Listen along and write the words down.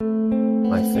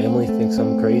My Family Thinks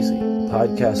I'm Crazy, a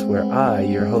podcast where I,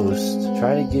 your host,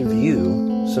 try to give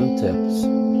you some tips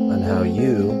on how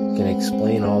you can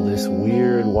explain all this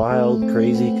weird, wild,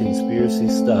 crazy conspiracy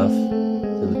stuff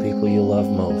to the people you love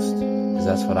most. Because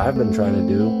that's what I've been trying to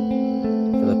do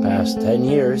for the past 10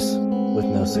 years with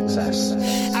no success.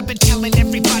 I've been telling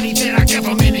everybody that our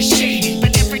government is shady,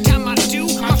 but every time I do,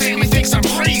 my family thinks I'm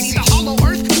crazy. The hollow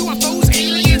earth, UFOs,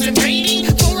 aliens invading,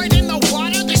 fluoride in the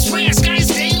water, they spray our skies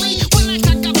daily. When I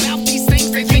talk about these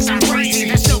things, they think I'm crazy.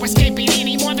 There's no escaping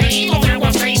anymore the evil that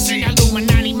we're facing.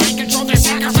 Illuminati mind control, they're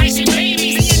sacrificing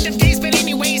babies. The end of days, but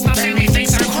anyways, my family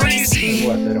thinks I'm crazy.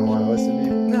 What, they don't want to listen to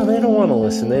you? No, they don't want to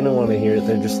listen. They don't want to hear it.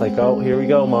 They're just like, oh, here we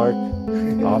go, Mark.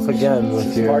 Off again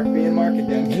with your... Mark being Mark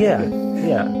again. Yeah.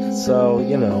 So,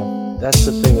 that's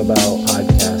the thing about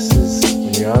podcasts is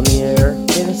when you're on the air,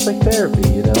 and it's like therapy,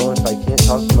 If I can't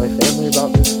talk to my family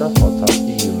about this stuff, I'll talk to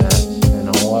you, Matt, and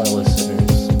all our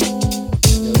listeners.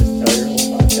 You'll just tell your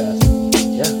whole podcast.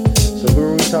 Yeah. So who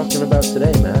are we talking about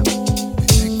today, Matt? They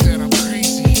think that I'm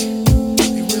crazy.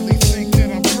 They really think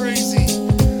that I'm crazy.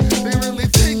 They really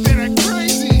think that I'm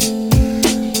crazy.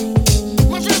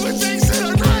 My family thinks that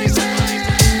I'm crazy.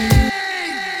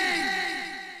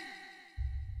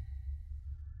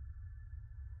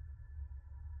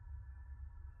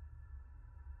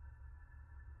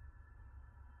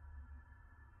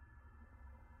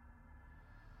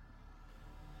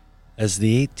 As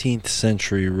the 18th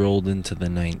century rolled into the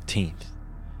 19th,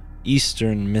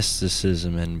 Eastern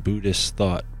mysticism and Buddhist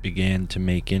thought began to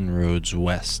make inroads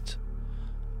west.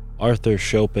 Arthur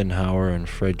Schopenhauer and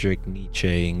Friedrich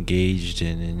Nietzsche engaged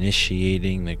in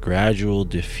initiating the gradual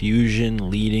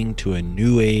diffusion leading to a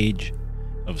new age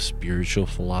of spiritual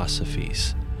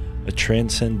philosophies, a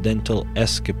transcendental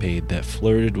escapade that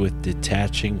flirted with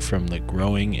detaching from the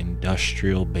growing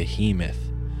industrial behemoth.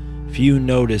 Few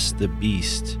noticed the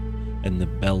beast and the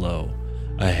bellow,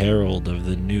 a herald of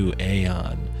the new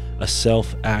aeon, a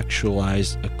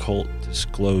self-actualized occult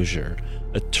disclosure,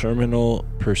 a terminal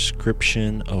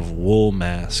prescription of wool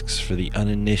masks for the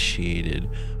uninitiated,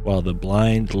 while the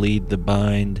blind lead the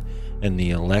bind, and the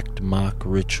elect mock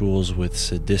rituals with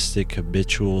sadistic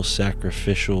habitual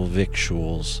sacrificial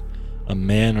victuals, a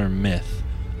man or myth,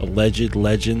 alleged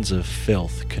legends of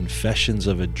filth, confessions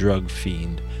of a drug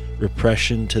fiend,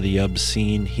 repression to the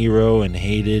obscene, hero and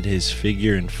hated, his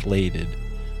figure inflated,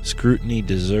 scrutiny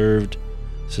deserved,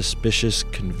 suspicious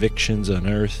convictions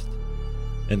unearthed,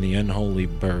 and the unholy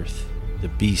birth, the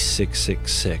beast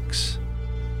 666.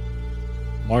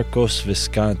 Marcos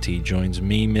Visconti joins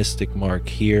me, Mystic Mark,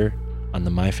 here on the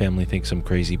My Family Thinks I'm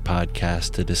Crazy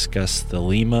podcast to discuss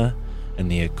Thelema and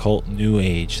the occult new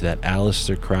age that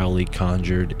Aleister Crowley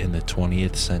conjured in the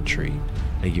 20th century.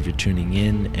 Thank you for tuning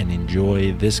in and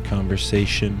enjoy this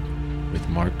conversation with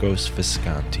Marcos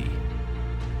Visconti.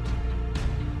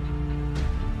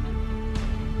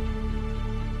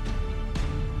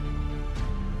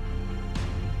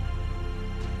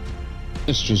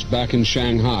 Mistress back in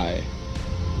Shanghai.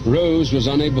 Rose was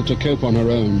unable to cope on her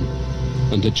own,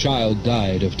 and the child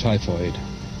died of typhoid.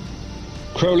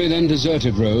 Crowley then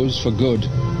deserted Rose for good,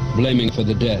 blaming for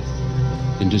the death.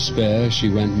 In despair, she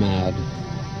went mad.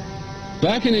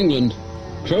 Back in England,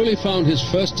 Crowley found his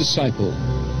first disciple,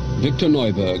 Victor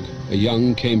Neuburg, a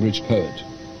young Cambridge poet.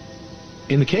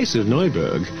 In the case of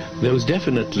Neuburg, there was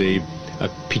definitely a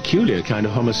peculiar kind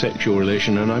of homosexual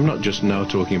relation, and I'm not just now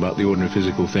talking about the ordinary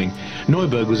physical thing.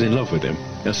 Neuburg was in love with him.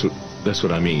 That's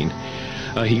what I mean.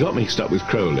 He got mixed up with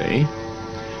Crowley.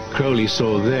 Crowley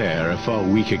saw there a far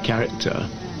weaker character,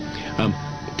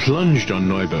 plunged on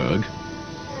Neuburg,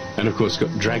 and of course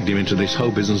dragged him into this whole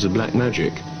business of black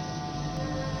magic.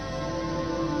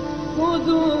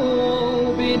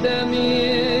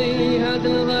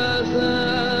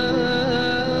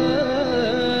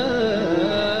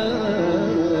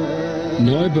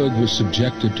 Neuburg was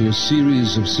subjected to a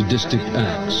series of sadistic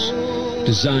acts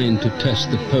designed to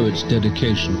test the poet's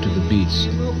dedication to the beast.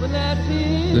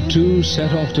 The two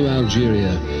set off to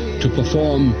Algeria to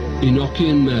perform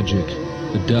Enochian magic,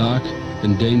 a dark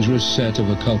and dangerous set of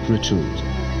occult rituals.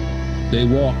 They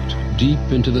walked deep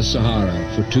into the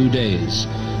Sahara for 2 days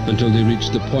until they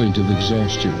reached the point of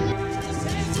exhaustion.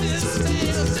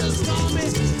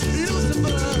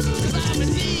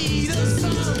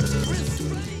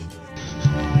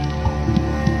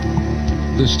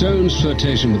 The Stones'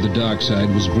 flirtation with the dark side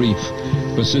was brief,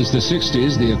 but since the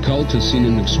 60s, the occult has seen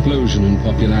an explosion in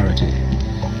popularity.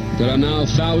 There are now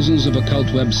thousands of occult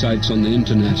websites on the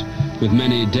internet, with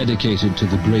many dedicated to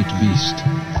the Great Beast.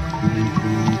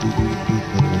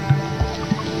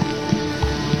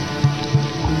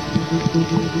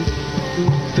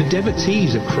 The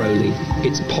devotees of Crowley,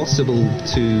 it's possible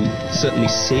to certainly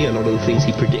see a lot of the things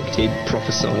he predicted,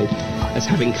 prophesied, as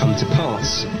having come to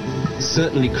pass.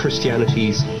 Certainly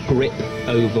Christianity's grip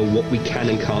over what we can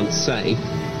and can't say,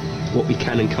 what we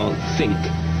can and can't think,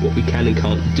 what we can and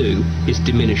can't do, is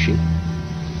diminishing.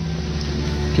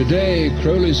 Today,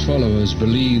 Crowley's followers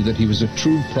believe that he was a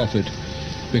true prophet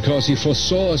because he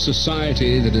foresaw a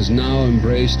society that has now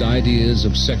embraced ideas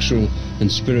of sexual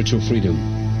and spiritual freedom.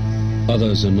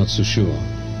 Others are not so sure.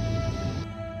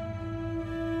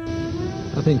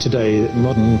 I think today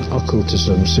modern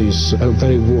occultism sees a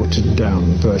very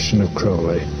watered-down version of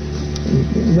Crowley.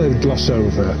 They gloss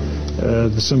over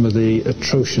some of the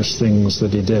atrocious things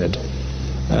that he did,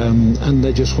 and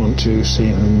they just want to see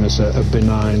him as a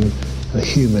benign a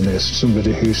humanist,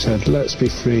 somebody who said, let's be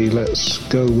free, let's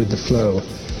go with the flow.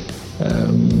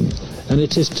 And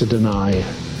it is to deny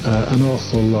an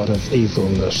awful lot of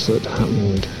evilness that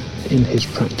happened in his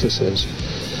practices.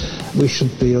 We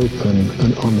should be open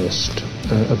and honest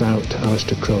about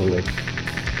Aleister Crowley.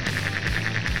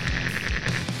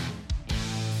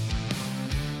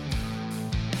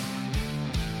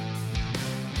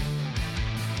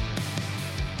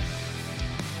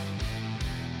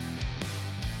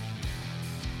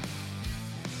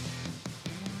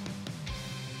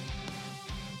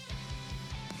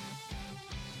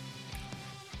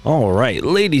 All right,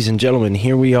 ladies and gentlemen,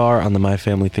 here we are on the My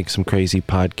Family Thinks I'm Crazy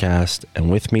podcast, and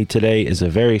with me today is a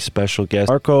very special guest.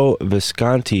 Marco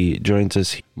Visconti joins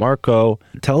us. Marco,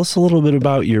 tell us a little bit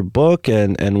about your book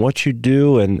and what you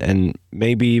do, and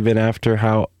maybe even after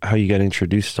how you got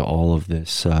introduced to all of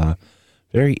this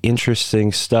very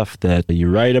interesting stuff that you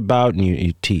write about and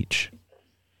you teach.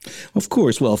 Of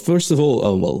course. Well, first of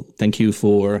all, thank you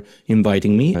for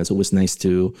inviting me. It's always nice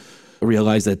to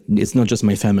realize that it's not just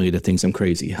my family that thinks I'm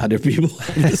crazy. Other people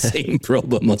have the same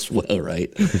problem as well,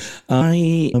 right?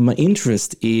 My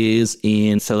interest is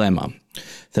in Thelema.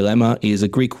 Thelema is a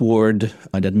Greek word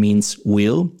that means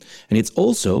will, and it's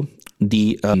also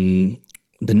the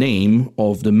name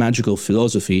of the magical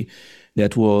philosophy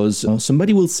that was,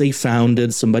 somebody will say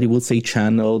founded, somebody will say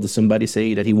channeled, somebody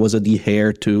say that he was the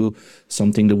heir to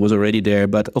something that was already there.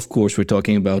 But of course, we're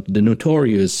talking about the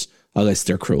notorious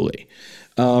Aleister Crowley.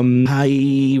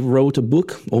 I wrote a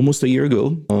book almost a year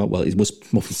ago.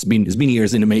 It's been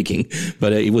years in the making,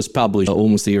 but it was published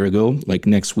almost a year ago. Like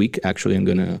next week, actually, I'm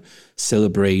gonna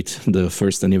celebrate the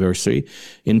first anniversary,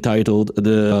 entitled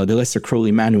the Aleister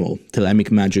Crowley Manual: Thelemic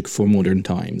Magic for Modern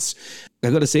Times. I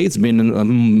gotta say, it's been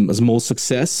a small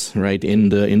success, right? In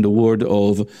the world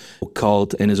of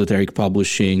occult and esoteric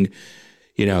publishing.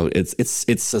 You know, it's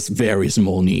a very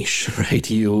small niche, right?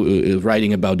 You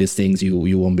writing about these things,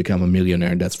 you won't become a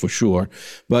millionaire, that's for sure.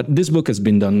 But this book has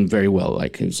been done very well. I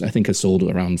think I sold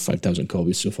around 5,000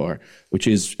 copies so far, which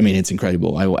is, it's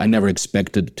incredible. I never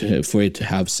expected for it to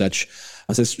have such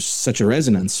a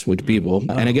resonance with people.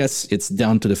 And I guess it's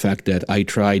down to the fact that I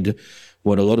tried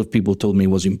what a lot of people told me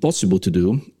was impossible to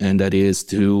do, and that is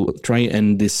to try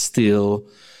and distill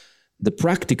the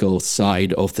practical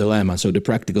side of Thelema, so the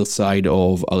practical side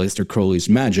of Aleister Crowley's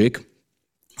magic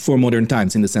for modern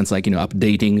times, in the sense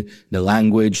updating the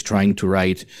language, trying to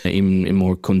write in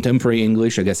more contemporary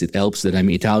English. I guess it helps that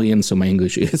I'm Italian, so my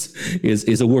English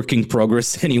is a work in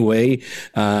progress anyway.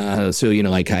 I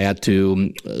had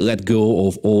to let go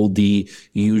of all the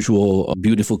usual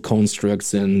beautiful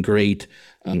constructs and great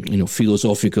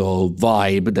philosophical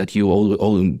vibe that you all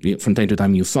from time to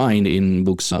time you find in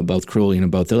books about Crowley and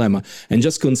about Thelema, and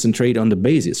just concentrate on the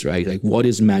basis, right? Like, what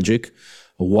is magic,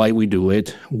 why we do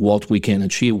it, what we can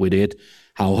achieve with it,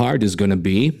 how hard it's going to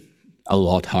be, a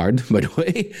lot hard, by the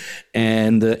way,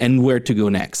 and where to go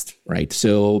next, right?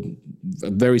 So,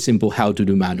 a very simple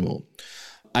how-to-do manual.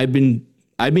 I've been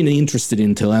interested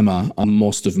in Thelema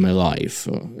most of my life.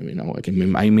 I'm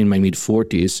in my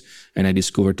mid-40s, and I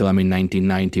discovered Thelema in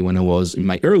 1990 when I was in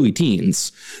my early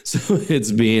teens. So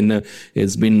it's been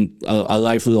a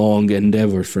lifelong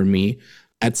endeavor for me.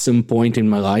 At some point in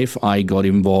my life, I got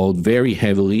involved very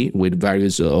heavily with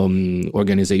various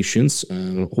organizations,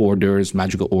 orders,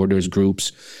 magical orders,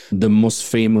 groups. The most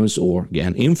famous, or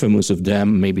again infamous of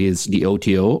them, maybe is the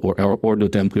OTO, or Ordo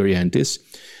Templi Orientis.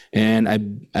 And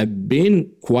I've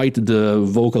been quite the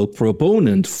vocal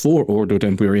proponent for Ordo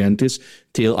Templi Orientis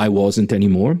till I wasn't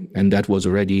anymore. And that was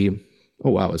already,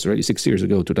 it's already 6 years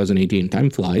ago, 2018. Time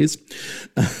flies,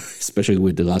 especially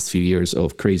with the last few years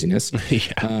of craziness.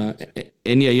 Yeah.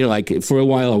 For a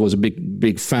while I was a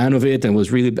big fan of it, and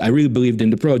I really believed in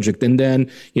the project. And then,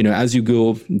 as you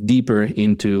go deeper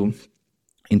into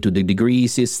the degree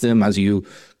system, as you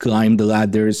climb the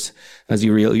ladders, as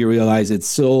you realize it's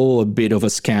so a bit of a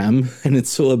scam, and it's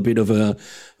so a bit of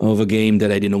of a game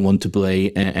that I didn't want to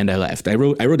play, and I left. I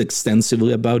wrote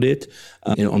extensively about it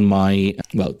on my,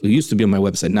 well, it used to be on my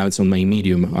website. Now it's on my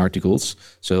Medium articles.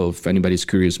 So if anybody's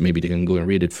curious, maybe they can go and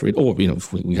read it for it, or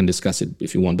we can discuss it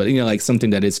if you want. But like something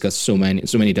that I discussed so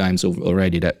many times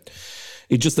already that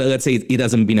it just, let's say, it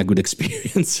hasn't been a good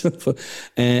experience.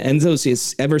 And so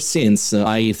ever since,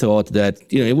 I thought that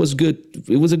it was good.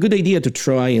 It was a good idea to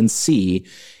try and see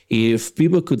if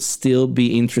people could still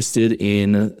be interested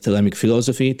in Thelemic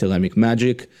philosophy, Thelemic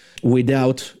magic,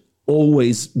 without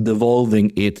always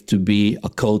devolving it to be a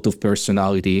cult of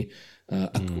personality,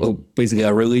 basically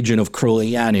a religion of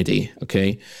Crowleyanity,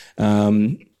 okay?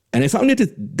 And I found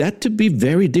that to be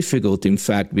very difficult, in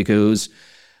fact, because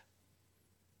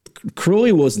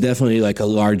Crowley was definitely like a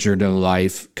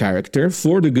larger-than-life character,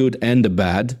 for the good and the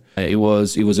bad. It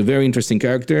was a very interesting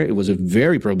character. It was a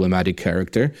very problematic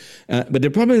character. But the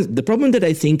problem that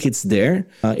I think it's there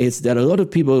is that a lot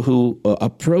of people who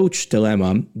approach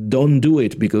Thelema don't do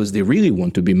it because they really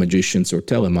want to be magicians or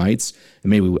Thelemites. And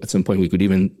maybe at some point we could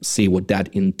even see what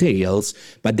that entails.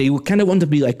 But they kind of want to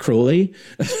be like Crowley.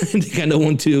 They kind of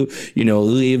want to,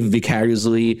 live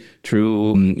vicariously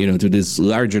through, to this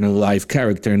larger-than-life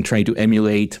character and try to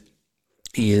emulate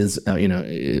his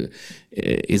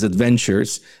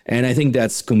adventures. And I think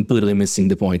that's completely missing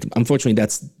the point. Unfortunately,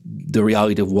 that's the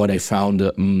reality of what I found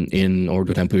in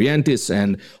Ordo Templarientis,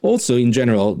 and also in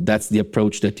general, that's the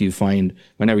approach that you find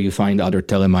whenever you find other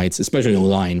Thelemites, especially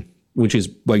online, which is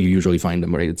where you usually find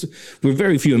them, right? We're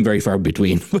very few and very far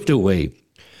between, by the way.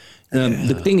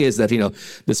 The thing is that,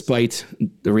 despite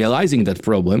realizing that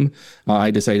problem,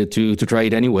 I decided to try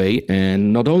it anyway.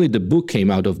 And not only the book came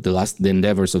out of the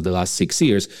endeavors of the last 6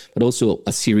 years, but also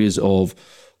a series of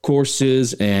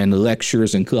courses and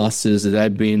lectures and classes that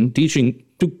I've been teaching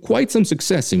to quite some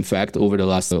success, in fact, over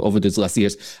these last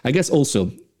years. I guess also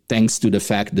thanks to the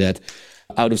fact that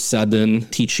out of sudden,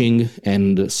 teaching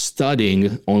and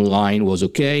studying online was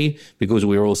okay because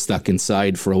we were all stuck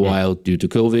inside for a while due to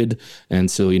COVID.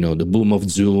 And so, the boom of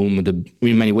Zoom,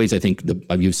 in many ways, I think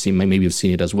maybe you've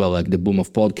seen it as well, like the boom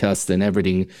of podcasts and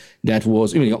everything that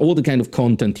was, all the kind of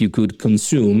content you could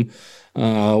consume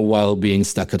while being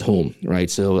stuck at home, right?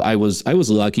 So I was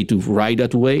lucky to ride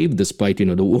that wave despite,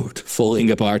 the world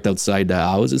falling apart outside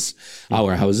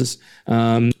our houses.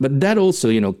 But that also,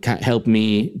 helped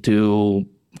me to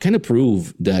kind of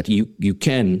prove that you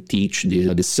can teach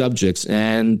the subjects,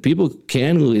 and people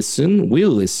will listen,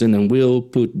 and will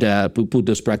put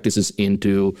those practices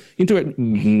into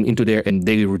their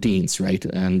daily routines, right?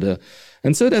 And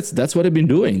so that's what I've been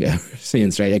doing ever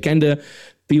since, right? I kind of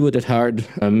pivoted hard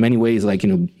in many ways. Like,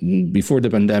 before the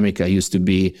pandemic, I used to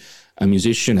be a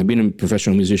musician. I've been a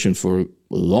professional musician for a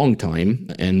long time.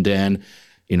 And then,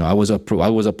 I was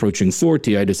approaching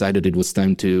 40. I decided it was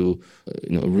time to,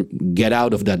 get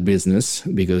out of that business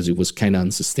because it was kind of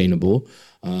unsustainable.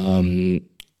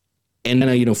 And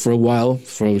then,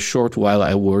 for a short while,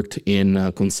 I worked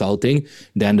in consulting.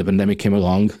 Then the pandemic came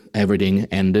along, everything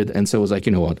ended. And so I was like,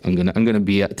 you know what, I'm gonna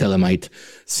be a Thelemite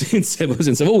since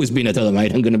I've always been a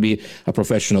Thelemite. I'm gonna be a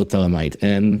professional Thelemite.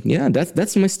 And yeah,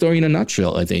 that's my story in a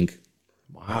nutshell, I think.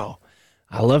 Wow.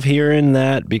 I love hearing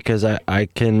that because I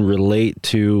can relate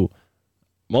to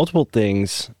multiple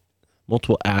things,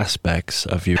 multiple aspects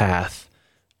of your path.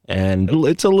 And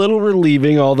it's a little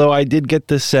relieving, although I did get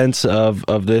the sense of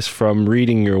this from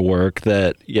reading your work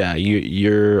that, yeah,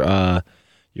 you're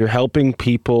helping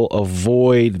people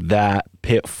avoid that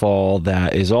pitfall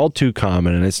that is all too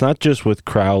common. And it's not just with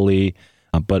Crowley,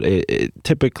 but it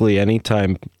typically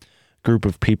anytime a group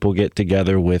of people get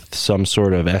together with some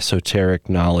sort of esoteric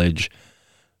knowledge,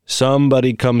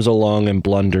 somebody comes along and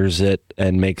blunders it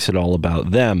and makes it all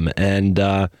about them. And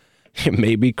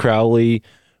maybe Crowley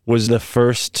was the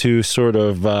first to sort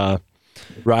of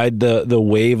ride the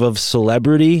wave of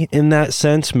celebrity in that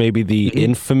sense, maybe the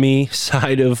infamy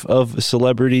side of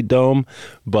Celebrity Dome,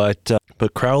 but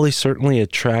Crowley certainly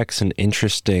attracts an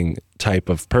interesting type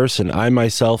of person. I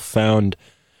myself found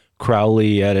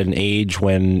Crowley at an age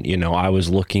when, I was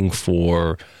looking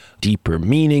for deeper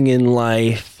meaning in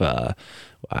life.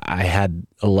 I had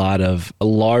a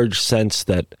large sense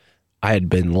that I had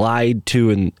been lied to,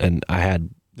 and I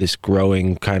had this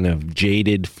growing kind of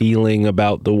jaded feeling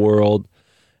about the world.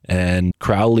 And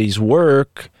Crowley's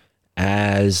work,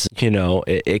 as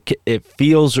it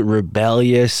feels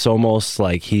rebellious, almost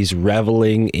like he's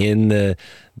reveling in the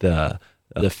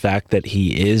fact that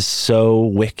he is so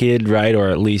wicked, right? Or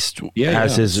at least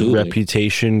as his absolutely.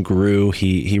 reputation grew,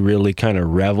 he really kind of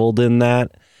reveled in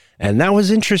that. And that was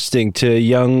interesting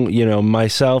to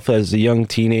myself as a young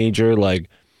teenager. Like,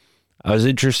 I was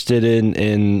interested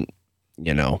in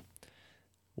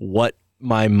what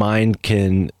my mind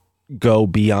can go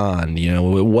beyond,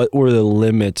 what were the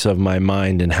limits of my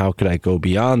mind and how could I go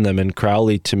beyond them? And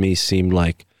Crowley to me seemed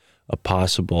like a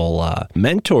possible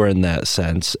mentor in that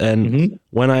sense. And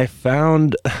when I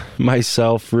found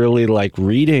myself really like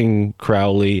reading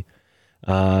Crowley,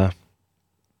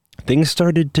 things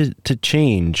started to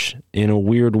change in a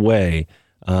weird way.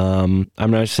 I'm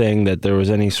not saying that there was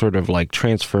any sort of like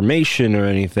transformation or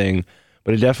anything,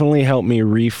 but it definitely helped me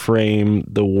reframe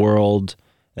the world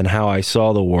and how I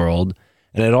saw the world.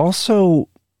 And it also,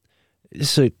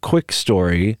 it's a quick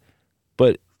story,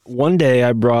 but one day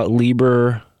I brought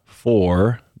Liber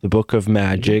 4, the Book of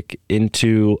Magic,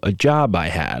 into a job I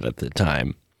had at the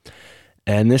time.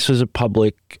 And this was a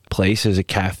public place, as a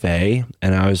cafe,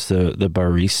 and I was the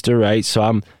barista, right? So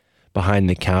I'm behind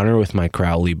the counter with my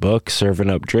Crowley book, serving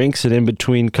up drinks, and in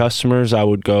between customers, I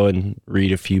would go and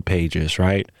read a few pages,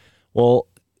 right? Well,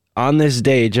 on this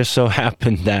day, it just so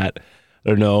happened that, I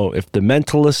don't know if the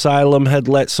mental asylum had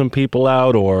let some people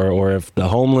out or if the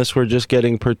homeless were just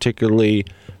getting particularly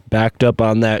backed up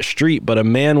on that street, but a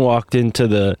man walked into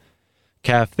the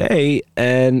cafe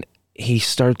and he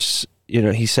starts,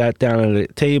 he sat down at a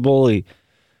table, he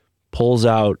pulls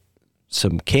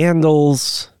some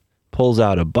candles, pulls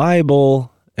out a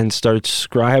Bible, and starts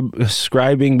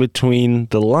scribing between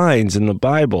the lines in the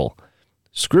Bible.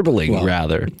 Scribbling,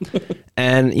 rather.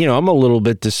 And, I'm a little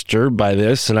bit disturbed by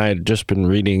this, and I had just been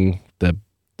reading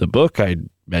the book I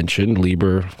mentioned,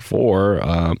 Liber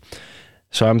 4.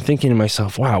 So I'm thinking to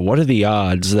myself, wow, what are the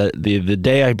odds that the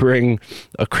day I bring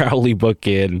a Crowley book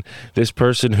in, this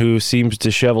person who seems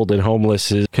disheveled and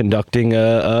homeless is conducting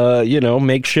a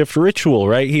makeshift ritual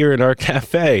right here in our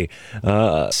cafe,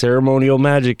 ceremonial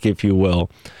magic, if you will.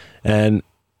 And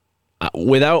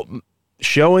without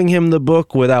showing him the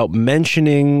book, without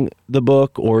mentioning the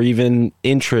book or even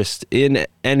interest in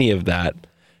any of that,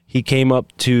 he came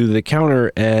up to the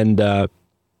counter and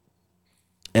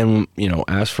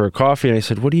asked for a coffee. And I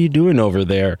said, "What are you doing over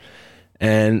there?"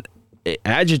 And it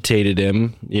agitated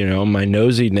him, my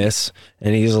nosiness.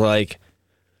 And he's like,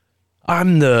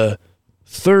 "I'm the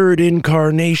third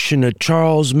incarnation of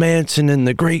Charles Manson and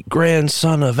the great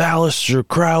grandson of Aleister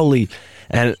Crowley."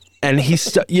 And he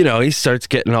starts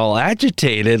getting all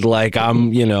agitated, like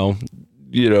I'm,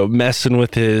 messing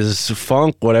with his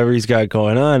funk, whatever he's got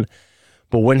going on.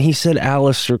 But when he said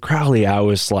Aleister Crowley, I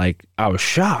was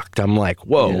shocked. I'm like,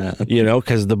 whoa,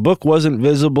 because the book wasn't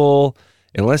visible.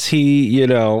 Unless he,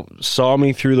 saw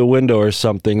me through the window or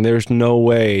something, there's no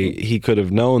way he could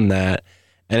have known that.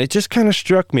 And it just kind of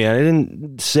struck me. I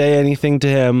didn't say anything to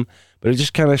him, but it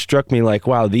just kind of struck me like,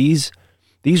 wow, these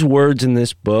words in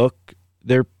this book,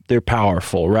 they're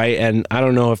powerful, right? And I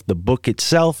don't know if the book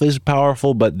itself is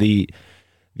powerful, but the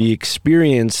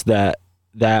experience that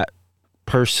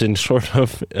person sort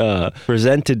of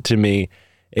presented to me,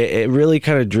 it really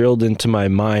kind of drilled into my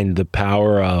mind the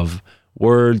power of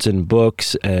words and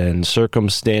books and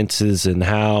circumstances, and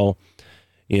how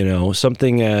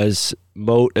something as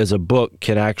mote as a book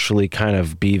can actually kind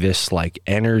of be this like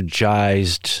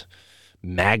energized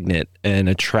magnet and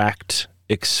attract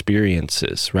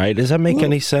experiences, right? Does that make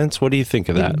any sense? What do you think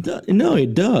of that? No,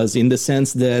 it does, in the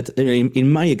sense that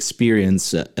in my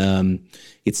experience,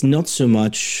 it's not so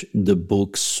much the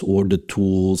books or the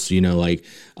tools,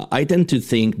 I tend to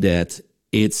think that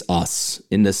it's us,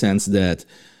 in the sense that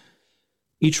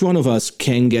each one of us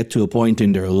can get to a point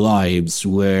in their lives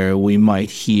where we might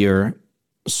hear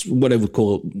what I would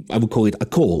call it a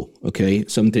call, okay?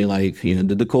 Something like,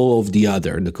 the call of the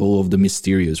other, the call of the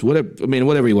mysterious,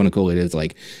 whatever you want to call it.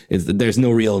 There's no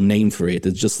real name for it.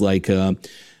 It's just like,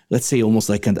 let's say almost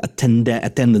like a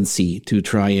tendency to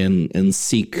try and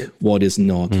seek what is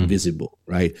not visible,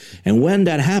 right? And when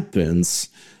that happens,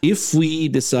 if we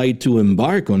decide to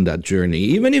embark on that journey,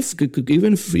 even if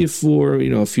for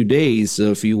a few days,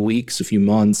 a few weeks, a few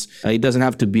months, it doesn't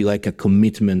have to be like a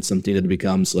commitment, something that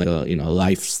becomes like a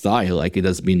lifestyle, like it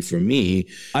has been for me.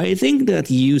 I think that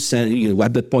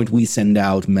at that point we send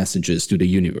out messages to the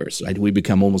universe, right? We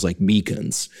become almost like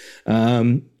beacons.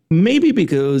 Maybe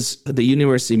because the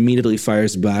universe immediately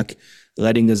fires back,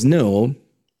 letting us know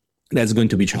that's going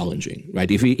to be challenging, right?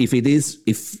 If it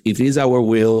is our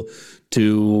will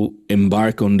to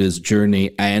embark on this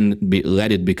journey and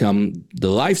let it become the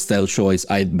lifestyle choice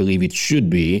I believe it should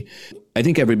be, I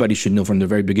think everybody should know from the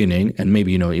very beginning. And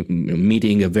maybe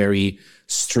meeting a very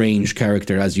strange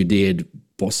character as you did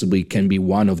possibly can be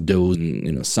one of those,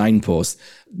 signposts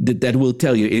that will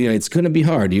tell you, it's going to be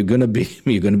hard. You're going to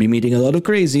be meeting a lot of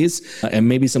crazies, and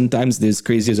maybe sometimes these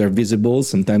crazies are visible,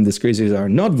 sometimes these crazies are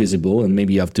not visible, and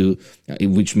maybe you have to,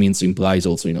 which implies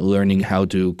also, learning how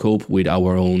to cope with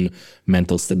our own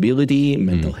mental stability,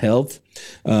 mental health.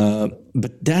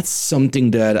 But that's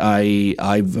something that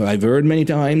I've heard many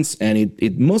times, and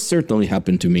it most certainly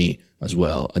happened to me as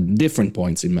well at different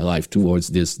points in my life towards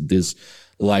this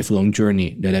lifelong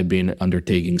journey that I've been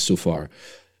undertaking so far.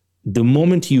 The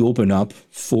moment you open up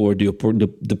for the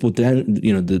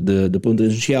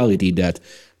potentiality that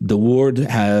the world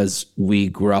has, we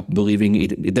grew up believing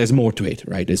it. There's more to it,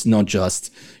 right? It's not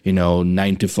just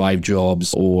 9-to-5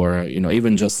 jobs, or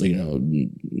even just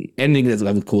anything that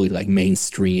I would call it like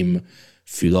mainstream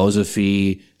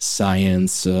philosophy,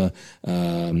 science,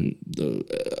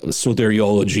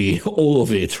 soteriology, all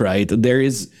of it, right?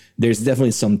 There's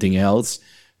definitely something else,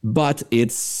 but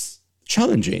it's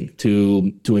challenging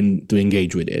to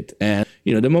engage with it. And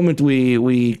the moment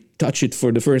we touch it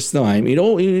for the first time, it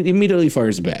immediately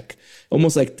fires back,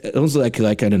 almost like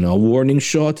I don't know, a warning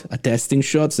shot, a testing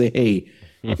shot. Say, hey,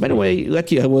 by the way,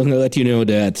 I want to let you know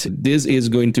that this is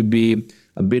going to be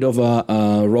a bit of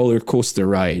a roller coaster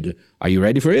ride. Are you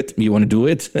ready for it? You want to do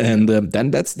it? And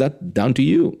then that's down to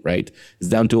you, right? It's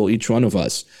down to each one of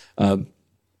us.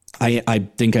 I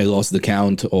think I lost the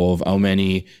count of how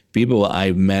many people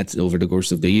I've met over the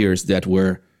course of the years that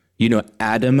were,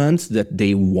 adamant that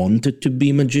they wanted to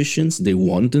be magicians. They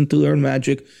wanted to learn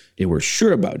magic. They were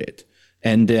sure about it.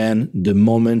 And then the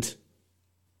moment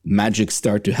magic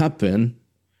started to happen,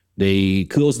 they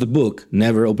closed the book,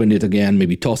 never opened it again,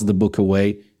 maybe tossed the book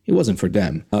away. It wasn't for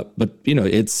them. But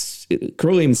it's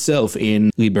Crowley himself in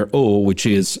Liber O, which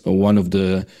is one of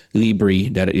the libri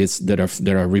that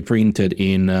are reprinted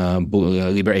in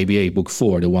Liber ABA Book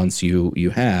 4, the ones you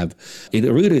have. It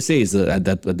really says that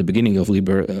at the beginning of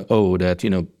Liber O that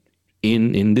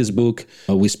in this book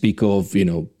we speak of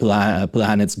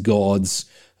planets, gods,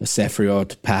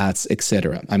 Sephiroth, paths,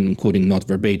 etc. I'm quoting not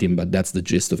verbatim, but that's the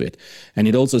gist of it. And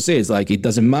it also says it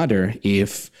doesn't matter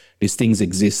if these things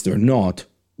exist or not.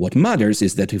 What matters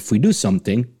is that if we do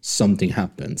something, something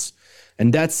happens.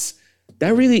 And that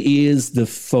really is the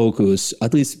focus,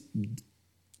 at least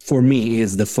for me,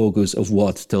 is the focus of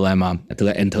what Thelema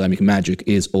and Thelemic magic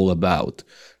is all about,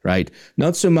 right?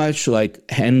 Not so much like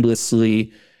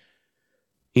endlessly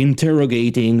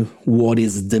interrogating what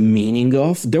is the meaning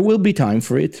of. There will be time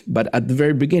for it, but at the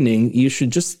very beginning, you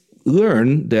should just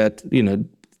learn that, it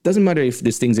doesn't matter if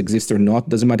these things exist or not,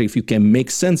 doesn't matter if you can make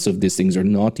sense of these things or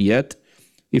not yet.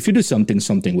 If you do something,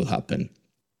 something will happen.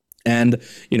 And,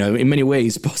 in many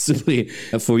ways, possibly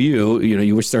for you,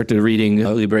 you started reading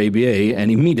Liber ABA, and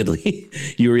immediately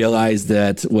you realize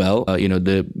that,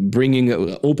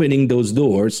 opening those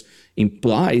doors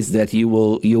implies that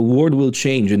your world will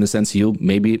change, in the sense you'll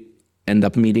maybe end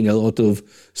up meeting a lot of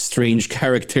strange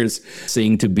characters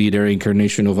saying to be their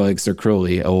incarnation of Aleister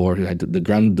Crowley, or the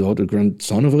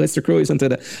grandson of Aleister Crowley,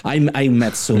 something like that. I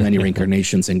met so many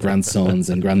reincarnations and grandsons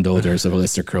and granddaughters of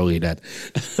Aleister Crowley that,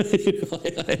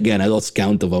 again, I lost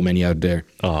count of how many out there.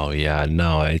 Oh, yeah,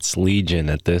 no, it's legion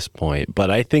at this point. But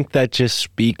I think that just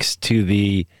speaks to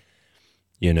the,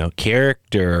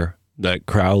 character that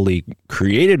Crowley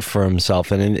created for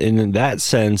himself. And in that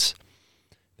sense,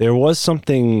 there was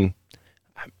something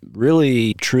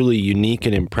really, truly unique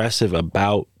and impressive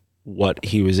about what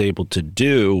he was able to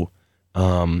do,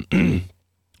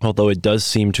 although it does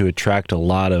seem to attract a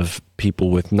lot of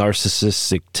people with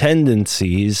narcissistic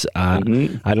tendencies. I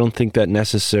don't think that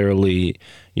necessarily,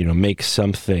 makes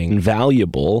something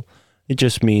valuable. It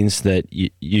just means that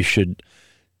you should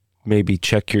maybe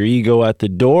check your ego at the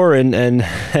door and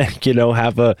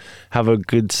have a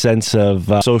good sense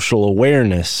of social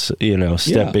awareness,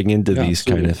 stepping into these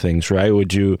absolutely. Kind of things, right?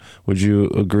 Would you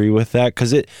agree with that?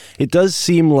 Because it does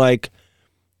seem like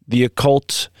the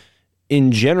occult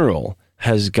in general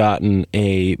has gotten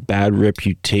a bad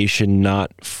reputation,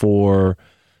 not for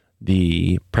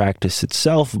the practice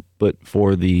itself, but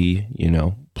for the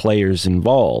players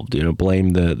involved. Blame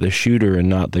the shooter and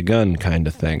not the gun kind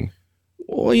of thing.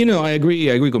 Well, I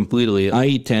agree completely.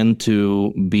 I tend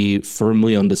to be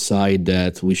firmly on the side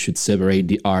that we should separate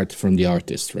the art from the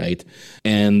artist, right?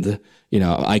 And,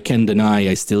 I can't deny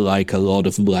I still like a lot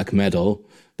of black metal.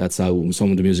 That's how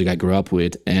some of the music I grew up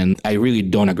with. And I really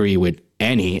don't agree with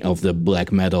any of the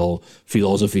black metal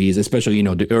philosophies, especially,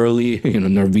 the early,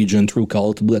 Norwegian true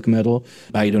cult black metal.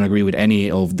 I don't agree with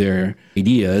any of their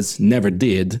ideas, never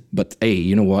did. But hey,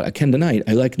 you know what? I can't deny it.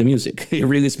 I like the music. It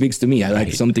really speaks to me. I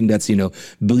like something that's,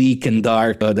 bleak and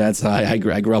dark. I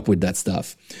grew up with that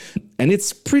stuff. And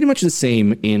it's pretty much the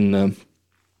same in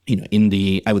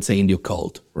I would say in the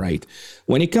occult, right?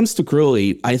 When it comes to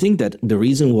Crowley, I think that the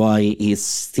reason why he's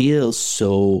still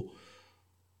so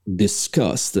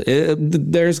discussed,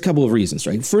 there's a couple of reasons,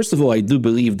 right? First of all, I do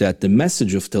believe that the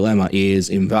message of Thelema is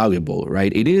invaluable,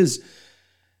 right?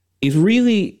 It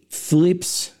really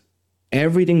flips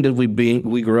everything that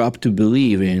we grew up to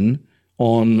believe in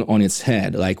on its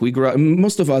head. Like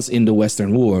most of us in the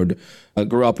Western world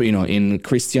grew up, in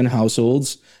Christian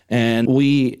households, and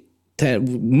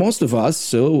most of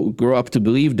us grow up to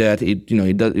believe that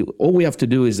all we have to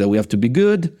do is that we have to be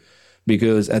good,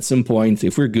 because at some point,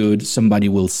 if we're good, somebody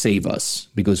will save us,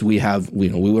 because we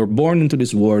were born into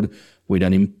this world with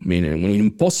an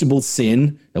impossible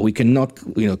sin that we cannot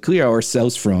clear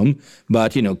ourselves from,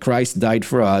 but Christ died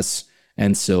for us,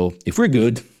 and so if we're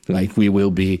good, like, we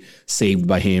will be saved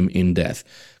by him in death.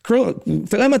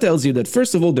 Thelema tells you that,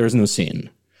 first of all, there's no sin.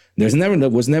 There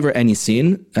was never any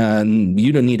sin, and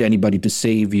you don't need anybody to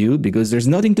save you, because there's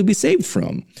nothing to be saved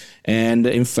from. And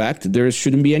in fact, there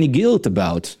shouldn't be any guilt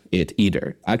about it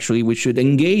either. Actually, we should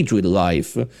engage with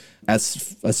life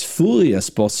as fully as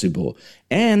possible.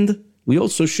 And we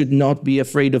also should not be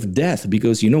afraid of death,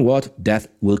 because you know what? Death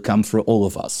will come for all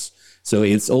of us. So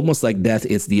it's almost like death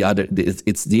is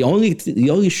it's the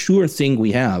only sure thing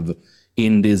we have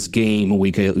in this game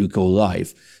we call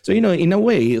life. So, in a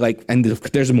way, like, and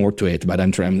there's more to it, but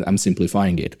I'm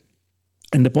simplifying it.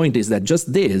 And the point is that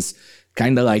just this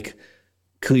kind of like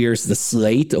clears the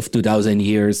slate of 2,000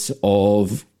 years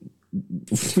of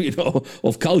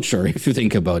culture, if you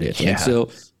think about it. Yeah. Right?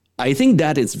 So I think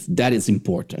that is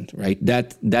important, right?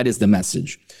 That is the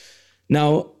message.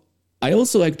 Now, I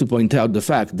also like to point out the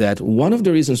fact that one of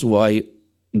the reasons why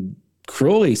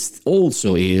Crowley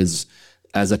also is,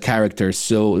 as a character,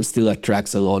 so still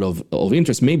attracts a lot of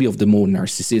interest, maybe of the more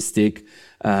narcissistic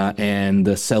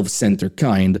and self-centered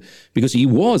kind, because he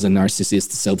was a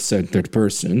narcissist, self-centered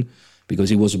person, because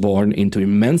he was born into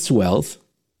immense wealth,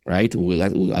 right?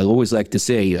 I always like to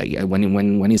say, like,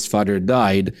 when his father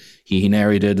died, he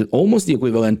inherited almost the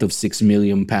equivalent of £6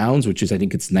 million, which is, I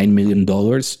think it's $9 million.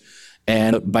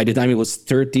 And by the time he was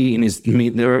 30, in his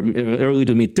early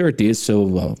to mid 30s, so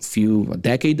a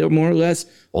decade or more or less,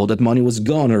 all that money was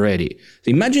gone already.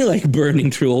 So imagine like burning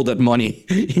through all that money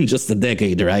in just a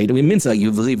decade, right? It means like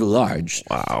you live large.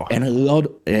 Wow. And a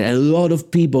lot of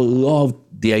people love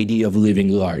the idea of living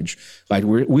large. Like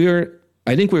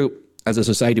I think as a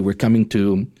society, we're coming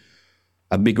to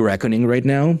a big reckoning right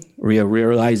now. We are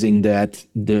realizing that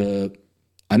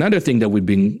another thing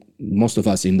that most of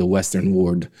us in the Western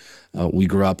world, we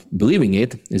grew up believing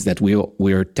it, is that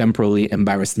we're temporarily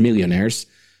embarrassed millionaires.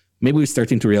 Maybe we're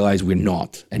starting to realize we're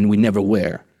not, and we never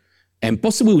were. And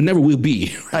possibly we never will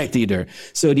be, right, either.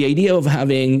 So the idea of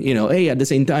having, hey, at the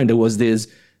same time, there was this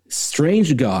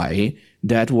strange guy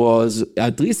that was,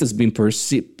 at least is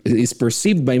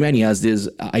perceived by many as this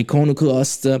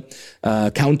iconoclast,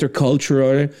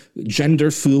 countercultural, gender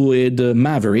fluid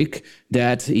maverick,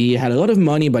 that he had a lot of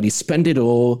money, but he spent it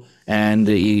all, and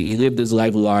he lived his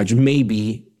life large.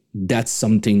 Maybe that's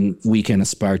something we can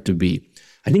aspire to be.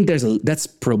 I think that's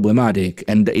problematic,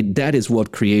 and that is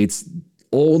what creates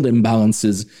all the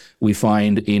imbalances we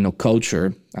find in a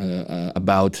culture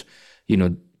about,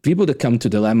 people that come to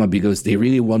Thelema because they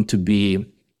really want to be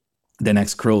the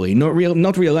next Crowley,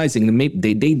 not realizing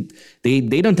that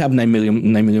they don't have $9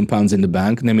 million pounds in the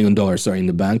bank, $9 million, sorry, in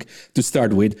the bank to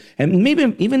start with, and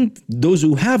maybe even those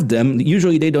who have them,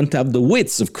 usually they don't have the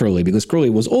wits of Crowley, because Crowley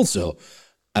was also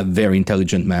a very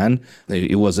intelligent man.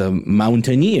 He was a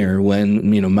mountaineer when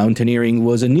mountaineering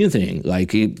was a new thing.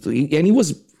 Like he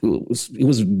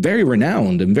was very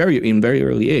renowned and in very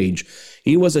early age.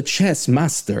 He was a chess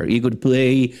master. He could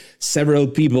play several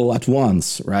people at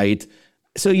once, right?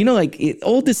 So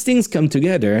all these things come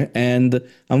together, and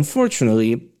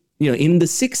unfortunately, in the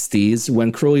 60s,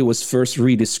 when Crowley was first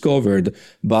rediscovered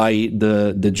by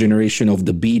the generation of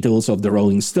the Beatles, of the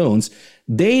Rolling Stones,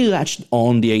 they latched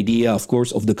on the idea, of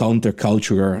course, of the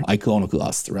counterculture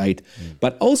iconoclast, right?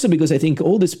 But also because I think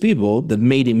all these people that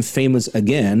made him famous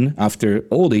again after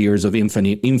all the years of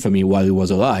infamy while he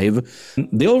was alive,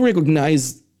 they all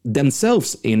recognized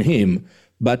themselves in him,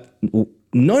 but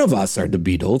none of us are the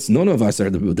Beatles, none of us are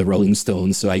the Rolling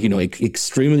Stones. So,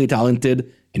 extremely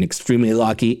talented and extremely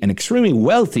lucky and extremely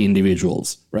wealthy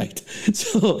individuals, right?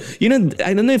 So, I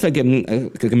don't know if I can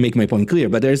make my point clear,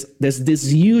 but there's this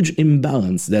huge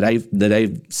imbalance that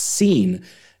I've seen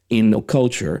in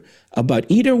culture about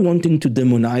either wanting to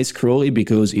demonize Crowley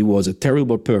because he was a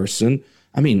terrible person,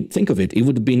 I mean, think of it. It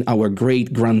would have been our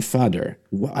great-grandfather.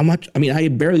 How much? I mean, I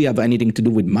barely have anything to do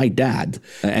with my dad,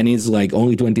 and he's like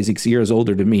only 26 years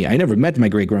older than me. I never met my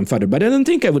great-grandfather, but I don't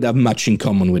think I would have much in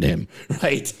common with him,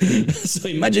 right? So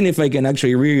imagine if I can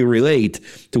actually really relate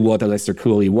to what Aleister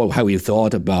Crowley, how he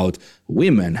thought about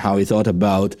women, how he thought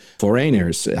about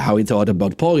foreigners, how he thought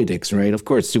about politics, right? Of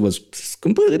course, he was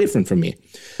completely different from me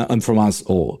and from us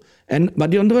all.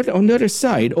 But on the other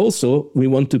side, also, we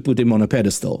want to put him on a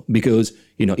pedestal because,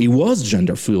 he was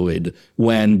gender fluid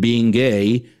when being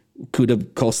gay could have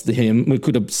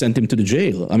sent him to the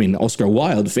jail. I mean, Oscar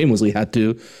Wilde famously had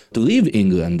to leave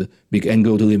England and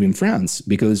go to live in France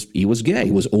because he was gay.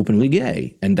 He was openly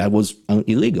gay, and that was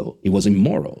illegal. It was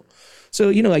immoral. So,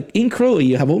 like in Crowley,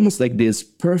 you have almost like this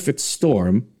perfect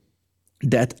storm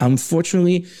that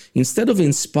unfortunately, instead of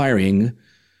inspiring,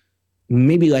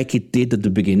 maybe like it did at the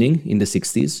beginning in the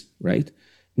 60s, right?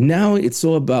 Now it's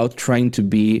all about trying to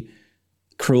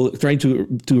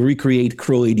recreate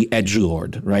Crowley the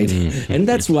edgelord, right? Mm-hmm. And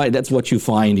that's what you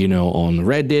find, on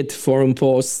Reddit forum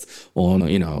posts, on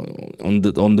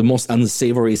the most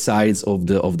unsavory sides of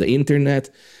the internet.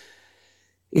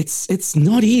 It's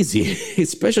not easy,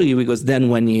 especially because then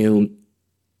when you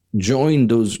join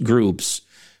those groups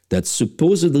that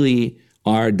supposedly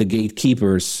are the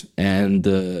gatekeepers, and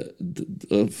the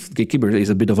gatekeeper is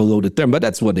a bit of a loaded term, but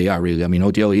that's what they are really. I mean,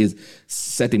 OTO is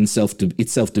set itself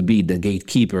to be the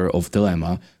gatekeeper of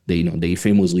Thelema. They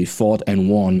famously fought and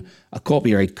won a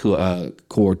copyright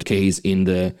court case in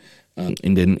the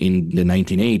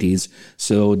 1980s,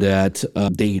 so that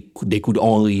they could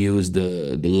only use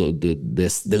the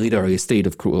literary estate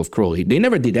of Crowley. They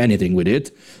never did anything with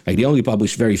it. Like they only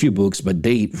published very few books, but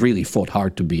they really fought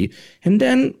hard to be. And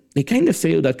then they kind of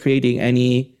failed at creating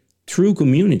any true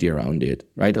community around it,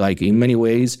 right? Like in many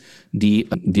ways, the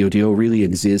OTO really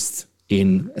exists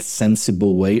in a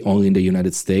sensible way only in the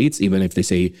United States, even if they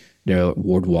say they're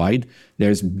worldwide.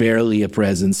 There's barely a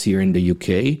presence here in the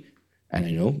UK. And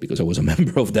I know because I was a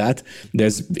member of that.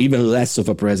 There's even less of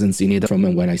a presence in it from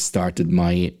when I started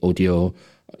my OTO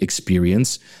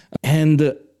experience.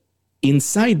 And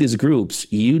inside these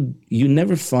groups, you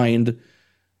never find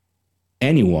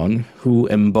anyone who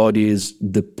embodies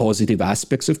the positive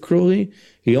aspects of Crowley.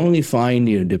 You only find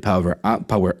the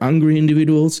power-hungry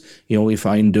individuals. You only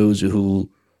find those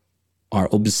who are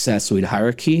obsessed with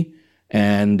hierarchy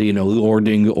and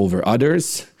lording over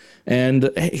others.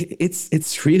 And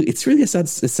it's really a sad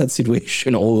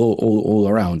situation all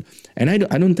around. And I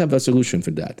don't have a solution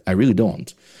for that. I really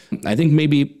don't. I think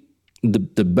maybe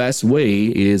the best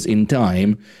way is in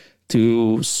time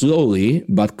to slowly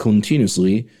but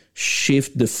continuously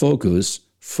shift the focus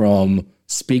from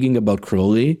speaking about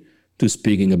Crowley to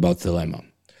speaking about Thelema.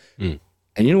 Mm.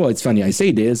 And you know what? It's funny. I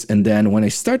say this, and then when I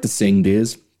started saying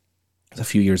this, a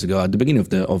few years ago, at the beginning of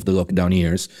the lockdown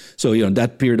years. So,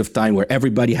 that period of time where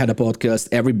everybody had a podcast,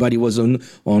 everybody was on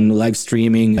live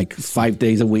streaming like 5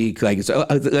 days a week. Like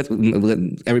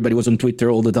everybody was on Twitter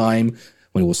all the time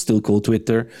when it was still called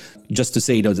Twitter. Just to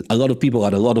say that a lot of people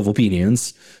had a lot of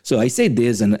opinions. So I say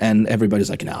this and everybody's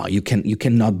like, no, you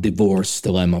cannot divorce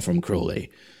Thelema from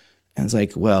Crowley. And it's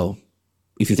like, well,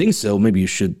 if you think so, maybe you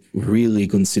should really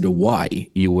consider why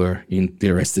you were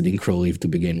interested in Crowley to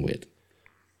begin with.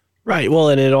 Right. Well,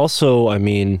 and it also, I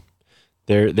mean,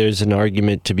 there's an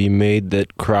argument to be made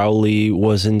that Crowley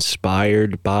was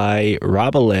inspired by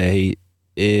Rabelais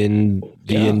in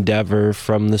the endeavor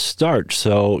from the start.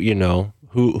 So,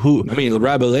 who I mean,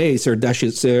 Rabelais,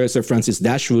 Sir Francis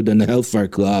Dashwood and the Hellfire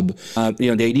Club,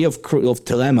 the idea of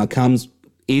Thelema comes,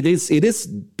 it is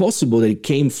possible that it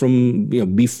came from,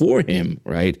 before him,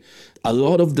 right? A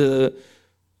lot of the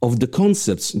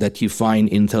concepts that you find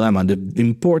in Thelema, the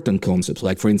important concepts,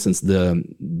 like for instance,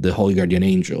 the Holy Guardian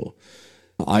Angel.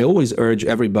 I always urge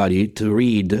everybody to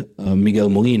read Miguel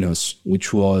Molinos,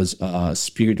 which was a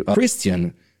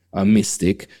Christian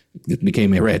mystic that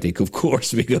became heretic, of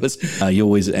course, because you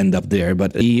always end up there.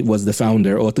 But he was the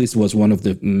founder, or at least was one of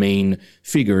the main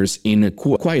figures in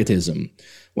Quietism.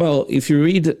 Well, if you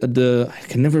read I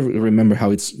can never remember how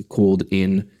it's called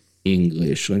in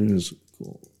English. Let me just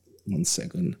go. 1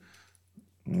 second.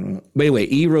 But anyway,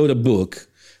 he wrote a book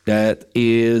that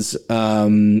is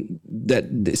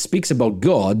that speaks about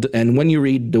God, and when you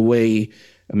read the way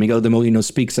Miguel de Molino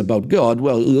speaks about God,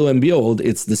 well, lo and behold,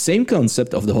 it's the same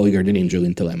concept of the Holy Guardian Angel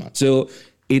in Thelema. So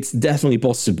it's definitely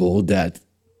possible that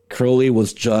Crowley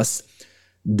was just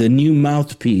the new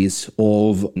mouthpiece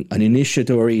of an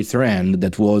initiatory trend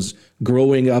that was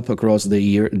growing up across the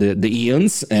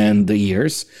eons and the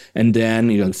years, and then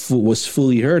was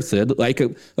fully earthed like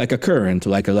a current,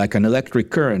 like an electric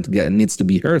current needs to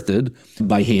be earthed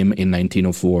by him in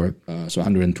 1904, so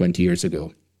 120 years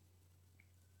ago.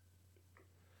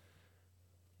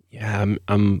 Yeah,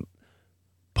 I'm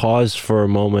paused for a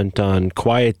moment on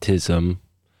quietism.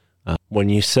 When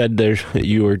you said there,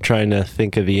 you were trying to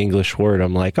think of the English word,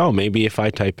 I'm like, oh, maybe if I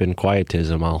type in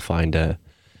quietism, I'll find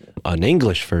an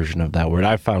English version of that word.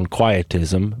 I found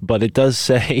quietism, but it does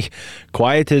say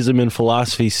quietism in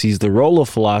philosophy sees the role of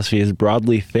philosophy as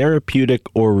broadly therapeutic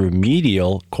or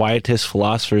remedial. Quietist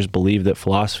philosophers believe that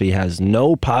philosophy has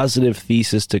no positive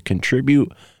thesis to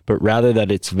contribute, but rather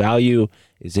that its value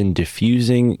is in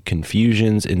diffusing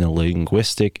confusions in the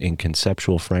linguistic and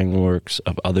conceptual frameworks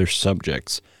of other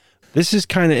subjects. This is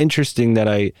kind of interesting that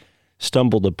I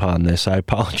stumbled upon this. I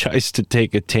apologize to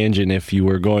take a tangent if you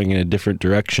were going in a different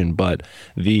direction, but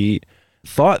the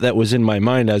thought that was in my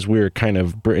mind as we were kind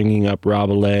of bringing up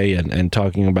Rabelais and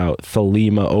talking about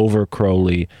Thelema over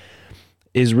Crowley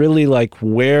is really like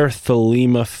where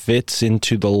Thelema fits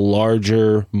into the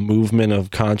larger movement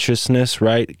of consciousness,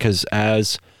 right? Because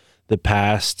as the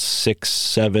past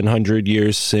 600-700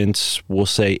 years since, we'll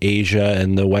say, Asia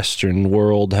and the Western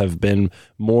world have been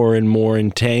more and more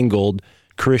entangled,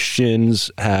 Christians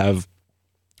have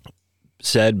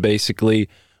said basically,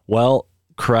 well,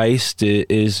 Christ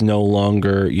is no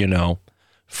longer,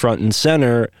 front and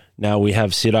center. Now we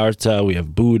have Siddhartha, we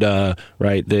have Buddha,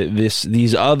 right?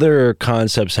 These other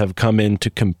concepts have come in to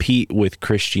compete with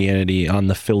Christianity on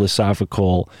the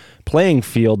philosophical playing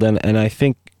field, and I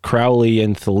think Crowley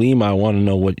and Thelema, I want to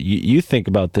know what you think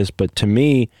about this, but to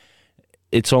me,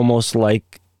 it's almost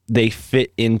like they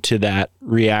fit into that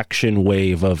reaction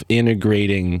wave of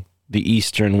integrating the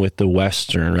Eastern with the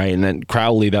Western, right? And then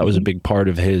Crowley, that was a big part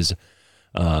of his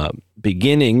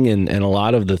beginning, and a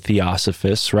lot of the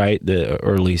theosophists, right?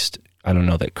 Or at least, I don't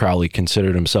know that Crowley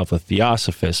considered himself a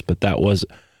theosophist, but that was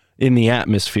in the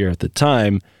atmosphere at the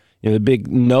time. The big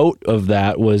note of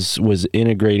that was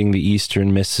integrating the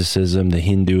Eastern mysticism, the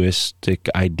Hinduistic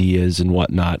ideas and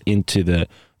whatnot into the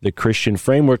Christian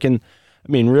framework. And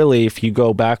I mean, really, if you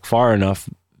go back far enough,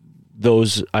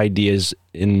 those ideas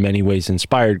in many ways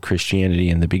inspired Christianity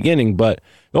in the beginning, but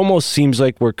it almost seems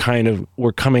like we're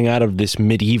coming out of this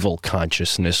medieval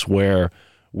consciousness where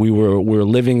we're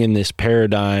living in this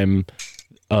paradigm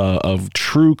of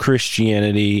true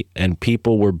Christianity, and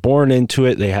people were born into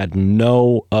it. They had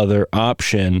no other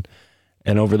option.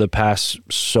 And over the past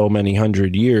so many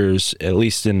hundred years, at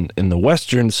least in the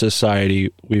Western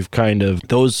society, we've kind of,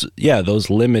 those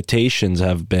limitations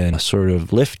have been sort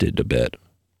of lifted a bit.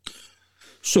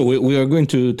 So we are going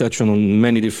to touch on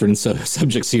many different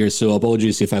subjects here. So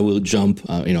apologies if I will jump,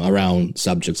 around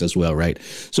subjects as well, right?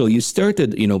 So you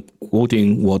started,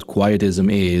 quoting what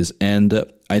quietism is, and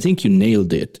I think you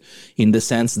nailed it in the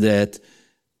sense that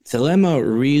Thelema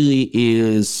really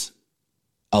is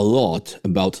a lot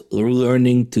about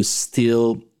learning to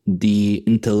still the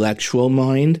intellectual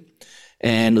mind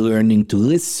and learning to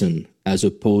listen as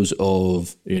opposed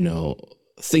of,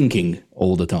 thinking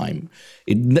all the time.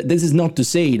 This is not to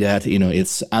say that,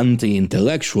 it's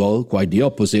anti-intellectual, quite the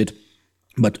opposite,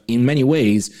 but in many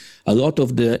ways, a lot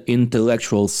of the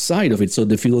intellectual side of it, so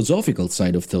the philosophical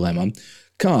side of Thelema,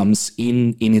 comes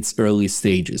in its early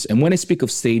stages. And when I speak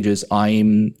of stages,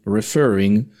 I'm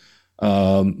referring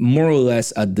more or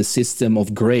less at the system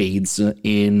of grades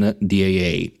in the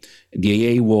AA.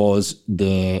 The AA was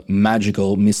the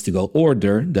magical, mystical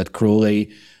order that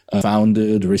Crowley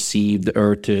founded, received,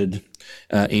 earthed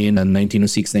in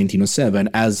 1906, 1907,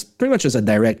 as pretty much as a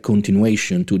direct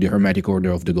continuation to the Hermetic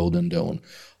Order of the Golden Dawn,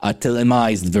 a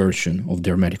Thelemized version of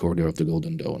the Hermetic Order of the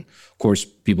Golden Dawn. Of course,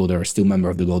 people that are still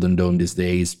members of the Golden Dawn these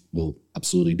days will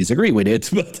absolutely disagree with it,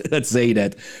 but let's say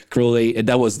that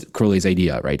that was Crowley's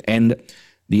idea, right? And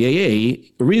the AA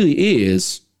really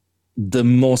is the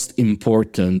most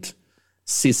important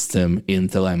system in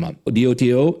Thelema. The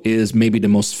OTO is maybe the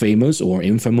most famous or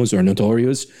infamous or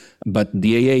notorious, but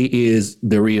the AA is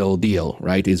the real deal,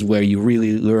 right? Is where you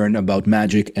really learn about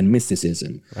magic and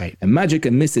mysticism. Right. And magic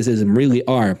and mysticism really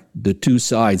are the two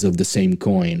sides of the same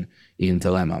coin in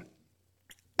Thelema.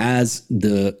 As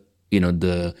the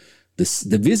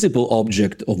visible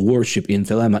object of worship in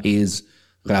Thelema is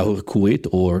Raurkuit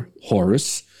or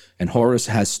Horus, and Horus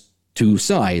has two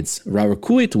sides.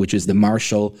 Raurkuit, which is the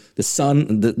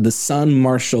sun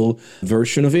martial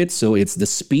version of it. So it's the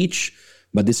speech,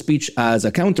 but the speech as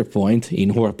a counterpoint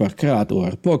in Horparkat or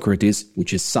Hippocrates,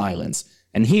 which is silence.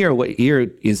 And here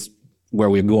is where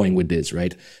we're going with this,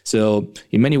 right? So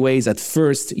in many ways, at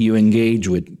first you engage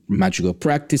with magical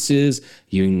practices,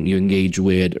 you engage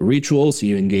with rituals,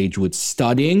 you engage with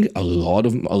studying, a lot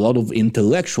of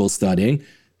intellectual studying.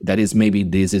 That is, maybe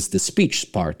this is the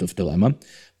speech part of Thelema,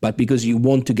 but because you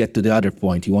want to get to the other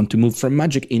point, you want to move from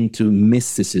magic into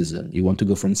mysticism, you want to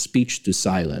go from speech to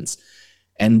silence.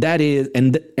 And that is,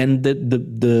 and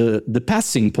the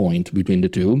passing point between the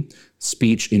two,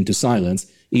 speech into silence,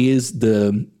 is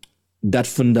that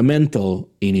fundamental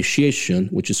initiation,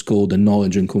 which is called the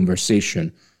knowledge and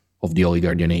conversation of the Holy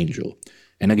Guardian Angel.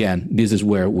 And again, this is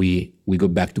where we go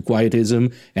back to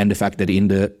quietism and the fact that in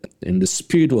the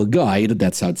spiritual guide,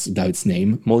 that's how it's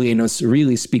named, Molinos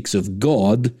really speaks of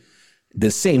God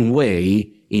the same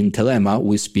way in Thelema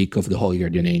we speak of the Holy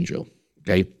Guardian Angel.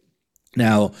 Okay.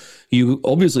 Now, you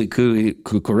obviously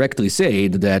could correctly say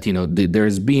that,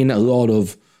 there's been a lot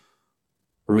of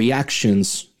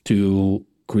reactions to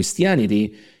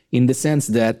Christianity, in the sense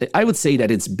that I would say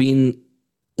that it's been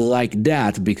like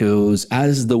that because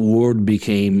as the world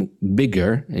became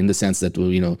bigger, in the sense that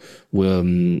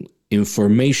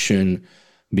information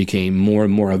became more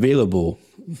and more available,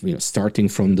 starting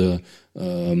from the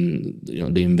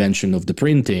invention of the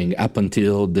printing up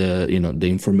until the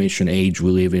information age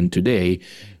we live in today.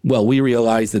 Well, we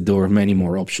realized that there were many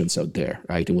more options out there,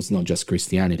 right? It was not just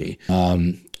Christianity.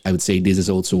 I would say this is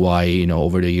also why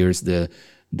over the years the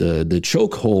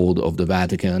chokehold of the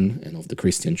Vatican and of the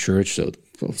Christian Church, so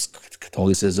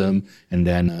Catholicism, and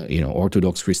then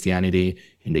Orthodox Christianity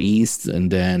in the East, and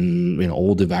then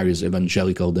all the various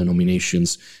evangelical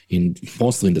denominations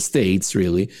mostly in the States,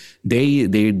 really,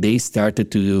 they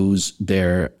started to lose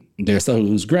started to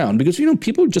lose ground because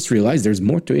people just realize there's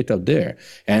more to it out there,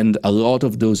 and a lot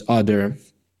of those other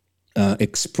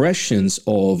expressions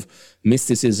of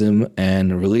mysticism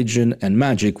and religion and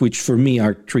magic, which for me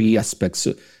are three aspects.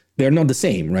 They're not the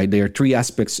same, right? They are three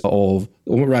aspects or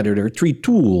rather, there are three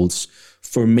tools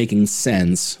for making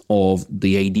sense of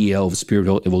the idea of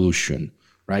spiritual evolution,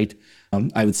 right?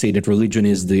 I would say that religion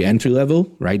is the entry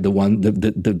level, right? The one,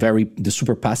 the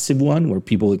super passive one, where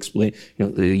people explain,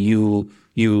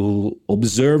 you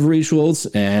observe rituals,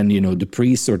 and the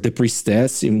priest or the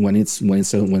priestess,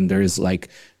 when there is like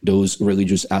those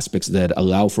religious aspects that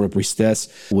allow for a priestess,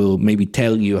 will maybe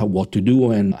tell you what to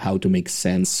do and how to make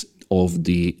sense of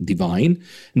the divine.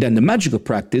 And then the magical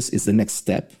practice is the next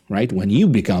step, right? When you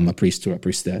become a priest or a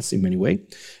priestess in many ways.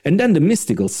 And then the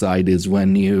mystical side is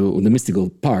the mystical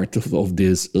part of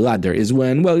this ladder is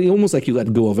when, almost like you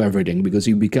let go of everything because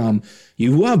you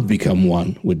have become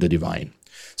one with the divine.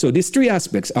 So these three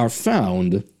aspects are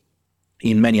found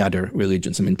in many other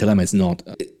religions. I mean, Thelema is not,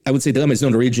 I would say Thelema is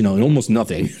not original in almost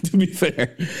nothing, to be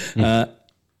fair.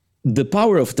 The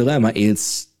power of Thelema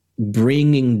is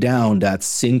bringing down that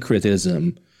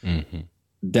syncretism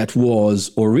that was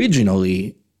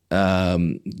originally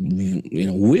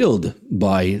willed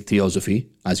by theosophy,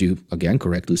 as you again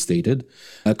correctly stated.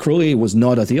 Crowley was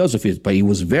not a theosophist, but he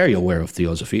was very aware of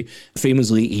theosophy.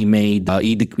 Famously,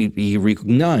 he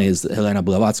recognized Helena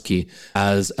Blavatsky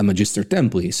as a Magister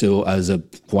Templi, so as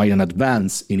quite an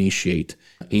advanced initiate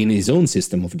in his own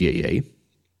system of DAA.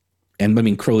 And I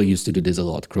mean, Crowley used to do this a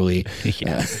lot. Crowley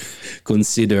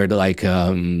considered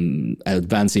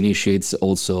advanced initiates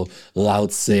also Lao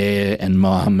Tse and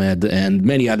Mohammed and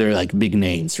many other big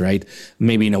names, right?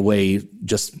 Maybe in a way,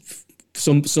 just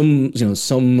some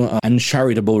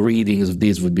uncharitable readings of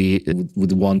this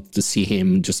would want to see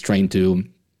him just trying to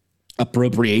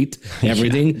appropriate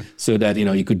everything so that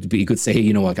he could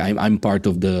say I'm part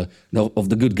of the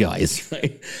good guys,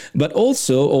 right? But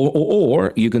also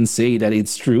or you can say that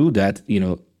it's true that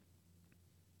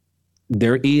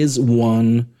there is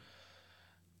one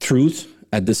truth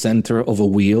at the center of a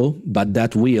wheel, but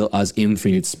that wheel has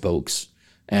infinite spokes,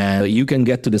 and you can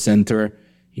get to the center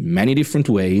in many different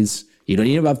ways. You don't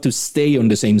even have to stay on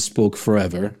the same spoke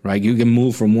forever, right? You can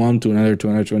move from one to another to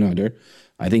another to another.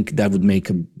 I think that would make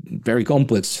a very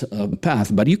complex path,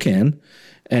 but you can.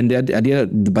 And at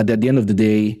the end of the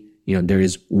day, there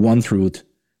is one truth,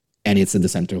 and it's at the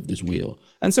center of this wheel.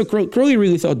 And so Crowley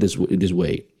really thought this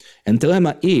way. And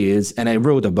Thelema is, and I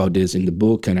wrote about this in the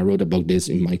book, and I wrote about this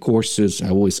in my courses. I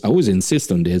always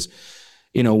insist on this.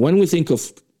 When we think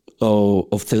of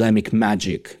Thelemic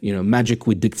magic, magic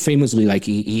with famously,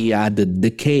 he had the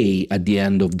decay at the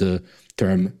end of the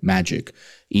term magic.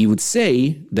 He would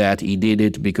say that he did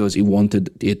it because he wanted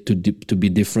it to be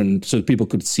different, so people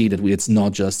could see that it's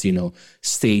not just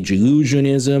stage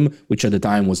illusionism, which at the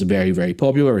time was very, very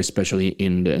popular, especially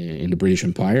in the British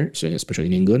Empire, so especially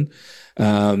in England.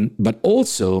 But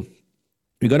also,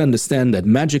 you got to understand that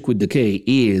magic with decay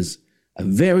is a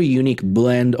very unique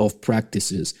blend of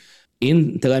practices.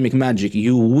 In Thelemic magic,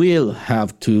 you will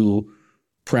have to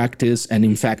practice and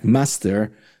in fact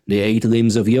master the 8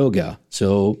 limbs of yoga.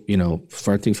 So,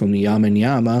 starting from Niyama and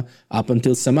Niyama up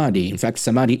until Samadhi. In fact,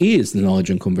 Samadhi is the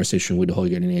knowledge and conversation with the Holy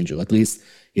Guardian Angel. At least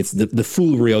it's the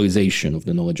full realization of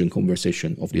the knowledge and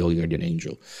conversation of the Holy Guardian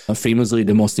Angel. Famously,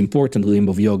 the most important limb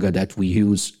of yoga that we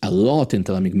use a lot in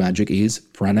Thelemic magic is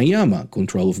pranayama,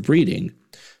 control of breathing.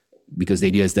 Because the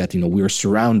idea is that, we are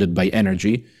surrounded by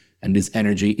energy, and this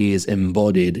energy is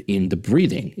embodied in the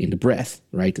breathing, in the breath,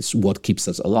 right? It's what keeps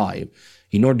us alive.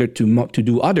 In order to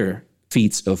do other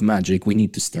feats of magic, we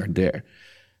need to start there.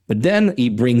 But then he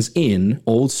brings in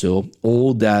also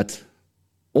all that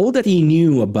he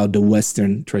knew about the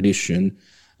Western tradition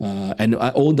and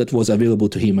all that was available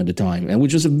to him at the time, and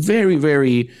which was a very,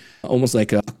 very, almost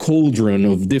like a cauldron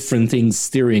of different things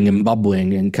stirring and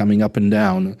bubbling and coming up and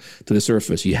down to the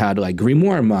surface. You had like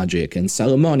grimoire magic and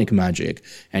Solomonic magic,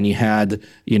 and you had,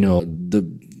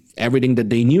 everything that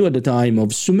they knew at the time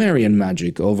of Sumerian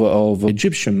magic, of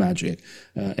Egyptian magic,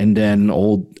 and then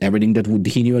everything that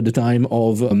he knew at the time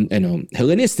of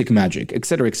Hellenistic magic,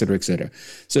 etc., etc., etc.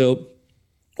 So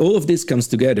all of this comes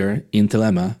together in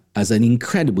Thelema as an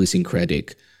incredibly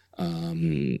syncretic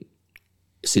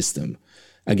system.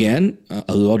 Again,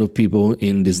 a lot of people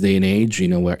in this day and age,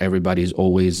 where everybody is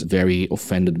always very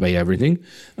offended by everything,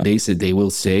 they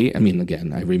will say, I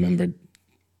remember,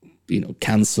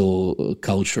 cancel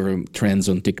culture trends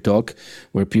on TikTok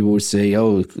where people would say,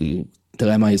 oh,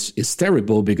 Thelema is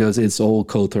terrible because it's all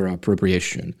cultural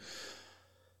appropriation.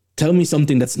 Tell me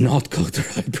something that's not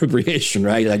cultural appropriation,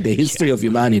 right? Like the history of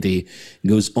humanity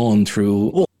goes on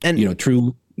through,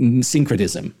 through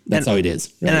syncretism. That's how it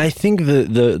is. Right? And I think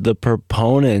the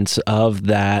proponents of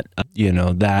that,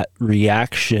 that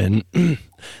reaction,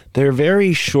 they're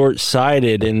very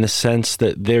short-sighted in the sense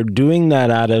that they're doing that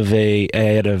out of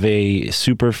a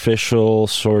superficial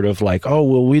sort of like, oh,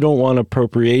 well, we don't want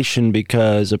appropriation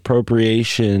because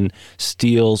appropriation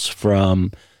steals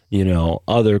from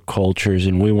other cultures,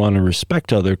 and we want to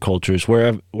respect other cultures.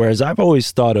 Whereas I've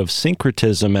always thought of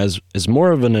syncretism as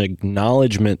more of an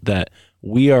acknowledgement that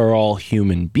we are all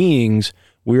human beings.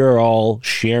 We are all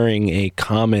sharing a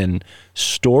common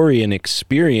story and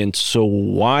experience. So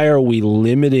why are we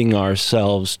limiting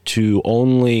ourselves to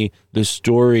only the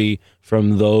story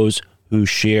from those who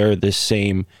share the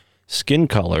same skin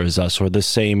color as us or the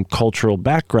same cultural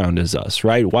background as us,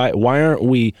 right? Why aren't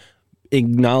we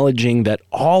acknowledging that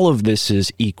all of this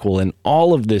is equal and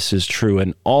all of this is true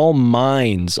and all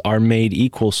minds are made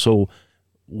equal? So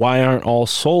why aren't all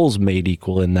souls made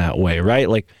equal in that way, right?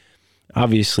 Like,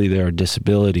 obviously there are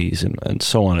disabilities and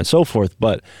so on and so forth,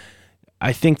 but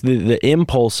I think the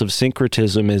impulse of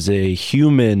syncretism is a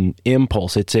human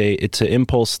impulse. It's an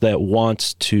impulse that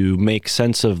wants to make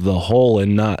sense of the whole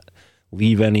and not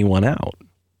leave anyone out.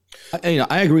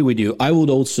 I agree with you. I would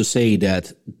also say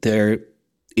that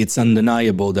it's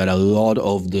undeniable that a lot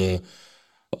of the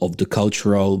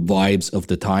cultural vibes of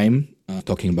the time,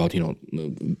 talking about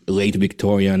late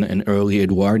Victorian and early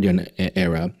Edwardian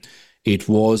era, it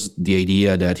was the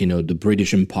idea that the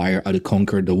British Empire had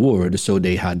conquered the world, so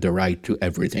they had the right to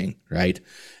everything, right?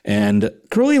 And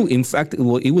Crowley, in fact,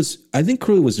 I think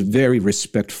Crowley was very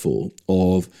respectful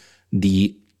of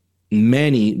the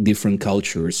many different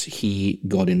cultures he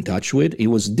got in touch with. He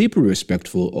was deeply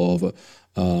respectful of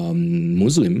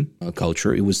Muslim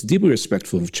culture. He was deeply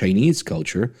respectful of Chinese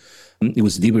culture. He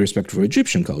was deeply respectful of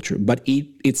Egyptian culture. But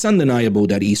it's undeniable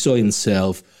that he saw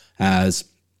himself as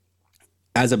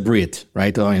a Brit,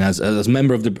 right? As a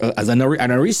member of as an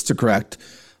aristocrat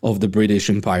of the British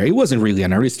Empire. He wasn't really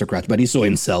an aristocrat, but he saw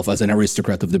himself as an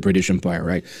aristocrat of the British Empire,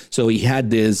 right? So he had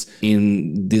this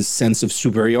sense of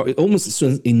superiority, almost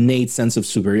an innate sense of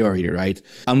superiority, right?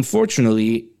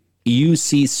 Unfortunately, you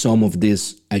see some of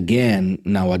this again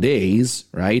nowadays,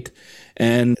 right?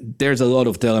 And there's a lot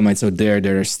of Thelemites out there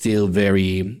that are still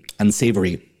very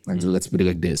unsavory. Let's put it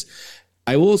like this.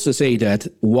 I will also say that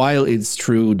while it's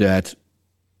true that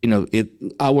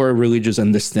our religious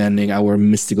understanding, our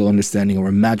mystical understanding,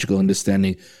 our magical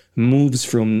understanding moves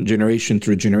from generation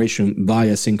to generation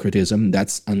via syncretism,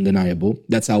 that's undeniable.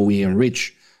 That's how we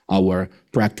enrich our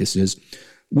practices.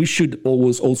 We should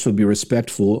always also be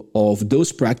respectful of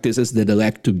those practices that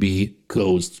elect to be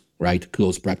closed, right?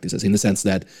 Closed practices, in the sense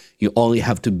that you only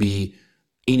have to be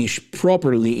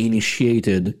properly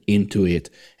initiated into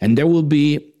it. And there will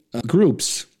be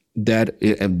groups that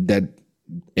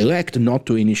elect not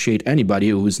to initiate anybody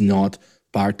who is not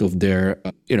part of their,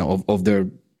 of their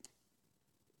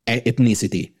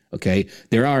ethnicity. Okay,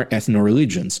 there are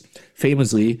ethno-religions.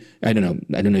 Famously, I don't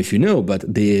know if you know, but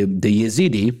the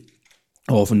Yazidi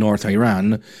of North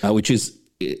Iran,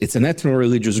 it's an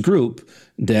ethno-religious group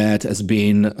that has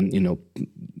been,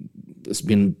 it's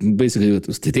been basically,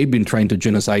 they've been trying to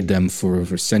genocide them for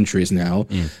centuries now,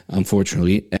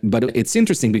 unfortunately. But it's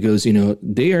interesting because,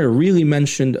 they are really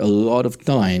mentioned a lot of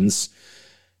times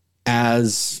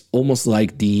as almost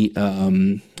like the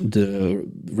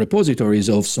repositories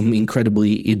of some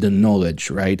incredibly hidden knowledge,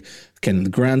 right?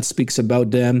 Kenneth Grant speaks about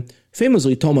them.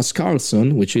 Famously, Thomas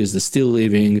Carlson, which is the still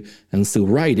living and still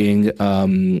writing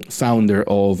founder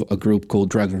of a group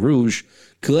called Dragon Rouge,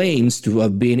 claims to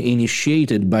have been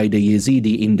initiated by the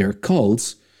Yazidi in their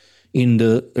cults in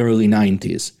the early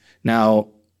 90s. Now,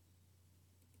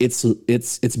 it's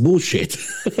bullshit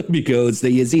because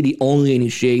the Yazidi only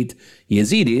initiate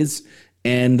Yazidis,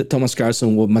 and Thomas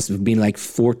Carlson must have been like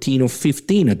 14 or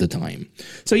 15 at the time.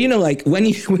 So like when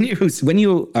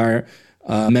you are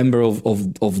a member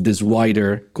of this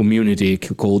wider community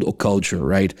called Occult,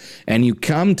 right, and you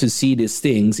come to see these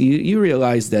things, you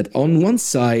realize that on one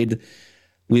side,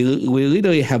 we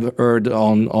literally have heard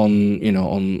on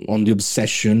the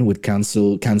obsession with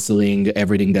canceling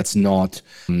everything that's not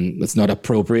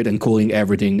appropriate and calling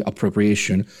everything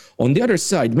appropriation. On the other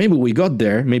side, maybe we got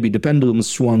there, maybe the pendulum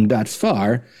swung that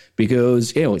far because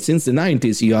since the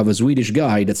 90s you have a Swedish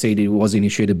guy that said he was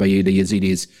initiated by the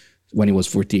Yazidis when he was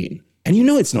 14, and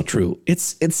it's not true.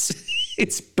 It's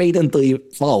patently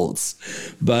false,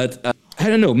 but. I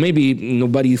don't know, maybe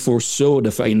nobody foresaw the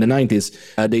fact in the 90s,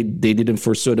 they didn't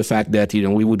foresaw the fact that,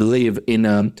 we would live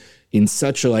in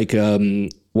such a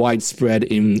widespread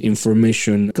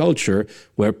information culture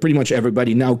where pretty much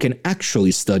everybody now can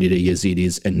actually study the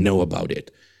Yazidis and know about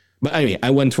it. But anyway, I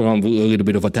went from a little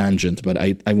bit of a tangent, but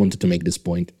I wanted to make this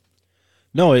point.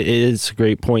 No, it is a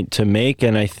great point to make,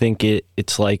 and I think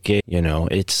it's like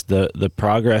it's the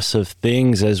progress of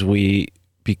things as we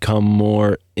become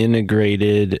more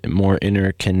integrated, more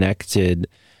interconnected.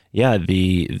 Yeah,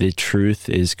 the truth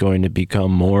is going to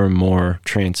become more and more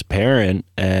transparent,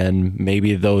 and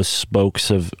maybe those spokes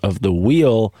of the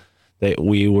wheel that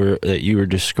you were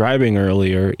describing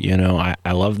earlier,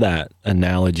 I love that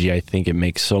analogy. I think it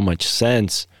makes so much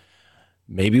sense.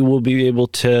 Maybe we'll be able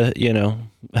to,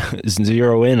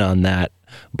 zero in on that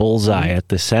bullseye at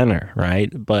the center,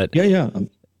 right? But yeah.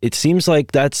 It seems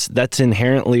like that's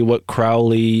inherently what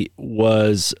Crowley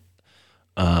was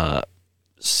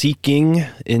seeking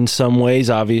in some ways.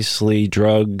 Obviously,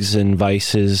 drugs and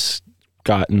vices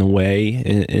got in the way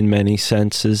in many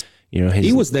senses.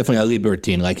 He was definitely a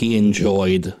libertine. Like, he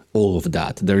enjoyed all of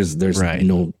that. There's right.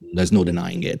 no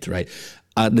denying it, right?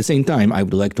 At the same time, I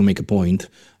would like to make a point.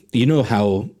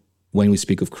 How when we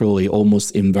speak of Crowley,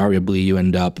 almost invariably you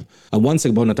end up, once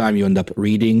upon a time you end up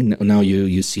reading. Now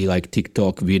you see like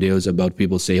TikTok videos about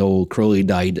people say, oh, Crowley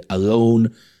died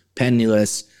alone,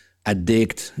 penniless,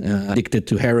 addicted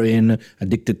to heroin,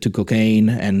 addicted to cocaine,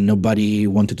 and nobody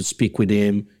wanted to speak with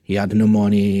him. He had no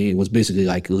money. He was basically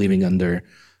like living under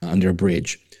a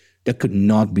bridge. That could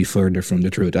not be further from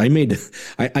the truth. I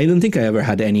don't think I ever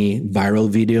had any viral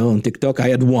video on TikTok. I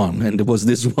had one, and it was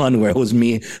this one where it was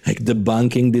me like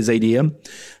debunking this idea,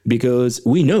 because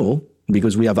we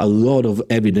have a lot of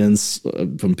evidence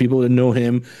from people that know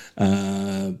him,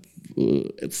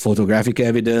 photographic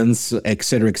evidence,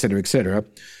 etc.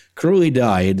 Crowley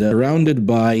died surrounded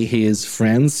by his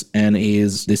friends and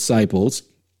his disciples,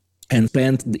 and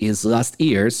spent his last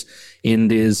years in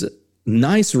this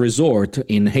nice resort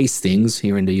in Hastings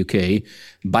here in the UK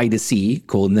by the sea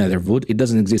called Netherwood. It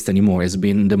doesn't exist anymore. It's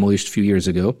been demolished a few years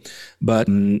ago. But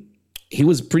he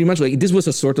was pretty much like, this was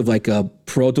a sort of like a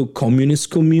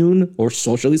proto-communist commune or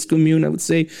socialist commune, I would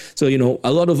say. So,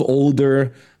 a lot of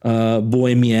older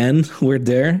bohemians were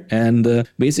there, and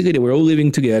basically they were all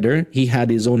living together. He had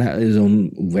his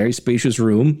own very spacious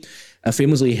room.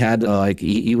 Famously had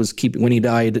he was keeping, when he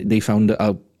died, they found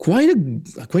quite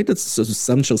a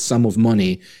substantial sum of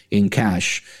money in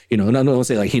cash. Not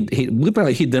say like he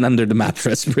probably hidden under the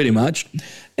mattress pretty much,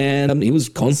 and he was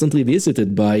constantly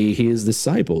visited by his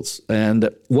disciples. And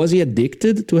was he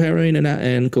addicted to heroin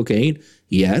and cocaine?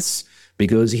 Yes,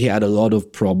 because he had a lot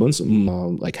of problems,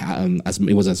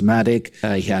 he was asthmatic,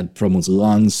 he had problems with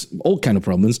lungs, all kind of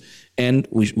problems. And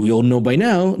we all know by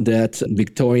now that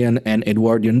Victorian and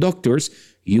Edwardian doctors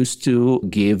used to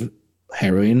give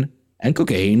heroin and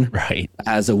cocaine right.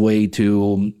 as a way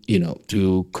to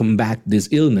combat these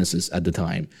illnesses at the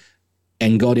time,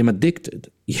 and got him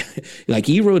addicted. Like,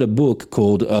 he wrote a book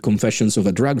called Confessions of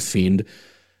a Drug Fiend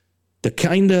that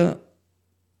kind of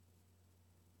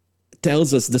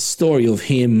tells us the story of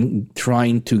him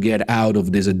trying to get out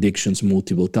of these addictions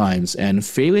multiple times and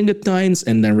failing at times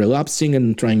and then relapsing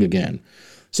and trying again.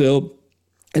 So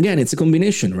again, it's a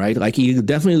combination, right? Like he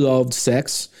definitely loved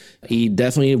sex. He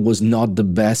definitely was not the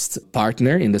best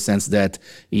partner in the sense that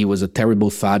he was a terrible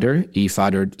father. He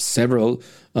fathered several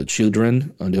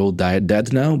children. They all died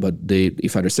dead now, but he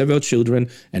fathered several children,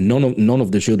 and none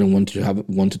of the children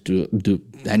wanted to do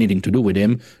anything to do with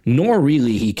him. Nor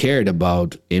really he cared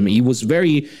about him. He was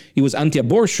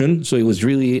anti-abortion, so he was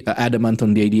really adamant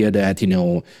on the idea that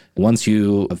once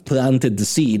you have planted the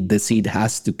seed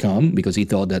has to come, because he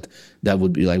thought that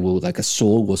would be like a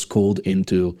soul was called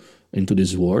into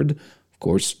this world. Of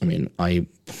course, I mean, I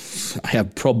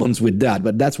have problems with that,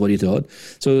 but that's what he thought.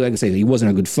 So, like I say, he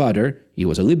wasn't a good father. He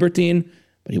was a libertine,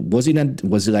 but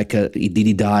did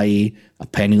he die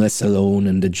penniless, alone,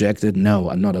 and dejected? No,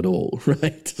 not at all,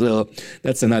 right? So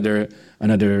that's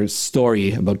another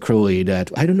story about Crowley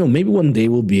that I don't know. Maybe one day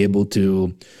we'll be able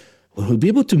to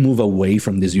move away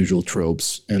from these usual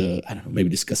tropes and I don't know, maybe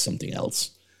discuss something else.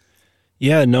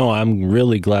 Yeah, no, I'm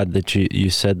really glad that you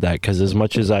said that, because as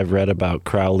much as I've read about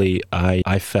Crowley,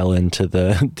 I fell into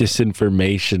the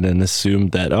disinformation and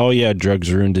assumed that, oh yeah,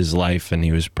 drugs ruined his life and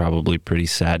he was probably pretty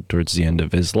sad towards the end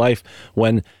of his life.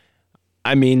 When,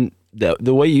 I mean,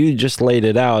 the way you just laid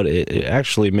it out, it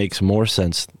actually makes more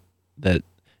sense that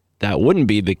wouldn't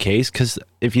be the case, because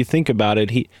if you think about it,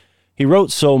 he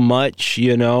wrote so much, he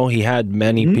had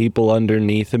many people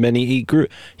underneath him, and he grew,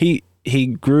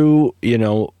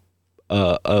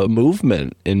 a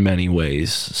movement in many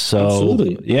ways. So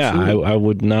Absolutely. yeah, Absolutely. I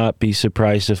would not be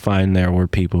surprised to find there were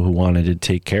people who wanted to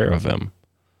take care of him.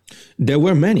 There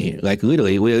were many, like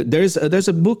literally. There's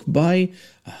a book by.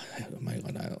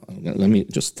 Let me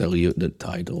just tell you the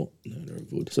title.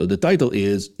 Netherwood. So the title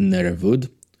is Netherwood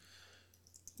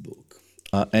book,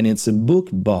 and it's a book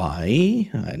by.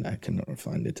 I cannot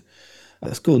find it.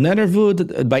 It's called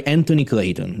Netherwood by Anthony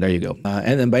Clayton. There you go.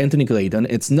 And by Anthony Clayton,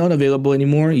 it's not available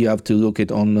anymore. You have to look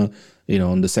it on,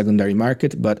 on the secondary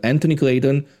market. But Anthony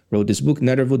Clayton wrote this book,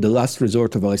 Netherwood: The Last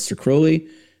Resort of Aleister Crowley.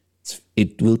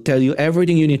 It will tell you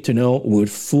everything you need to know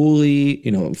with fully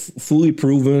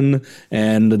proven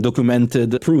and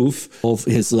documented proof of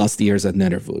his last years at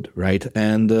Netherwood, right?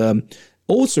 And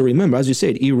also remember, as you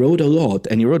said, he wrote a lot,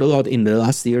 and he wrote a lot in the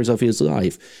last years of his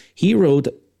life. He wrote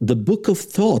the Book of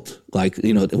Thought,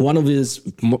 one of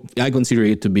I consider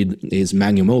it to be his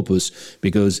magnum opus,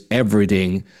 because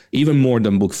everything, even more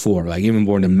than Book 4, even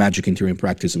more than Magic in Theory and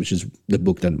Practice, which is the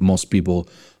book that most people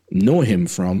know him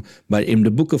from, but in the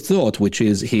Book of Thought, which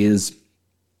is his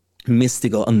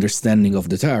mystical understanding of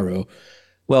the tarot,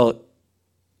 well,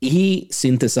 he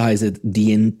synthesized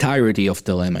the entirety of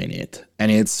Thelema in it.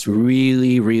 And it's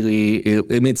really, really,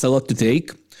 it's a lot to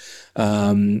take.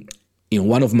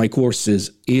 One of my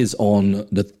courses is on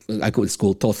it's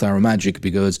called Thought Tarot Magic,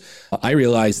 because I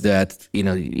realized that,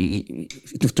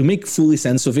 to make fully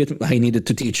sense of it, I needed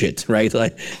to teach it, right?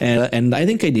 And I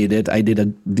think I did it. I did a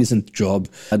decent job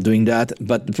at doing that.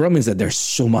 But the problem is that there's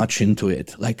so much into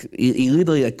it. He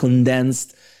literally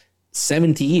condensed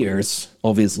 70 years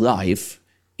of his life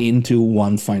into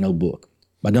one final book.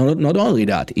 But not only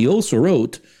that, he also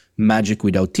wrote Magic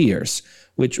Without Tears,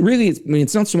 which really,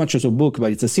 it's not so much as a book,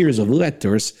 but it's a series of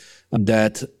letters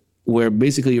that were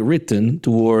basically written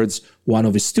towards one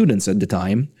of his students at the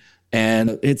time.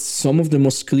 And it's some of the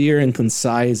most clear and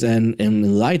concise and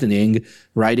enlightening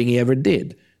writing he ever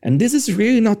did. And this is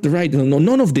really not the writing. No,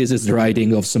 none of this is the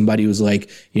writing of somebody who's a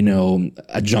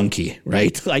junkie,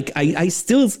 right? I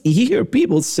still hear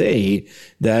people say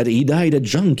that he died a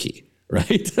junkie,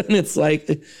 right? And it's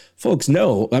folks,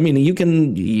 no. I mean, you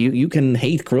can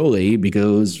hate Crowley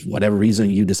because whatever reason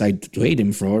you decide to hate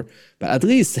him for, but at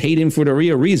least hate him for the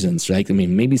real reasons, right? I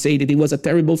mean, maybe say that he was a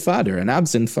terrible father, an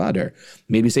absent father.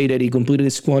 Maybe say that he completely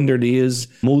squandered his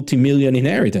multi-million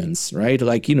inheritance, right?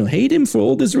 Hate him for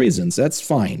all these reasons. That's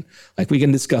fine. We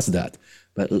can discuss that.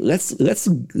 But let's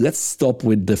stop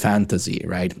with the fantasy,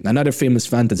 right? Another famous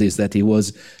fantasy is that he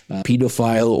was a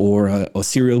pedophile or a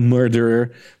serial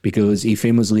murderer, because he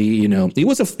famously, he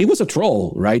was a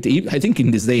troll, right? I think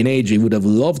in this day and age, he would have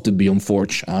loved to be on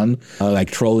 4chan,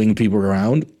 trolling people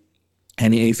around.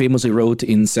 And he famously wrote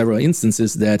in several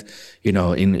instances that,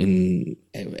 in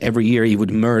every year he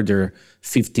would murder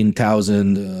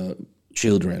 15,000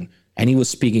 children, and he was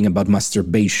speaking about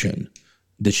masturbation.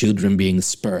 The children being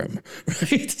sperm,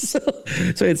 right? So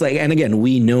it's and again,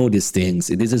 we know these things.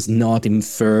 This is not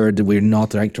inferred. We're not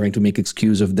trying to make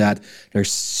excuse of that.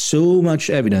 There's so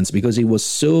much evidence, because he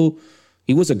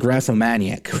was a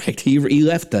graphomaniac, right? He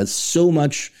left us so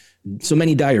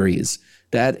many diaries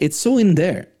that it's so in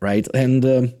there, right?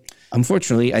 And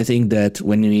unfortunately, I think that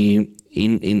when we,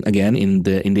 in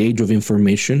the age of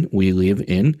information we live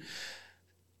in,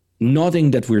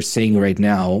 nothing that we're saying right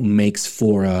now makes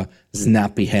for a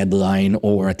snappy headline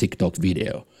or a TikTok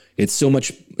video. It's so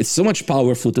much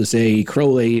powerful to say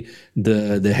Crowley,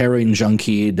 the heroin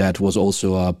junkie that was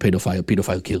also a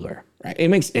pedophile killer. Right?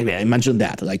 Imagine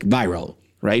that, like viral,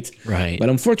 right? Right. But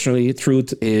unfortunately,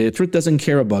 truth doesn't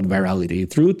care about virality.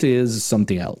 Truth is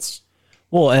something else.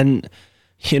 Well, and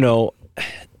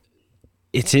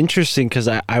it's interesting because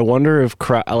I wonder if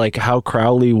how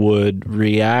Crowley would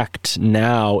react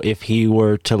now if he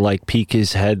were to like peek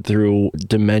his head through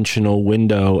dimensional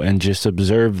window and just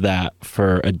observe that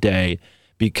for a day,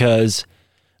 because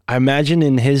I imagine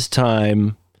in his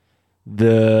time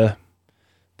the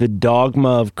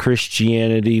dogma of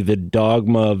Christianity, the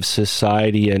dogma of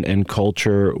society and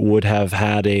culture would have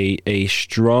had a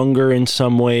stronger in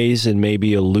some ways and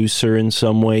maybe a looser in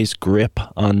some ways grip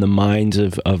on the minds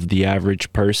of the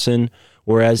average person.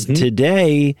 Whereas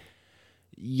today,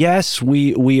 yes,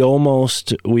 we almost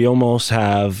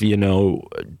have,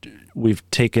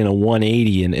 we've taken a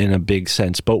 180 in a big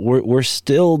sense, but we're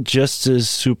still just as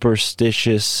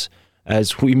superstitious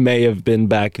as we may have been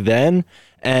back then.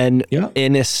 And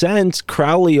in a sense,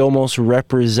 Crowley almost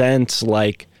represents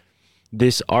like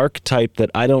this archetype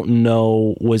that I don't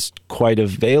know was quite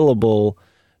available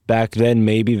back then.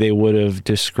 Maybe they would have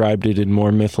described it in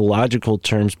more mythological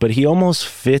terms, but he almost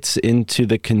fits into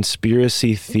the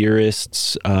conspiracy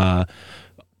theorists'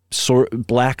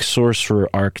 black sorcerer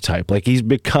archetype. Like he's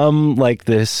become like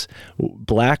this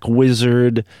black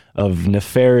wizard of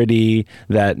nefarity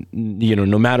that,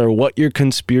 no matter what your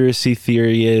conspiracy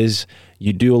theory is,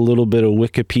 you do a little bit of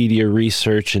Wikipedia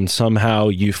research and somehow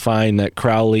you find that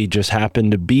Crowley just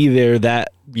happened to be there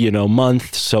that,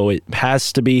 month. So it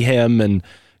has to be him and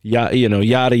yada,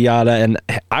 yada. And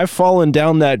I've fallen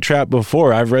down that trap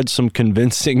before. I've read some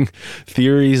convincing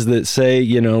theories that say,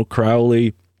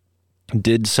 Crowley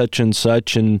did such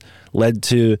and led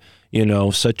to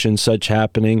such and such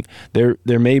happening.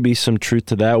 There may be some truth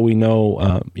to that. We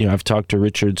know I've talked to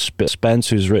Richard Spence,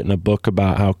 who's written a book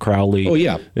about how Crowley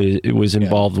was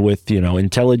involved with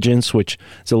intelligence, which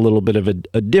is a little bit of a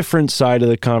different side of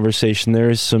the conversation. There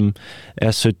is some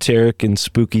esoteric and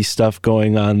spooky stuff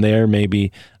going on there,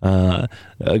 maybe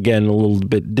again a little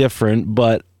bit different,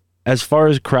 but as far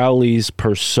as Crowley's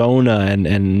persona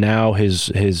and now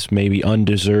his maybe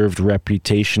undeserved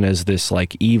reputation as this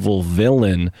like evil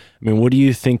villain, I mean, what do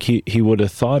you think he would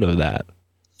have thought of that?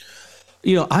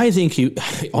 I think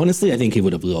he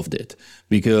would have loved it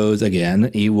because,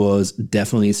 again, he was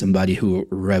definitely somebody who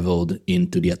reveled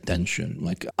into the attention.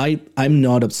 Like I'm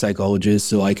not a psychologist,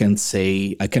 so I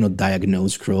cannot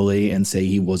diagnose Crowley and say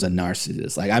he was a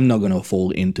narcissist. Like I'm not going to fall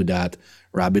into that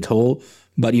rabbit hole.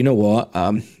 But you know what?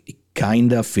 It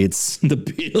kind of fits the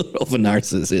bill of a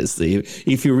narcissist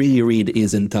if you really read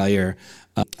his entire.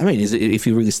 If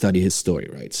you really study his story,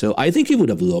 right? So I think he would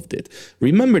have loved it.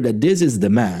 Remember that this is the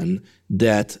man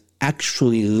that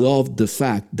actually loved the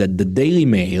fact that the Daily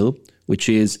Mail, which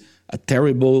is a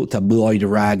terrible tabloid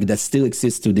rag that still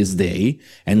exists to this day,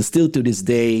 and still to this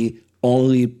day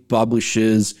only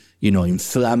publishes,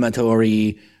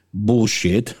 inflammatory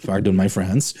bullshit. Pardon my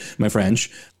French.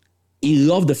 He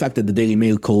loved the fact that the Daily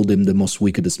Mail called him the most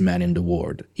wickedest man in the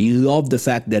world. He loved the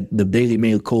fact that the Daily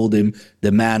Mail called him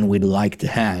the man we'd like to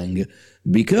hang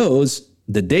because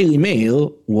the Daily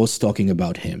Mail was talking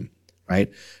about him,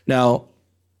 right? Now,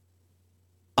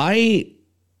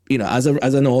 as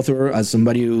an author, as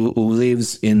somebody who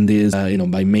lives in this,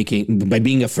 by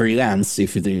being a freelance,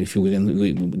 if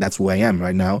that's who I am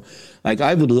right now. Like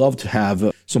I would love to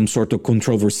have some sort of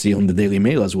controversy on the Daily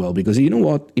Mail as well, because you know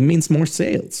what? It means more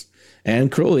sales.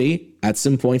 And Crowley, at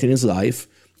some point in his life,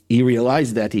 he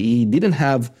realized that he didn't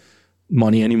have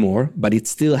money anymore, but it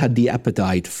still had the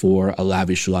appetite for a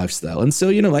lavish lifestyle. And so,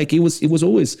 he was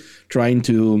always trying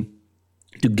to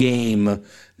game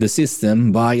the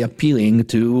system by appealing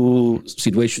to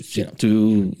situations,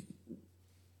 to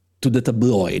the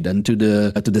tabloid and to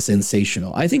the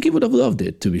sensational. I think he would have loved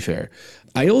it, to be fair.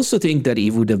 I also think that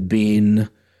he would have been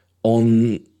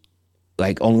on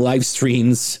live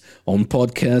streams, on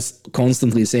podcasts,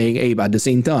 constantly saying, hey, but at the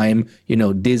same time,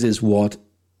 this is what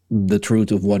the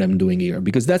truth of what I'm doing here.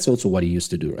 Because that's also what he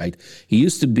used to do, right? He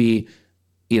used to be,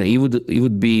 he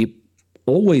would be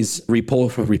always writing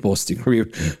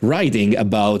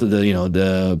about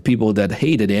the people that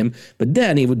hated him, but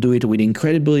then he would do it with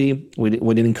incredible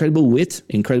wit,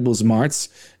 incredible smarts,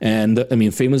 and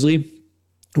famously,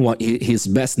 his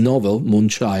best novel,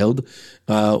 Moonchild,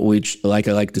 which, like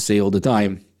I like to say all the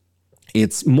time,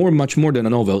 it's much more than a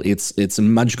novel. It's a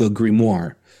magical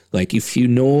grimoire. Like if you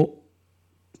know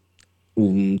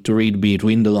to read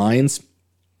between the lines,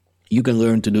 You can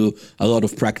learn to do a lot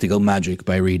of practical magic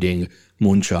by reading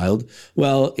Moonchild.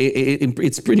 Well,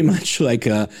 it's pretty much like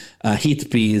a hit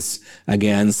piece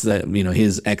against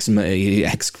his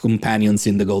ex companions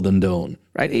in the Golden Dawn,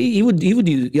 right? He would.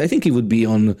 I think he would be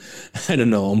on, I don't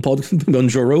know, on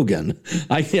Joe Rogan.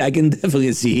 I can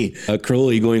definitely see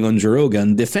Crowley going on Joe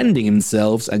Rogan defending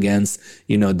himself against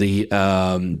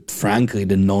frankly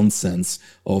the nonsense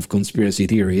of conspiracy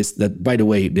theories that, by the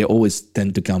way, they always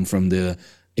tend to come from the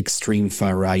extreme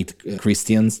far right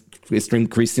extreme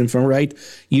Christian far right.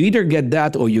 You either get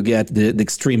that or you get the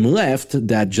extreme left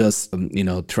that just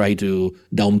try to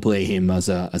downplay him as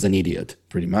an idiot,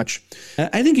 pretty much.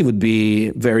 I think he would be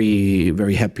very,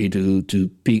 very happy to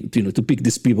pick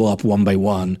these people up one by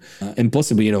one, and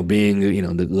possibly being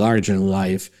the larger than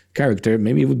life character.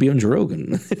 Maybe it would be on Joe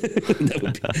Rogan.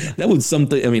 that would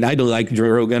something. I mean, I don't like Joe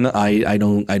Rogan. I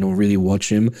don't really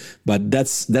watch him, but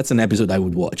that's an episode I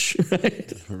would watch.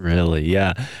 Really,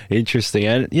 yeah, interesting.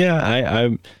 And yeah,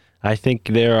 I think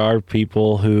there are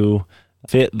people who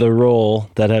fit the role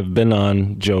that have been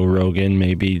on Joe Rogan,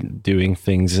 maybe doing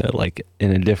things like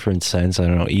in a different sense. I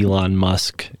don't know. Elon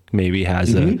Musk maybe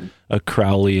has a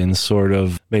Crowleyan sort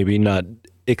of, maybe not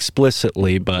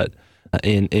explicitly, but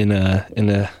in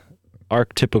a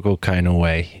archetypical kind of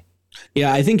way.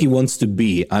 Yeah, I think he wants to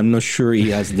be. I'm not sure he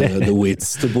has the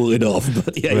wits to pull it off,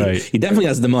 but yeah, right. he definitely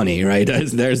has the money, right?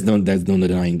 There's no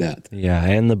denying that. Yeah,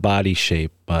 and the body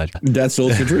shape, but that's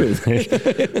also true.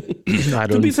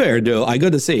 To be fair, though, I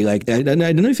got to say, like, I don't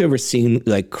know if you've ever seen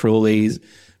like Crowley's,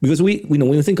 because when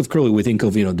we think of Crowley, we think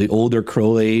of the older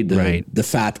Crowley, the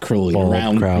fat Crowley, Bald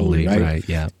round Crowley, right?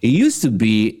 Yeah, he used to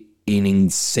be in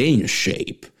insane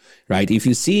shape. Right, if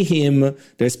you see him,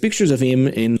 there's pictures of him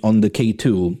on the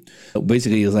K2.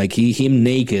 Basically, it's like him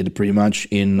naked, pretty much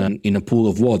in a pool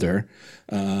of water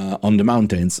on the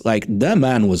mountains. Like, that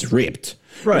man was ripped.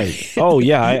 Right. Oh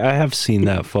yeah, I have seen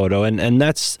that photo, and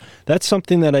that's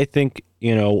something that I think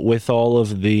with all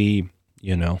of the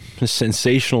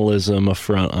sensationalism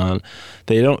affront on,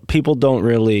 people don't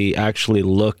really actually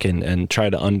look and try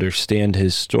to understand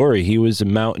his story. He was a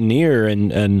mountaineer,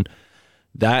 and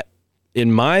that.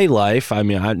 In my life, I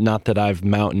mean, not that I've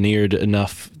mountaineered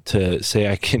enough to say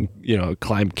I can,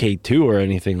 climb K2 or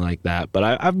anything like that, but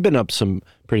I've been up some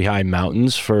pretty high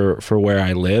mountains for where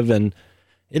I live, and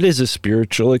it is a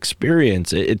spiritual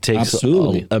experience. It takes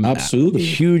a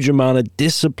huge amount of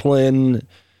discipline,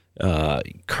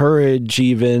 courage,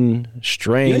 even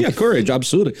strength. Yeah, courage,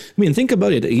 absolutely. I mean, think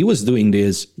about it. He was doing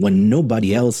this when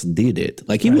nobody else did it.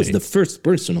 Like, he was the first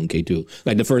person on K2,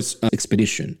 like the first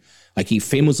expedition. Like, he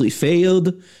famously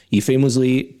failed. He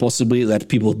famously possibly let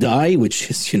people die,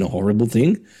 which is, a horrible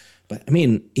thing. But I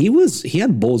mean, he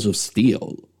had balls of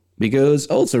steel, because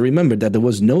also remember that there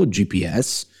was no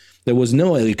GPS. There was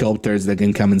no helicopters that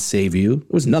can come and save you. There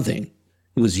was nothing.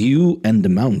 It was you and the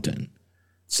mountain.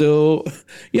 So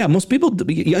yeah, most people,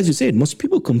 as you said, most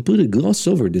people completely gloss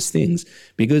over these things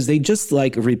because they just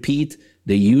like repeat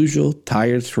the usual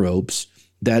tired tropes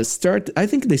that I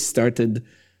think they started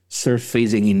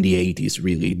surfacing in the 80s,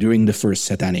 really, during the first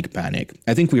Satanic Panic.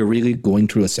 I think we are really going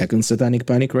through a second Satanic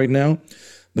Panic right now.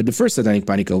 But the first Satanic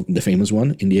Panic, the famous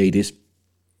one in the 80s,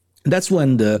 that's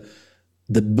when the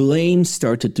blame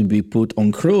started to be put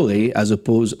on Crowley as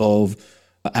opposed of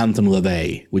Anton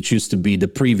LaVey, which used to be the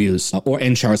previous,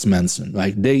 and Charles Manson,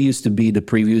 right? They used to be the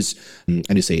previous,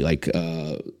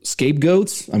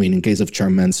 scapegoats. I mean, in case of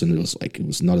Charles Manson, it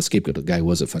was not a scapegoat. The guy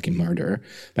was a fucking murderer.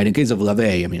 But in case of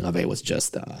LaVey, I mean, LaVey was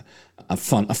just a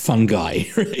fun guy,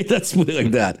 right? Let's put it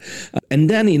like that. And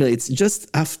then, it's just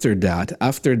after that,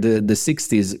 after the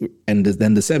 60s and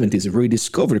then the 70s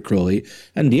rediscovered Crowley,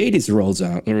 and the 80s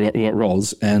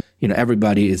rolls, and,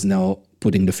 everybody is now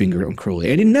putting the finger on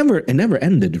Crowley, and it never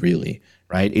ended, really,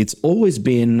 right? It's always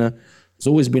been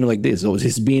like this.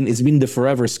 It's been the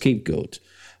forever scapegoat.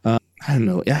 I don't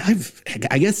know.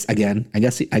 I guess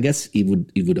he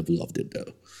would have loved it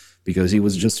though, because he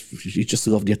just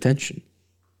loved the attention.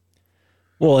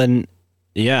 Well, and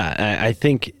yeah, I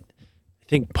think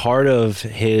part of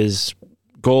his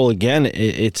goal, again,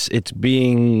 it's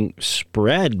being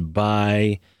spread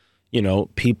by.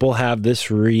 People have this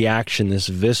reaction, this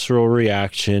visceral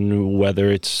reaction,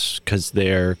 whether it's because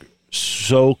they're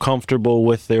so comfortable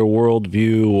with their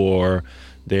worldview or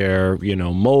they're,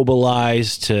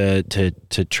 mobilized to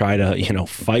try to,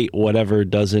 fight whatever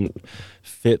doesn't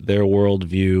fit their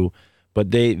worldview.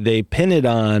 But they pin it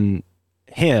on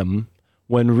him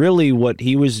when really what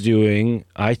he was doing,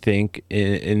 I think,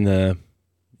 in the,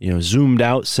 zoomed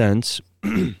out sense,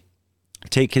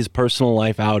 take his personal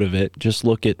life out of it, just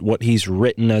look at what he's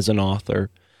written as an author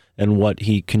and what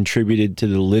he contributed to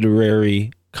the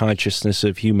literary consciousness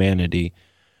of humanity.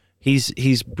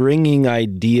 He's bringing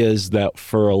ideas that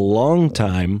for a long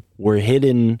time were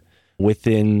hidden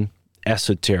within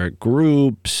esoteric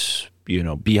groups,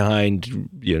 behind,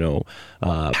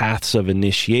 paths of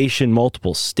initiation,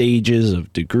 multiple stages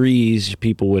of degrees.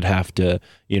 People would have to,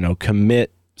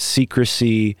 commit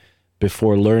secrecy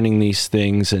before learning these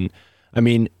things. And I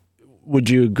mean, would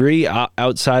you agree,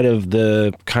 outside of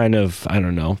the kind of,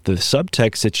 the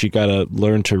subtext that you got to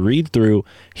learn to read through,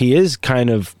 he is kind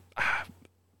of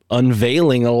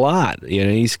unveiling a lot.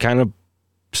 He's kind of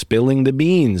spilling the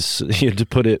beans, to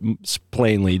put it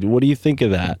plainly. What do you think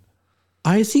of that?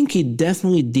 I think he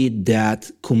definitely did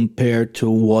that compared to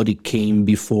what it came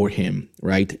before him,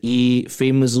 right? He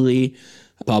famously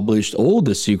published all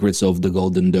the secrets of the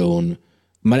Golden Dawn,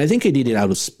 but I think he did it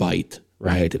out of spite,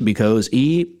 right? Because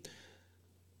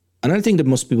another thing that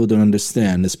most people don't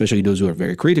understand, especially those who are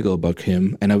very critical about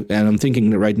him, and I'm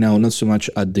thinking right now not so much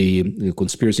at the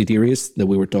conspiracy theorists that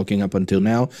we were talking up until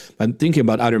now, but I'm thinking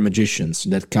about other magicians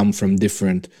that come from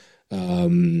different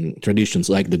traditions,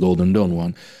 like the Golden Dawn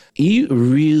one. He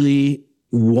really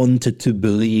wanted to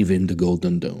believe in the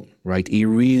Golden Dawn, right? He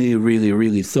really, really,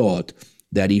 really thought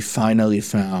that he finally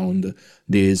found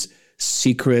this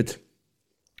secret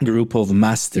group of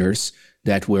masters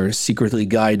that were secretly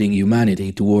guiding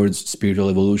humanity towards spiritual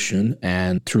evolution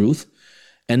and truth.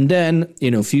 And then,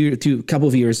 a couple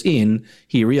of years in,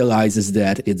 he realizes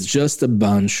that it's just a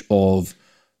bunch of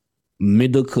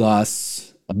middle-class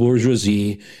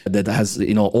bourgeoisie that has,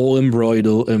 all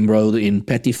embroiled in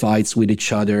petty fights with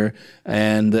each other.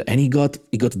 And he got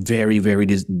very, very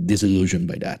disillusioned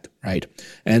by that, right?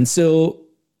 And so,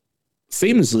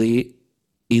 famously,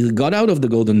 he got out of the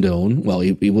Golden Dawn. Well,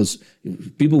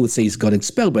 people would say he's got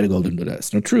expelled by the Golden Dawn.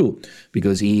 That's not true,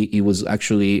 because he was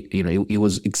actually, he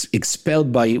was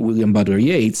expelled by William Butler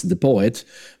Yeats, the poet,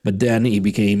 but then he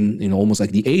became, almost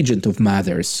like the agent of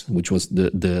Mathers, which was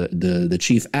the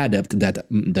chief adept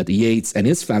that Yeats and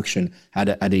his faction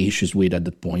had issues with at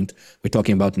that point. We're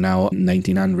talking about now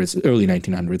 1900s, early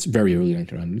 1900s, very early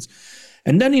 1900s.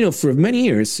 And then, for many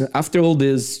years, after all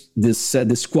this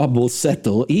squabble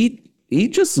settled, he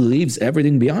just leaves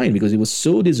everything behind, because he was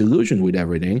so disillusioned with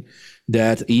everything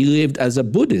that he lived as a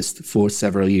Buddhist for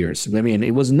several years. I mean,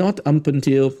 it was not up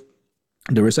until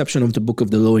the reception of the Book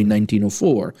of the Law in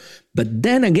 1904. But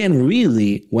then again,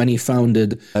 really, when he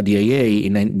founded the AA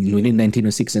within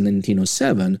 1906 and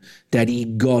 1907, that he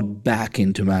got back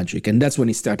into magic. And that's when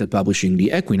he started publishing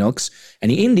the Equinox.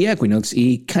 And in the Equinox,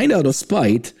 he kind of out of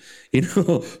spite,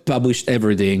 published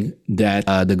everything that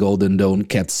the Golden Dawn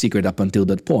kept secret up until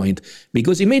that point,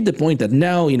 because he made the point that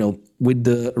now, with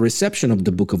the reception of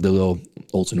the Book of the Law,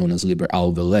 also known as Liber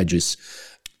Alva Legis,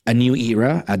 a new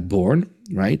era had born,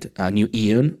 right? A new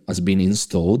eon has been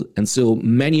installed. And so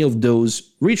many of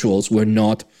those rituals were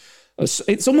not,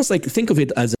 it's almost like, think of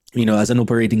it as, as an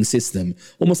operating system,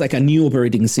 almost like a new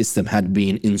operating system had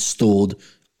been installed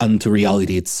unto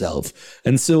reality itself.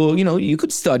 And so, you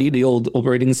could study the old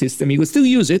operating system, you could still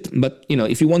use it, but,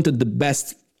 if you wanted the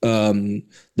best,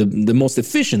 the most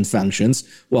efficient functions,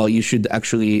 well, you should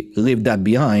actually leave that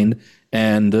behind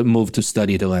and move to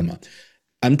study Thelema.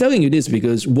 I'm telling you this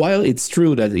because while it's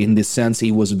true that in this sense,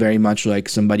 he was very much like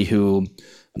somebody who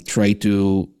tried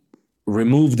to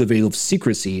remove the veil of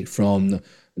secrecy from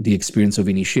the experience of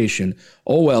initiation,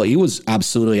 he was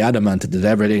absolutely adamant that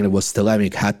everything that was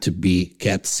Thelemic had to be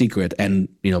kept secret and,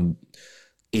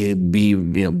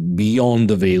 beyond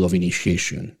the veil of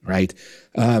initiation, right?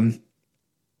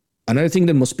 Another thing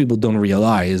that most people don't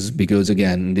realize, because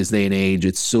again, in this day and age,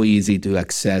 it's so easy to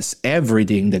access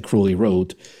everything that Crowley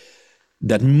wrote,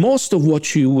 that most of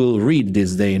what you will read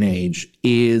this day and age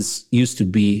used to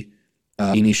be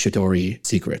initiatory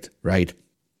secret, right?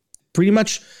 Pretty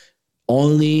much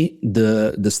only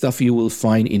the stuff you will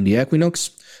find in the Equinox,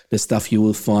 the stuff you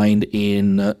will find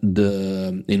in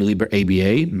Liber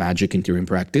ABA, Magic in Theory and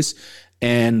Practice,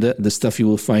 and the stuff you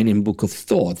will find in Book of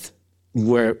Thoth,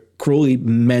 where Crowley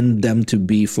meant them to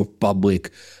be for public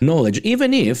knowledge,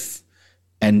 even if,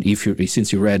 and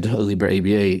since you read Liber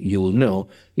ABA, you will know,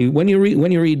 when you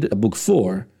read Book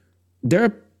 4,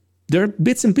 there are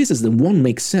bits and pieces that won't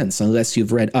make sense unless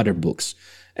you've read other books.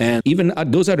 And even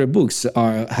those other books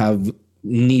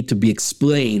need to be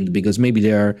explained, because maybe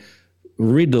they're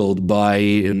riddled by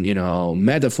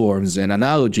metaphors and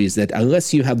analogies that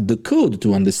unless you have the code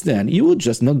to understand, you will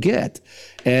just not get.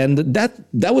 And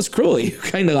that was Crowley,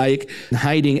 kind of like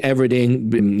hiding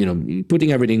everything,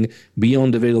 putting everything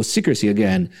beyond the veil of secrecy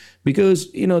again.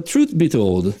 Because, truth be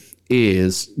told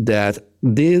is that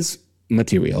this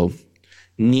material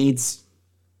needs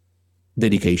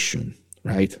dedication,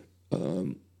 right?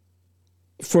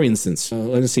 For instance,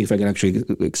 let's see if I can actually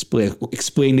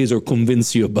explain this or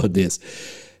convince you about this.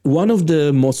 One of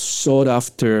the most sought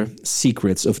after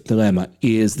secrets of Thelema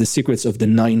is the secrets of the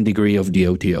 9 degree of the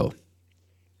OTO.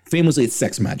 Famously, it's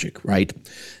sex magic, right?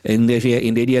 And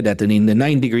in the idea that in the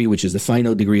 9 degree, which is the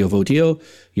final degree of OTO,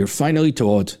 you're finally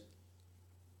taught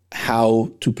how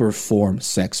to perform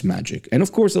sex magic. And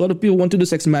of course, a lot of people want to do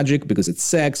sex magic because it's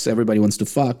sex. Everybody wants to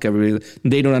fuck.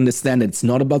 They don't understand that it's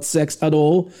not about sex at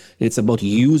all. It's about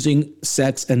using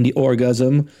sex and the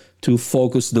orgasm to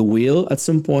focus the will at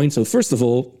some point. So first of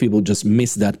all, people just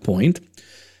miss that point.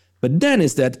 But then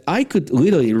is that I could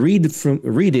literally read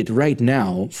it right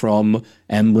now from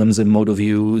Emblems and Mode of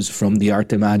Use, from the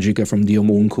Arte Magica, from the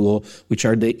Homunculo, which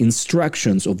are the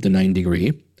instructions of the 9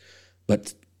 degree.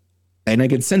 And I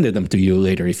can send them to you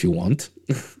later if you want.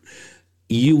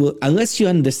 You will, unless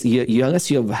you've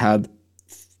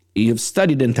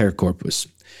studied the entire corpus,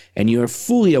 and you are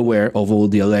fully aware of all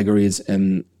the allegories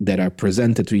that are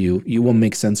presented to you, you won't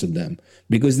make sense of them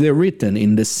because they're written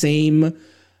in the same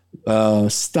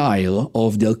style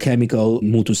of the alchemical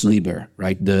Mutus Liber,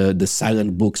 right? The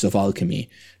silent books of alchemy.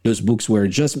 Those books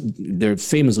they're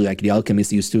famously, like the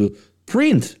alchemists used to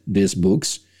print these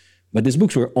books, but these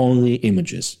books were only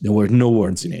images. There were no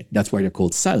words in it. That's why they're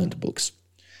called silent books.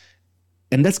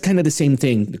 And that's kind of the same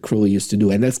thing that Crowley used to do.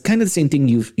 And that's kind of the same thing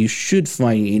you should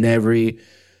find in every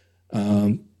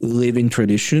living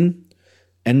tradition.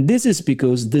 And this is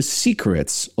because the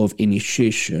secrets of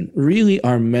initiation really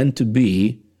are meant to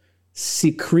be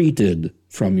secreted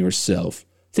from yourself.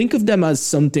 Think of them as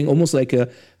something almost like a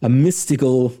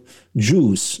mystical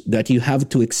juice that you have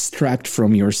to extract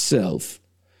from yourself.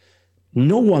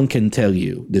 No one can tell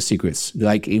you the secrets.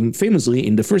 Like famously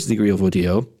in the 1st degree of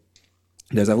OTO,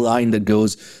 there's a line that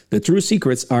goes, the true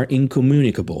secrets are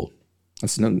incommunicable.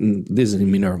 This is in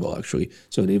Minerval, actually.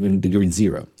 So even degree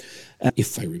 0.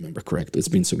 If I remember correctly, it's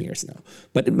been some years now.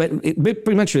 But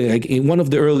pretty much like in one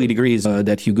of the early degrees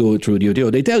that you go through the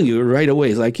OTO, they tell you right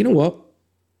away, it's like, you know what?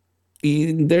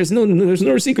 There's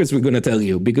no secrets we're going to tell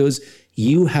you because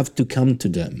you have to come to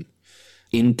them.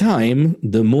 In time,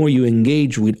 the more you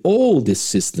engage with all these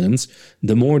systems,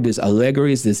 the more these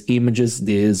allegories, these images,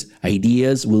 these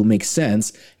ideas will make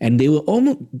sense. And they will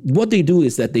what they do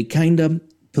is that they kind of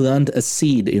plant a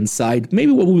seed inside,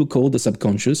 maybe what we would call the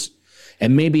subconscious.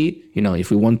 And maybe,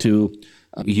 if we want to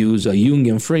use a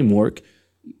Jungian framework,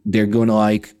 they're going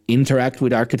to interact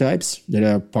with archetypes that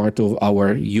are part of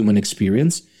our human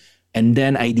experience. And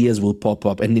then ideas will pop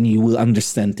up and then you will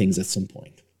understand things at some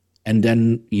point. And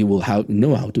then you will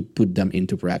know how to put them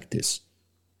into practice.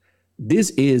 This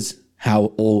is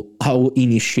how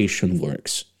initiation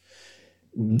works.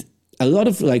 A lot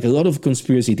of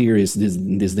conspiracy theorists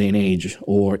in this day and age,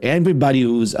 or everybody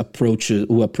who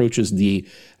approaches the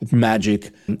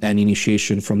magic and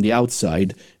initiation from the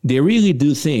outside, they really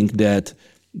do think that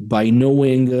by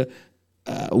knowing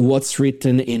what's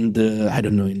written in the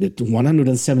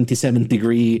 177th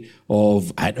degree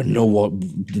of,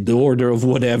 the order of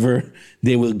whatever,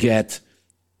 they will get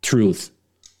truth.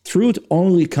 Truth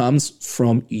only comes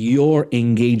from your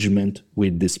engagement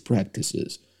with these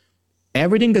practices.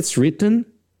 Everything that's written,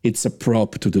 it's a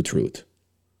prop to the truth.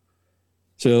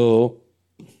 So,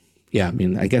 yeah,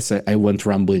 I guess I went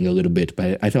rambling a little bit,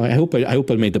 but I hope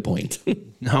I made the point.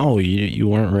 No, you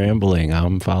weren't rambling.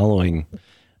 I'm following.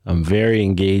 I'm very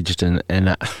engaged, and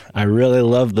I really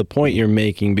love the point you're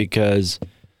making because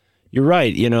you're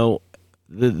right.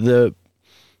 The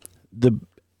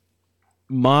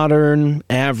modern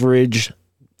average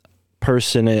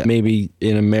person, maybe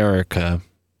in America,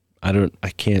 I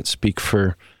can't speak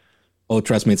for. Oh,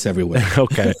 trust me, it's everywhere.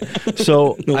 Okay,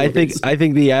 so No I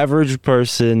think the average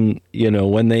person,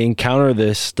 when they encounter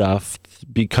this stuff,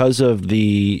 because of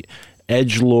the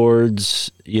edgelords,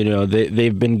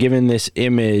 they've been given this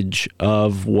image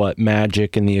of what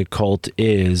magic and the occult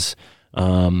is,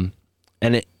 and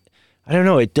it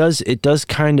does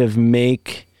kind of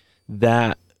make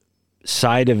that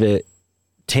side of it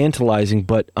tantalizing.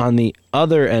 But on the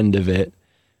other end of it,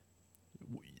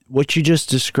 what you just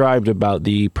described about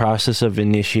the process of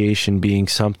initiation being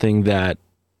something that,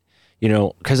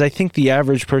 because I think the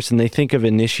average person, they think of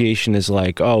initiation as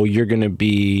like, oh, you're going to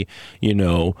be,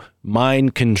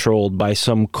 mind controlled by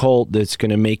some cult that's going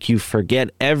to make you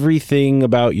forget everything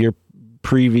about your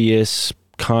previous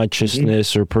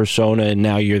consciousness or persona, and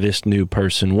now you're this new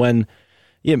person. When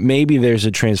maybe there's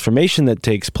a transformation that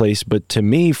takes place, but to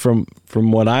me, from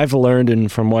what I've learned and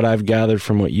from what I've gathered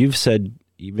from what you've said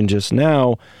even just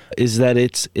now, is that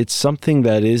it's something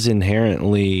that is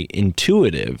inherently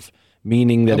intuitive.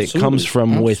 meaning that it comes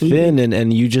from within,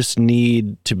 and you just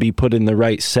need to be put in the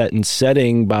right set and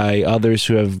setting by others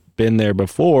who have been there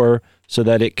before so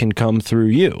that it can come through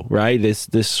you, right? It's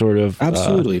this sort of that's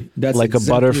like exactly a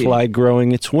butterfly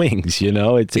growing its wings, you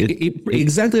know? It's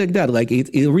exactly like that. Like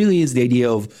it really is the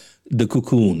idea of the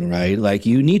cocoon, right? Like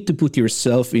you need to put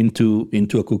yourself into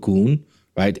a cocoon,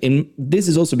 right? And this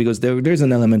is also because there's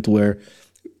an element where,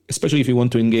 especially if you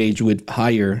want to engage with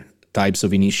higher types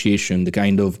of initiation, the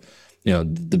kind of, you know,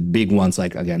 the big ones,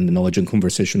 like, again, the knowledge and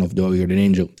conversation of the warrior and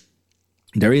angel,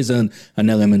 there is an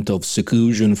element of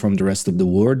seclusion from the rest of the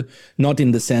world, not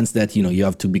in the sense that, you know, you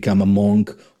have to become a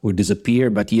monk or disappear,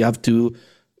 but you have to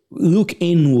look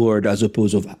inward as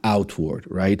opposed to outward,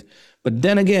 right? But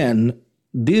then again,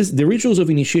 the rituals of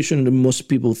initiation that most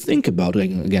people think about,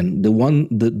 like, again,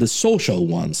 the social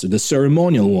ones, the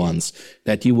ceremonial ones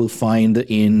that you will find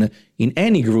in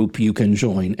any group you can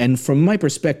join. And from my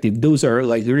perspective, those are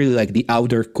like really like the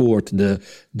outer court, the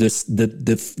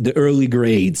early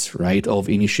grades, right, of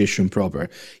initiation proper.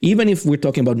 Even if we're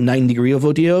talking about 9 degree of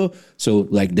OTO, so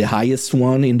like the highest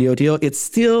one in the OTO, it's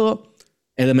still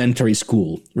elementary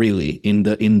school, really, in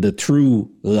the true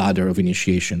ladder of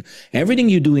initiation. Everything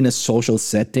you do in a social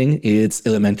setting, it's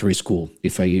elementary school,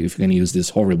 if you can use this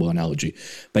horrible analogy.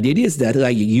 But it is that,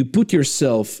 like, you put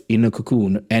yourself in a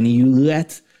cocoon and you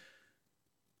let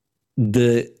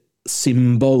the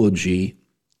symbology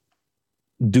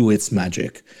do its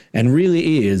magic. And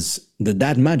really is,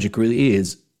 that magic really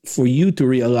is for you to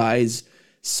realize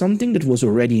something that was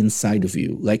already inside of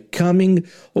you, like coming,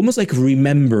 almost like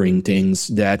remembering things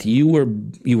that you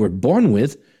were born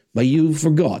with, but you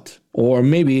forgot. Or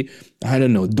maybe, I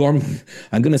don't know,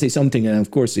 I'm going to say something, and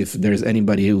of course, if there's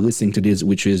anybody who listening to this,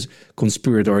 which is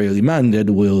conspiratorially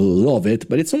minded, will love it,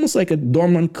 but it's almost like a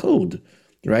dormant code,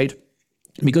 right?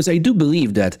 Because I do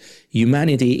believe that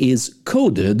humanity is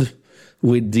coded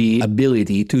with the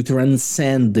ability to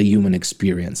transcend the human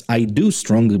experience. I do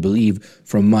strongly believe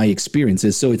from my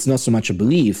experiences, so it's not so much a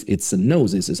belief, it's a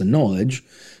gnosis, it's a knowledge,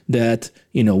 that,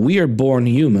 you know, we are born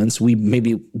humans, we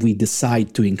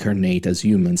decide to incarnate as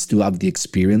humans to have the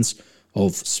experience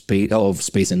of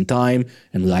space and time,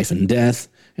 and life and death,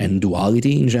 and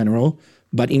duality in general.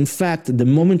 But in fact, the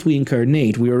moment we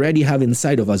incarnate, we already have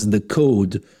inside of us the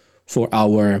code for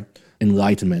our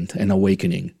enlightenment and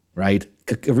awakening, right?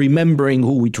 Remembering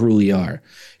who we truly are.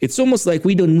 It's almost like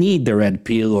we don't need the red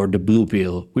pill or the blue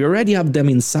pill. We already have them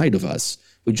inside of us.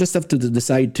 We just have to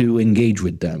decide to engage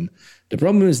with them. The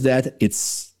problem is that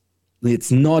it's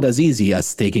not as easy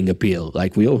as taking a pill.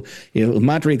 Like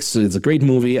Matrix is a great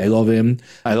movie. I love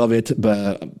it.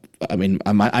 But I mean,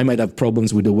 I might have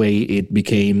problems with the way it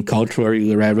became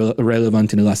culturally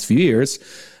relevant in the last few years.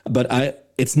 But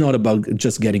it's not about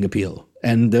just getting a pill.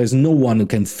 And there's no one who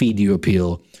can feed you a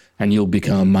pill and you'll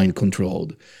become mind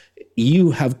controlled. You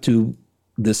have to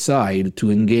decide to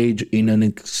engage in an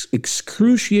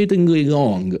excruciatingly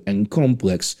long and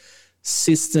complex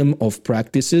system of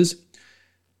practices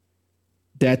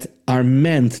that are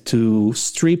meant to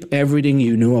strip everything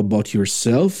you know about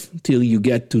yourself till you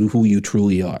get to who you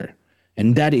truly are.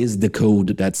 And that is the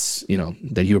code that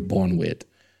you're born with.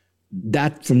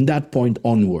 That from that point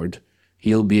onward,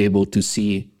 you'll be able to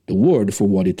see the world for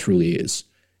what it truly is.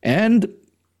 And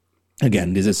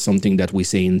again, this is something that we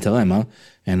say in Thelema,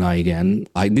 and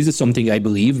this is something I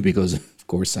believe because, of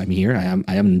course, I'm here.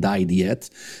 I haven't died yet,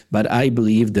 but I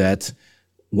believe that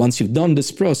once you've done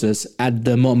this process, at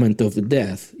the moment of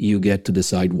death, you get to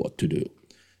decide what to do.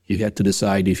 You get to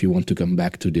decide if you want to come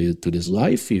back to this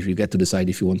life. If you get to decide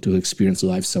if you want to experience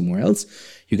life somewhere else.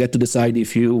 You get to decide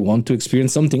if you want to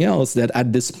experience something else that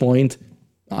at this point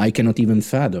I cannot even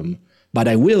fathom. But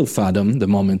I will fathom the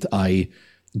moment I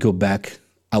go back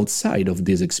outside of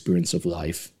this experience of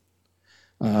life.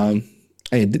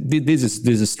 This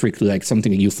is strictly like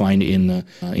something you find in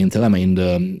Thelema, in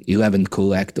the 11th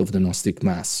collect of the Gnostic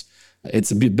Mass.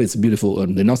 It's beautiful.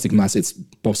 The Gnostic Mass, it's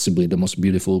possibly the most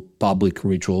beautiful public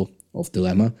ritual of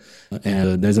Thelema.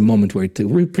 And there's a moment where it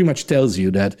pretty much tells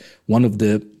you that one of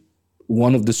the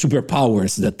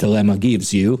superpowers that Thelema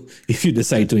gives you, if you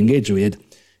decide to engage with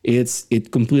it,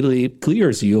 it completely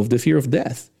clears you of the fear of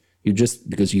death.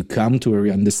 Because you come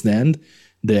to understand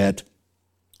that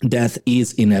death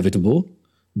is inevitable,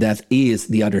 death is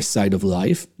the other side of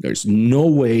life. There's no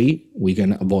way we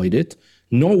can avoid it,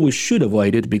 nor we should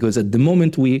avoid it, because at the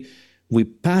moment we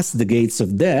pass the gates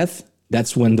of death,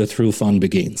 that's when the true fun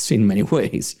begins in many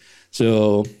ways.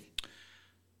 So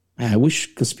I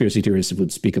wish conspiracy theorists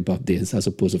would speak about this as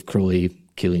opposed to Crowley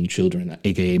killing children,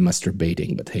 aka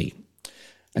masturbating, but hey.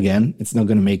 again, it's not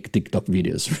going to make TikTok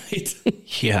videos, right?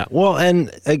 Yeah. Well,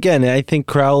 and again, I think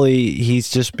Crowley, he's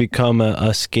just become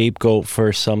a scapegoat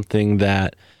for something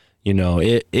that,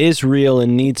 it is real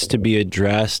and needs to be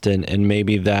addressed. And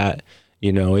maybe that,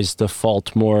 is the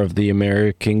fault more of the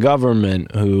American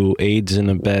government, who aids and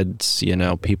abets,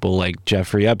 people like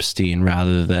Jeffrey Epstein,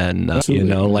 rather than,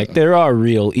 like there are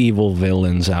real evil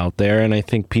villains out there. And I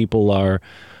think people are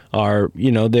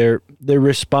they're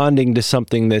responding to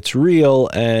something that's real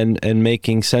and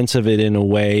making sense of it in a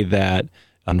way that,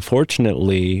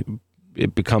 unfortunately,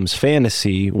 it becomes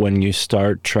fantasy when you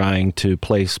start trying to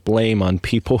place blame on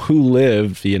people who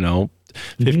lived,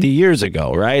 50 years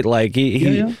ago, right? Like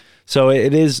So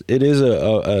it is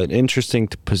an interesting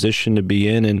position to be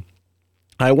in, and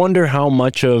I wonder how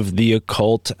much of the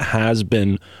occult has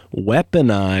been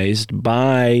weaponized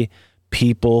by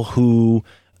people who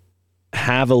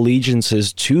have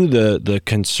allegiances to the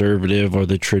conservative or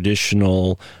the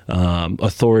traditional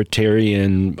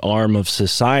authoritarian arm of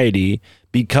society,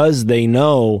 because they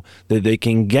know that they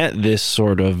can get this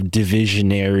sort of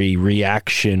divisionary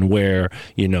reaction where,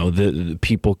 the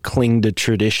people cling to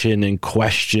tradition and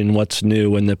question what's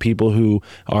new, and the people who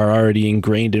are already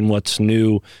ingrained in what's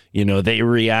new, they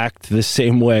react the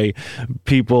same way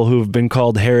people who've been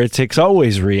called heretics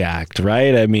always react,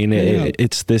 right? I mean,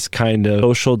 it's this kind of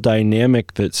social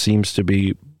dynamic that seems to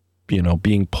be,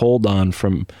 being pulled on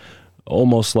from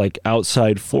almost like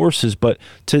outside forces. But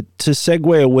to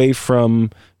segue away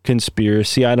from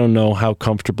conspiracy, I don't know how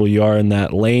comfortable you are in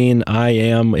that lane. I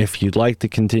am. If you'd like to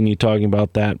continue talking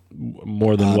about that,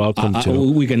 more than welcome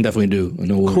to. We can definitely do.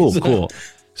 No worries. Cool.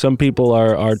 Some people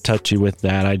are touchy with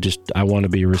that. I want to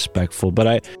be respectful,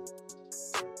 but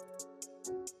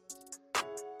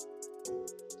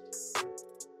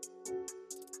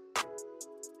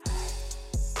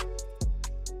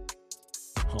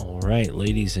All right,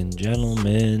 ladies and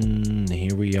gentlemen,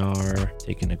 here we are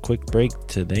taking a quick break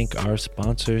to thank our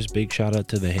sponsors. Big shout out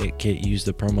to the Hit Kit. Use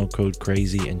the promo code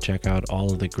CRAZY and check out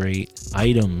all of the great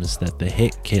items that the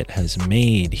Hit Kit has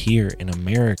made here in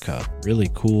America. Really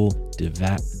cool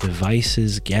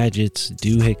devices, gadgets,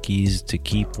 doohickeys to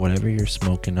keep whatever you're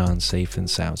smoking on safe and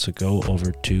sound. So go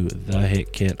over to the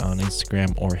Hit Kit on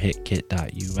Instagram or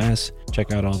hitkit.us.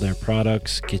 Check out all their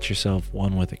products. Get yourself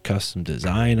one with a custom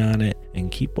design on it,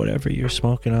 and keep whatever you're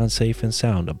smoking on safe and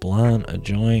sound. A blunt, a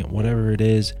joint, whatever it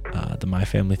is. The My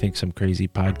Family Thinks I'm Crazy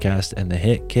podcast and the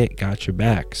Hit Kit got your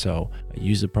back. So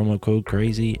use the promo code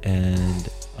CRAZY and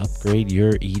upgrade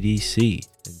your EDC.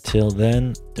 Until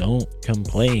then, don't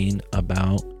complain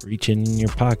about reaching in your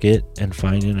pocket and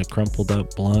finding a crumpled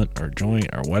up blunt or joint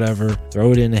or whatever.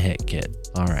 Throw it in a Hit Kit.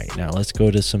 All right, now let's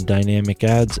go to some dynamic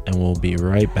ads, and we'll be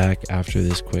right back after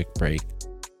this quick break.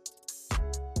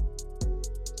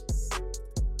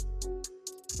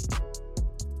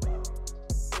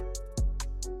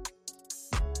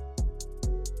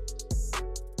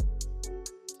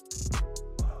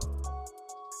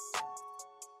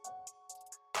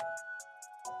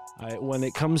 When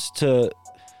it comes to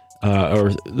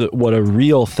what a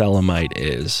real Thelemite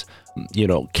is,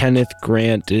 Kenneth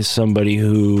Grant is somebody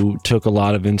who took a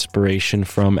lot of inspiration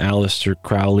from Aleister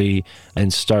Crowley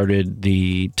and started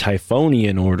the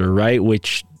Typhonian order, right?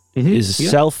 Which is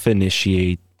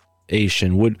self-initiation.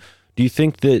 Do you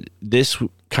think that this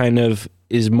kind of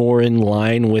is more in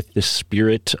line with the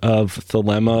spirit of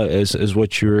Thelema as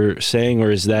what you're saying, or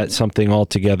is that something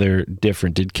altogether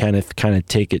different? Did Kenneth kind of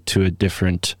take it to a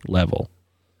different level?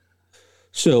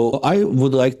 So I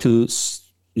would like to,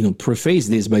 preface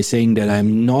this by saying that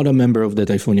I'm not a member of the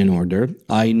Typhonian Order.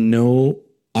 I know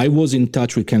I was in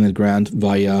touch with Kenneth Grant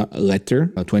via a letter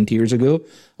 20 years ago.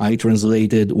 I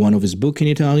translated one of his books in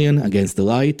Italian, Against the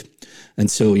Light. And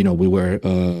so, we were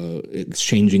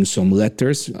exchanging some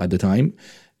letters at the time,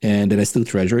 and that I still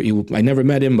treasure. I never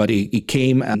met him, but he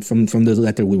came, and from the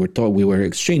letter we were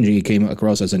exchanging, he came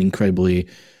across as an incredibly,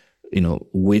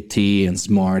 witty and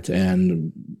smart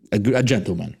and a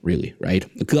gentleman, really, right?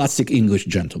 A classic English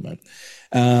gentleman.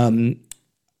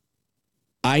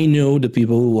 I know the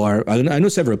people who are. I know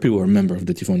several people who are members of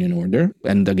the Typhonian Order,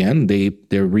 and again,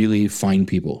 they're really fine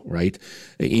people, right?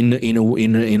 In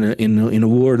a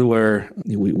world where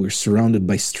we're surrounded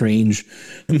by strange,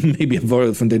 maybe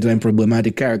from time to time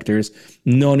problematic characters,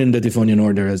 none in the Typhonian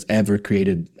Order has ever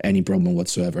created any problem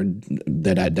whatsoever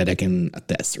that I can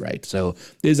attest, right? So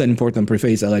this is an important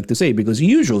preface I like to say, because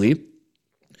usually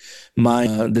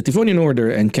the Typhonian Order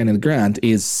and Kenneth Grant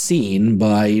is seen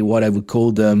by what I would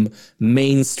call them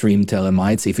mainstream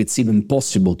Thelemites, if it's even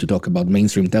possible to talk about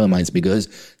mainstream Thelemites, because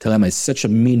Thelema is such a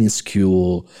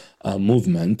minuscule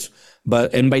movement.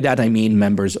 And by that I mean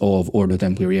members of Ordo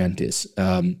Templarientis.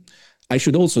 I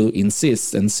should also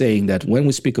insist in saying that when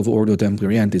we speak of Ordo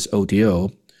Templarientis OTO,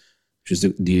 which is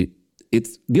the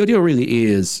OTO really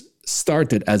is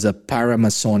started as a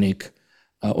paramasonic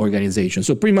organization.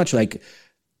 So pretty much like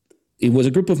it was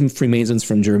a group of Freemasons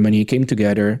from Germany came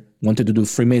together, wanted to do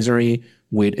Freemasonry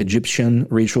with Egyptian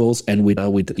rituals and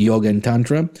with yoga and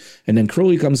tantra. And then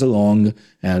Crowley comes along,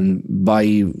 and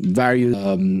by various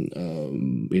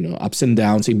ups and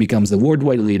downs, he becomes the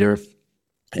worldwide leader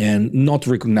and not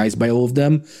recognized by all of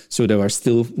them. So there are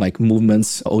still like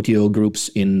movements, OTO groups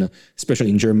especially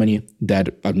in Germany, that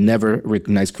have never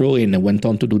recognized Crowley and they went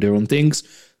on to do their own things.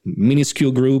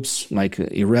 Minuscule groups, like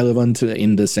irrelevant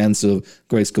in the sense of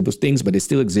great scope of things, but they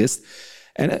still exist.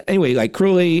 And anyway, like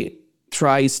Crowley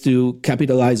tries to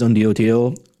capitalize on the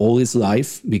OTO all his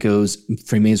life because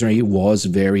Freemasonry was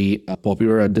very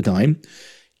popular at the time.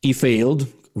 He failed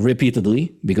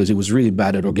repeatedly because he was really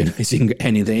bad at organizing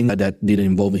anything that didn't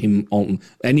involve him on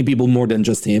any people more than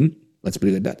just him. Let's put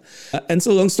it like that. And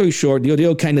so long story short, the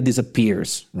OTO kind of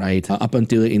disappears, right? Up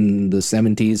until in the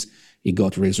 70s, he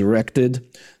got resurrected.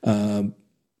 And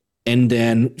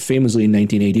then famously in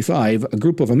 1985, a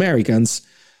group of Americans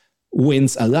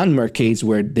wins a landmark case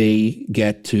where they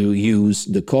get to use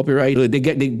the copyright. They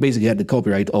basically had the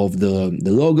copyright of the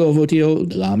logo of OTO,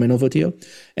 the lamen of OTO,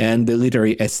 and the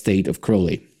literary estate of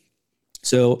Crowley.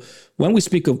 So when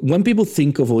people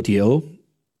think of OTO,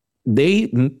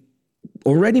 they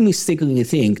already mistakenly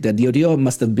think that the OTO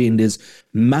must have been this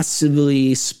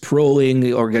massively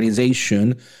sprawling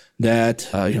organization that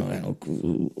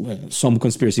some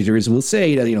conspiracy theorists will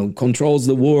say that controls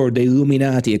the world, the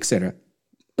Illuminati, etc.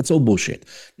 That's all bullshit.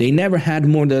 They never had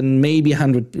more than maybe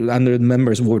 100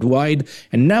 members worldwide,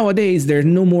 and nowadays there are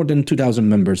no more than 2,000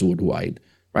 members worldwide.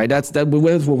 Right? That's what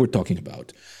we're talking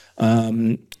about.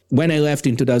 When I left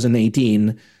in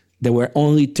 2018, there were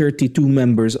only 32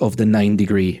 members of the 9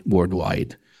 Degree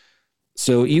worldwide.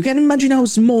 So you can imagine how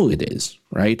small it is,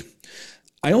 right?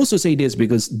 I also say this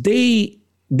because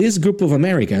this group of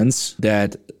Americans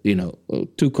that,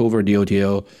 took over the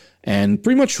OTO and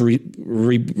pretty much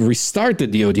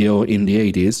restarted the OTO in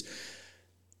the 80s,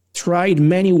 tried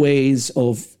many ways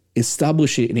of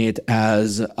establishing it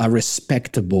as a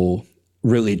respectable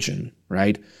religion,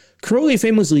 right? Crowley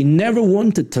famously never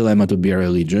wanted Thelema to be a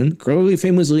religion. Crowley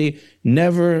famously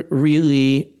never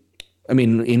really,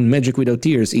 in Magic Without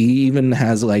Tears, he even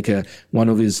has like one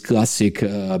of his classic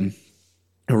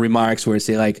remarks where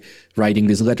say like writing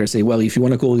this letter, say, well, if you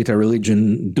want to call it a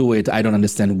religion, do it. I don't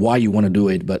understand why you want to do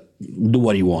it, but do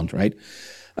what you want, right?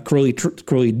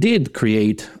 Crowley did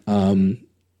create a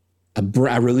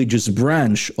religious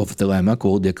branch of Thelema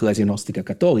called the Ecclesia Gnostica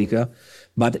Cattolica,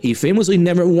 but he famously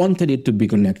never wanted it to be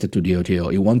connected to the OTO.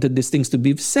 He wanted these things to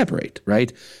be separate,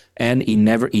 right? And he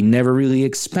never really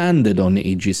expanded on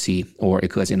the EGC or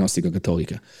Ecclesia Gnostica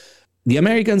Cattolica. The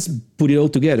Americans put it all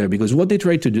together because what they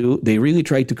tried to do, they really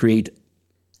tried to create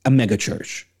a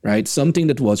megachurch, right? Something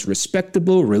that was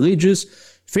respectable, religious,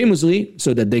 famously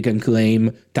so that they can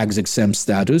claim tax-exempt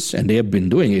status, and they have been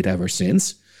doing it ever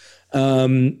since.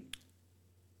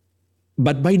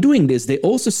 But by doing this, they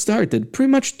also started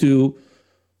pretty much to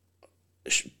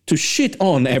shit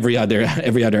on every other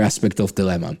aspect of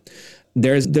Thelema.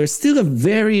 There's still a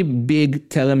very big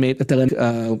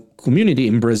Thelema community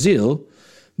in Brazil,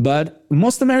 but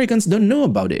most Americans don't know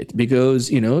about it because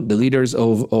the leaders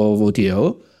of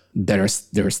OTO, they're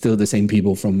still the same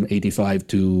people from 85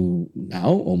 to now,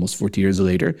 almost 40 years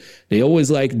later. They always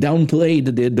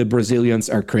downplayed the Brazilians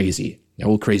are crazy. They're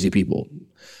all crazy people.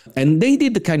 And they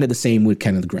did the same with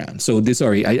Kenneth Grant. So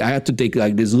I had to take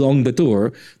this long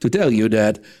detour to tell you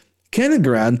that Kenneth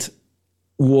Grant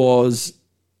was,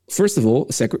 first of all,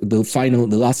 the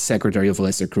last secretary of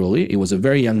Aleister Crowley. He was a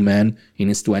very young man in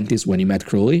his 20s when he met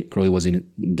Crowley. Crowley was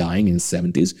dying in his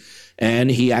 70s, and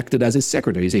he acted as his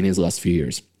secretary in his last few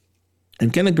years.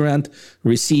 And Kenneth Grant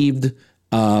received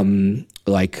the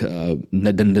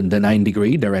 9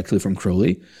 Degree directly from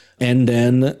Crowley, and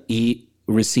then he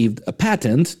received a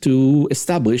patent to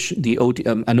establish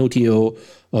an OTO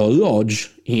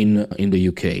lodge in the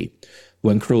UK.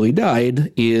 When Crowley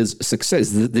died, his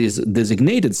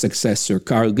designated successor,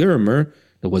 Karl Germer,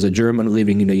 that was a German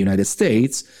living in the United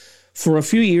States, for a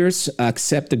few years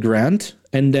accepted Grant,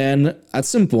 and then at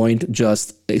some point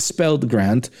just expelled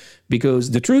Grant,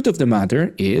 because the truth of the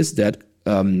matter is that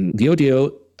the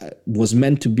OTO was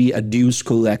meant to be a dues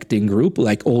collecting group,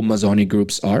 like all Masonic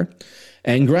groups are.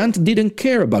 And Grant didn't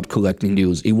care about collecting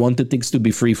dues. He wanted things to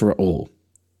be free for all.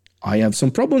 I have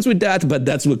some problems with that, but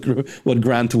that's what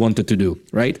Grant wanted to do,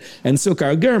 right? And so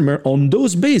Karl Germer, on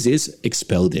those bases,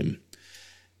 expelled him.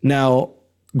 Now,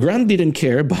 Grant didn't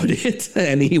care about it,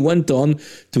 and he went on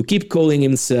to keep calling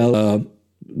himself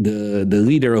the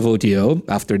leader of OTO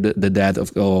after the death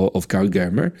of Karl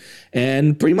Germer.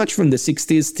 And pretty much from the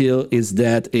 60s till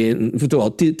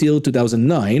till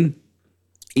 2009,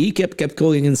 he kept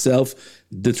calling himself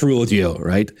the true OTO,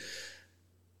 right?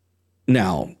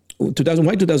 Now,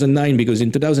 why 2009? Because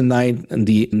in 2009,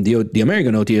 the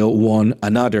American OTO won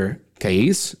another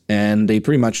case, and they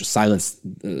pretty much silenced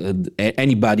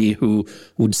anybody who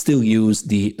would still use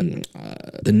the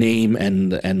name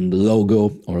and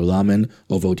logo or lamen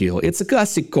of OTO. It's a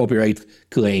classic copyright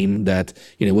claim that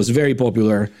was very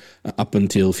popular up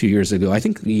until a few years ago. I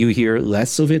think you hear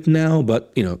less of it now,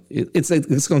 but it's like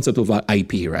this concept of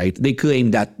IP, right? They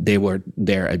claim that they were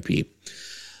their IP.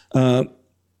 Another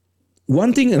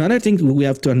thing we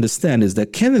have to understand is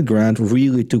that Kenneth Grant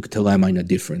really took Thelema in a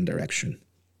different direction,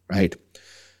 right?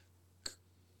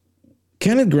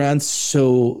 Kenneth Grant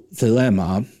saw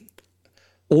Thelema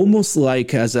almost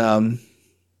like as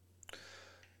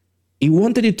he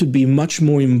wanted it to be much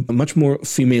more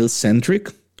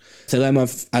female-centric.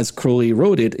 Thelema, as Crowley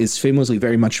wrote it, is famously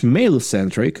very much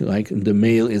male-centric. Like the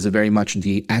male is very much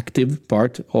the active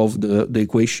part of the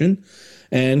equation.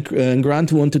 And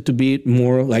Grant wanted to be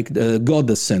more like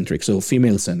goddess-centric, so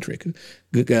female-centric.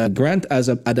 Grant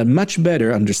had a much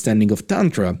better understanding of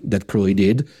Tantra that Crowley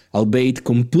did, albeit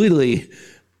completely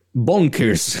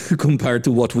bonkers compared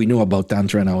to what we know about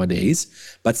Tantra nowadays.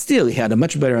 But still, he had a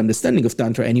much better understanding of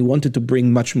Tantra, and he wanted to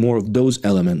bring much more of those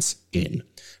elements in.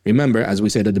 Remember, as we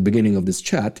said at the beginning of this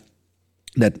chat,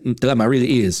 that Thelema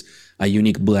really is a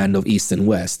unique blend of East and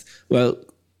West. Well,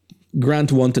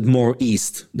 Grant wanted more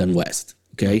East than West.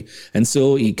 Okay, and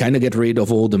so he kind of get rid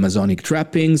of all the Masonic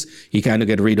trappings. He kind of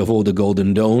get rid of all the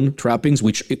Golden Dawn trappings,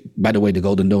 which, by the way, the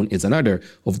Golden Dawn is another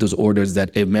of those orders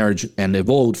that emerged and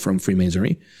evolved from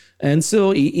Freemasonry. And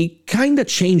so he kind of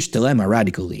changed Thelema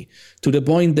radically to the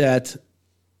point that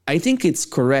I think it's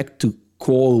correct to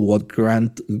call what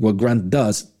Grant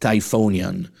does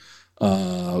Typhonian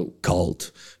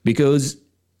cult, because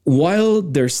while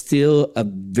there's still a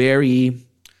very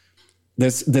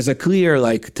There's a clear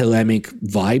Thelemic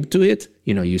vibe to it.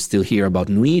 You still hear about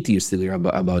Nuit, you still hear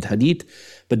about Hadith,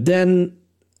 but then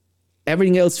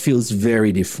everything else feels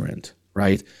very different,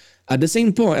 right? At the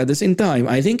same time,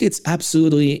 I think it's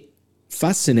absolutely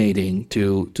fascinating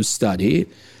to study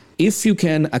if you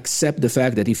can accept the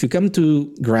fact that if you come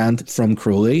to Grant from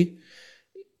Crowley,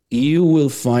 you will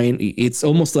find it's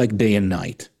almost like day and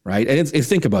night, right? And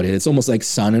think about it, it's almost like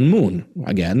sun and moon.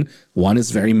 Again, one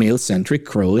is very male-centric,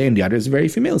 Crowley, and the other is very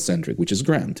female-centric, which is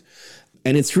Grant.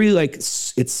 And it's really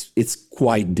it's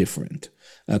quite different.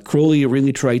 Crowley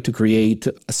really tried to create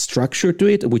a structure to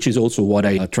it, which is also what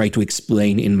I try to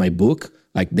explain in my book.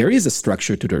 Like, there is a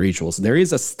structure to the rituals. There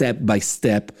is a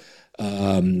step-by-step,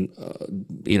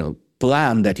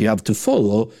 plan that you have to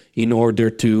follow in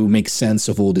order to make sense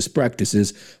of all these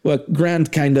practices. Well,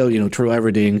 Grant kind of, threw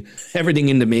everything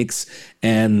in the mix.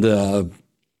 And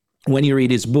when you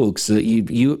read his books,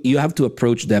 you have to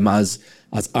approach them as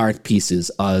art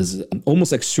pieces, as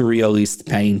almost like surrealist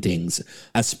paintings,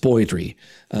 as poetry.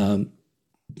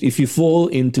 If you fall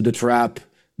into the trap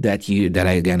that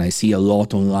I see a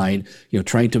lot online,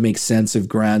 trying to make sense of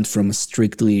Grant from a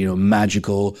strictly,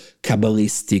 magical,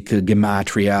 Kabbalistic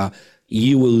gematria,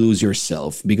 you will lose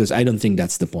yourself, because I don't think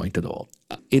that's the point at all.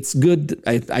 It's good.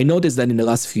 I noticed that in the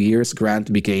last few years,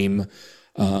 Grant became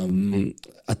a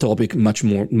topic much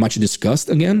discussed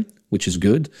again, which is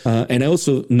good. And I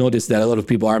also noticed that a lot of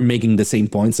people are making the same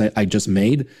points I just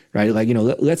made, right? Like,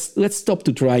 let's stop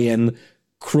to try and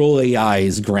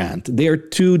Crowley-ize Grant. They are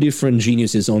two different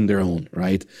geniuses on their own,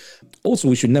 right? Also,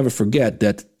 we should never forget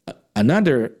that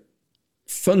another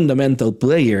fundamental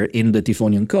player in the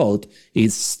Typhonian cult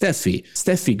is Steffi.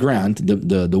 Steffi Grant,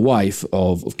 the wife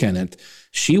of Kenneth.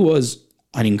 She was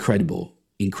an incredible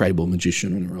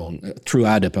magician on her own, a true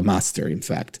adept, a master, in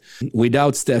fact.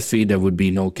 Without Steffi, there would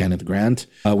be no Kenneth Grant.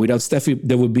 Without Steffi,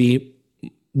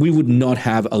 we would not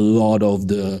have a lot of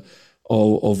the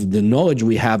knowledge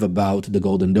we have about the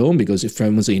Golden Dome, because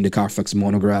famously in the Carfax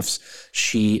monographs,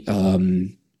 she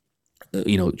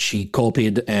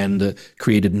copied and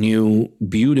created new,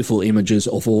 beautiful images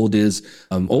of all these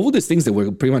things that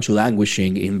were pretty much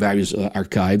languishing in various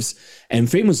archives. And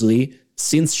famously,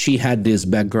 since she had this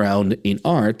background in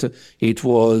art, it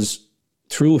was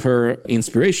through her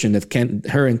inspiration that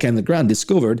her and Kenneth Grant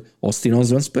discovered Austin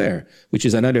Osman Spare, which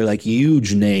is another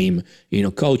huge name in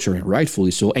culture,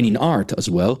 rightfully so, and in art as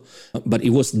well. But it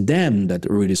was them that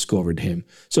rediscovered him.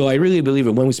 So I really believe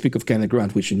that when we speak of Kenneth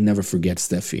Grant, we should never forget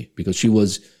Steffi, because she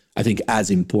was, I think, as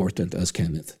important as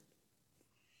Kenneth.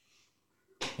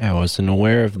 Yeah, I wasn't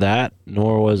aware of that,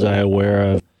 nor was I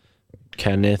aware of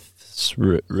Kenneth's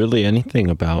really anything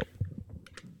about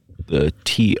the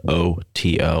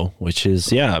TOTO, which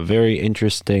is a very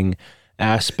interesting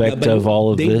aspect of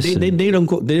all of this. They don't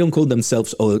call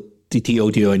themselves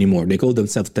TOTO anymore. They call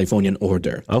themselves Typhonian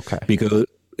Order. Okay, because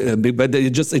but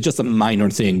it's just a minor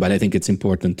thing. But I think it's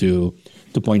important to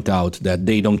point out that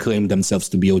they don't claim themselves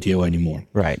to be OTO anymore.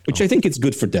 Right, which I think it's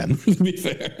good for them. To be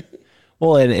fair.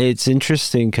 Well, and it's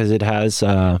interesting because it has,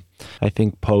 I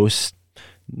think, post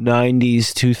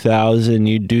 90s, 2000,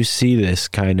 you do see this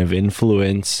kind of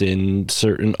influence in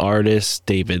certain artists.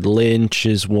 David Lynch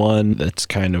is one that's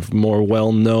kind of more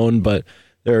well known, but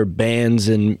there are bands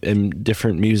and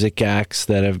different music acts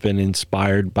that have been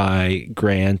inspired by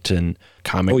Grant and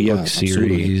comic book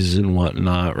series and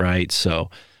whatnot, right?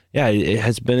 So, yeah, it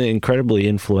has been incredibly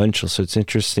influential. So it's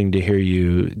interesting to hear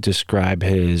you describe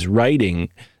his writing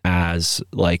as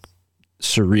like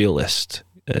surrealist,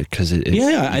 because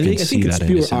I think it's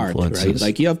pure art, right?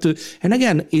 Like you have to, and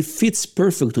again, it fits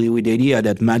perfectly with the idea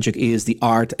that magic is the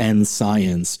art and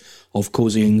science of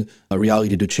causing a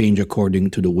reality to change according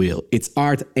to the will. It's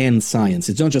art and science.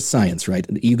 It's not just science, right?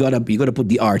 You gotta put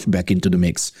the art back into the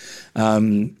mix.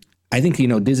 I think,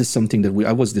 this is something that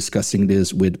I was discussing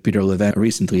this with Peter Levin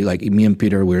recently. Like me and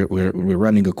Peter, we're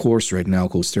running a course right now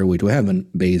called Stairway to Heaven,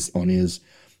 based on his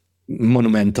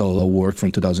monumental work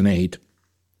from 2008.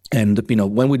 And,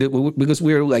 when we did, because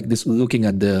we're like this, looking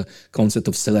at the concept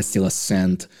of celestial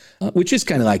ascent, which is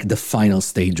kind of like the final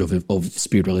stage of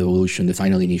spiritual evolution, the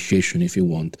final initiation, if you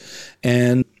want.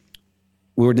 And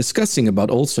we were discussing about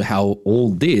also how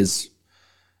all this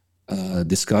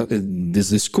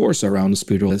discourse around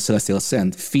spiritual celestial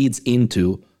ascent feeds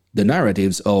into the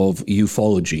narratives of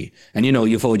ufology. And,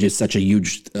 ufology is such a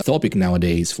huge topic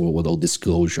nowadays for all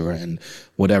disclosure and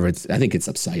whatever. I think it's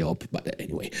a psyop, but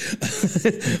anyway.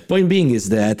 Point being is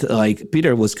that, like,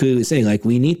 Peter was clearly saying, like,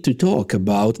 we need to talk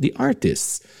about the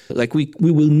artists. Like, we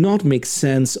will not make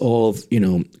sense of,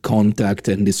 contact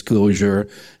and disclosure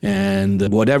and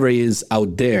whatever is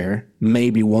out there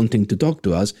maybe wanting to talk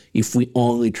to us if we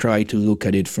only try to look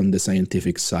at it from the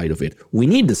scientific side of it. We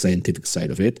need the scientific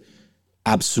side of it.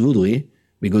 Absolutely,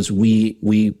 because we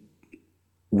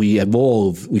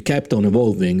evolve, we kept on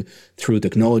evolving through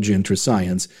technology and through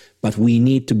science, but we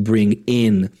need to bring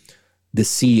in the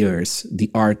seers,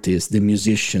 the artists, the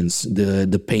musicians,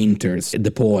 the painters, the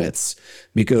poets,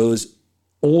 because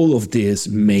all of this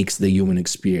makes the human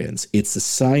experience. It's a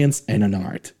science and an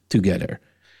art together.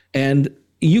 And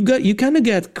you kind of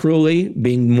get Crowley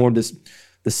being more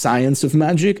the science of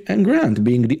magic, and Grant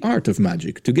being the art of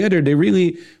magic. Together, they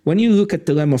really, when you look at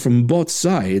Thelema from both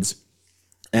sides,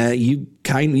 you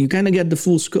kind of get the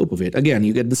full scope of it. Again,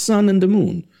 you get the sun and the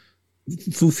moon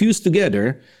fused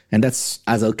together, and that's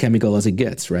as alchemical as it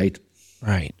gets, right?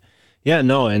 Right. Yeah,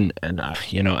 no, and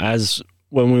as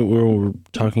when we were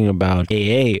talking about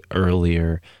AA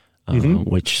earlier,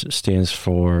 which stands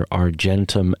for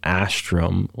Argentum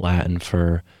Astrum, Latin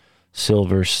for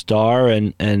silver star,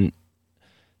 and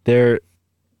their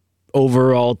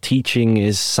overall teaching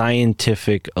is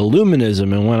scientific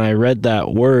illuminism. And when I read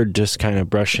that word, just kind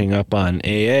of brushing up on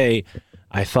AA,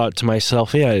 I thought to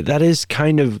myself, yeah, that is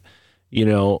kind of,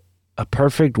 a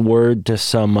perfect word to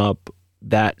sum up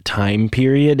that time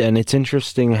period. And it's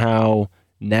interesting how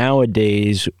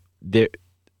nowadays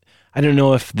I don't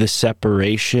know if the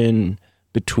separation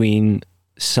between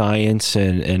science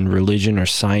and religion, or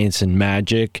science and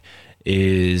magic,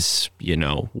 is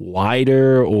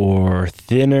wider or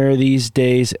thinner these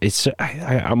days.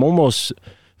 I'm almost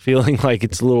feeling like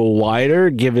it's a little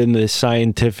wider, given the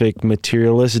scientific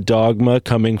materialist dogma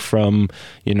coming from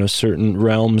certain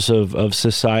realms of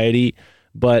society.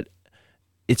 But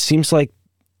it seems like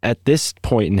at this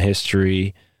point in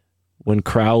history, when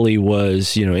Crowley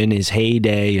was in his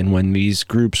heyday, and when these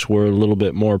groups were a little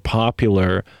bit more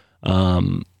popular,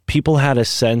 people had a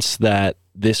sense that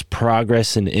this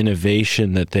progress and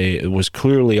innovation that it was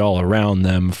clearly all around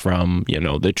them, from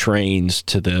the trains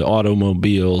to the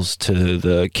automobiles to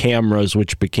the cameras,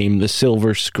 which became the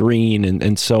silver screen,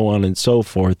 and so on and so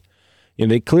forth.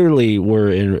 They clearly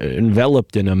were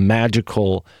enveloped in a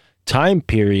magical time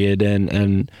period,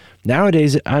 and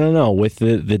nowadays, I don't know, with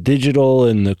the digital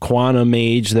and the quantum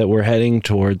age that we're heading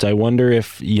towards, I wonder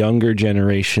if younger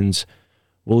generations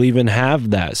will even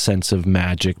have that sense of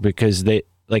magic, because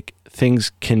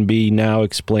things can be now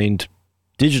explained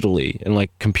digitally, and like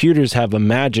computers have a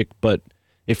magic, but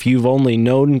if you've only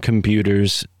known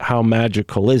computers, how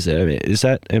magical is it? I mean, is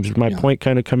my point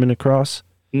kind of coming across?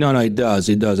 No, it does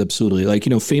absolutely. Like,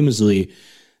 famously,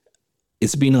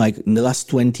 it's been like in the last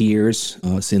 20 years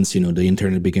since, the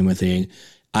internet became a thing,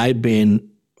 I've been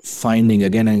finding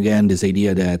again and again this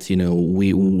idea that,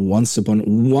 we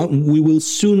will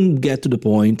soon get to the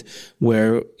point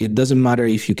where it doesn't matter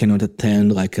if you cannot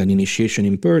attend like an initiation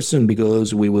in person,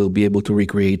 because we will be able to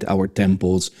recreate our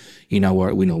temples in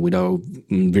our, with our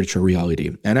virtual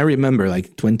reality. And I remember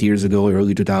like 20 years ago,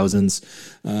 early 2000s,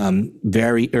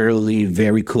 very early,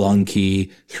 very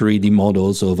clunky 3D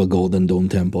models of a Golden Dome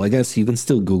temple. I guess you can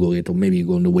still Google it, or maybe you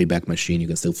go on the Wayback Machine, you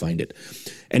can still find it.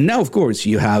 And now, of course,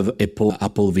 you have Apple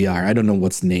VR. I don't know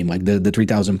what's the name, like the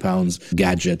 3,000 pounds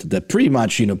gadget that pretty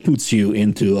much, puts you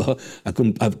into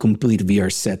a complete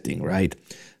VR setting, right?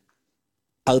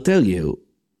 I'll tell you,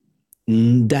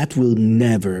 that will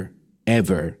never,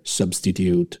 ever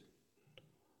substitute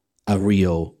a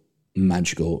real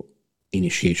magical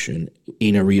initiation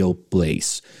in a real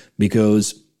place,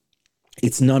 because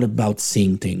it's not about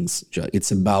seeing things.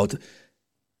 It's about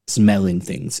smelling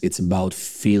things. It's about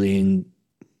feeling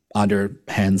other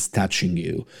hands touching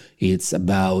you. It's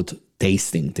about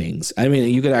tasting things. I mean,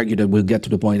 you could argue that we'll get to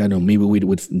the point, I don't know, maybe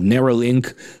with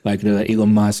Neuralink, like the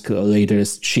Elon Musk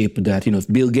latest chip that, if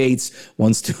Bill Gates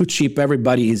wants to chip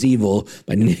everybody is evil,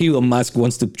 but Elon Musk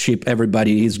wants to chip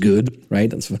everybody is good,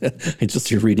 right? It's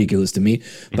just ridiculous to me.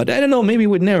 But I don't know, maybe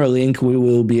with Neuralink, we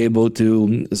will be able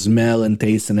to smell and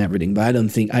taste and everything. But I don't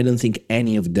think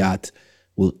any of that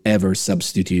will ever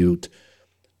substitute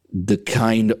the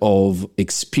kind of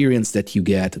experience that you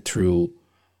get through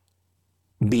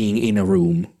being in a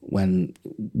room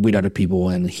with other people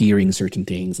and hearing certain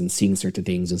things and seeing certain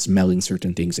things and smelling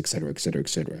certain things, et cetera, et cetera, et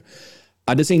cetera.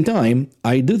 At the same time,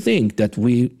 I do think that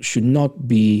we should not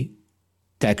be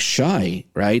tech shy,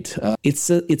 right?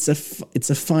 It's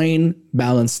a fine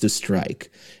balance to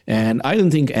strike. And I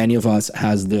don't think any of us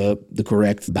has the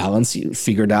correct balance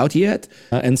figured out yet.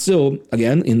 And so,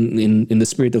 again, in the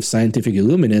spirit of scientific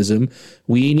illuminism,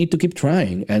 we need to keep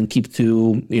trying and keep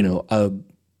to,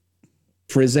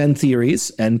 present theories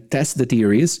and test the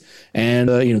theories and,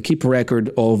 keep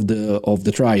record of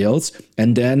the trials,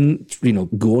 and then,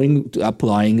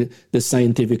 applying the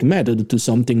scientific method to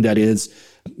something that is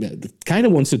kind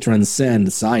of wants to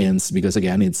transcend science, because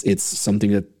again, it's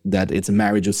something that it's a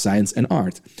marriage of science and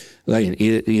art. Like,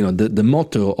 the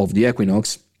motto of the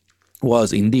equinox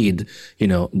was indeed,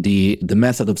 the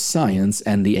method of science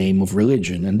and the aim of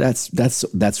religion. And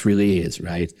that's really is,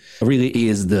 right? It really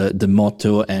is the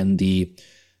motto and the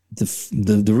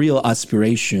real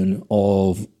aspiration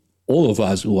of all of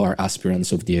us who are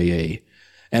aspirants of the AA.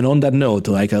 And on that note,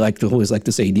 like I always like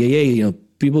to say, the AA,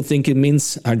 people think it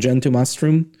means Argentum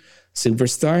Astrum, Silver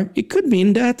Star. It could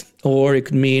mean that, or it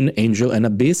could mean Angel and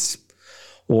Abyss,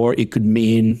 or it could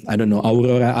mean, I don't know,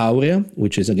 Aurora Aurea,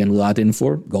 which is again Latin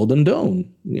for Golden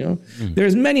Dome.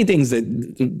 There's many things that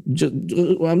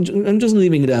I'm just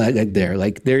leaving that like there.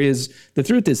 Like the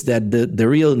truth is that the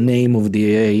real name of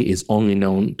the AA is only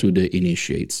known to the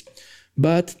initiates,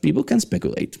 but people can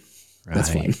speculate. Right.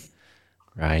 That's fine.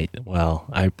 Right. Well,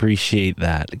 I appreciate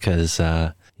that because,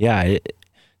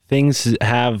 things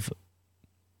have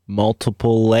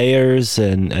multiple layers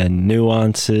and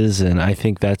nuances, and I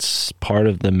think that's part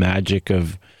of the magic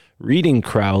of reading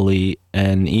Crowley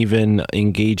and even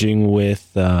engaging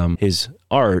with his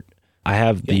art. I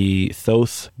have the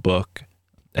Thoth book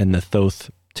and the Thoth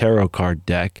tarot card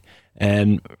deck,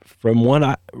 and from what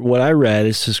I read,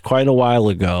 this is quite a while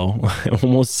ago,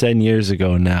 almost 10 years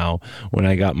ago now, when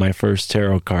I got my first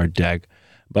tarot card deck.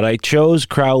 But I chose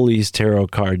Crowley's tarot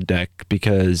card deck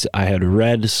because I had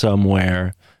read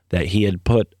somewhere that he had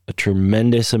put a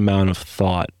tremendous amount of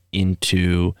thought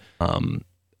into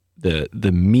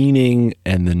the meaning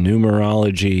and the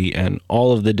numerology and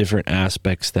all of the different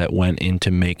aspects that went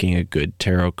into making a good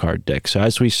tarot card deck. So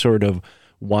as we sort of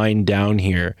wind down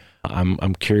here,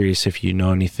 I'm curious if you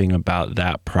know anything about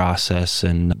that process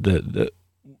and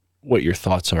what your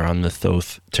thoughts are on the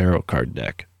Thoth tarot card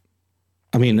deck.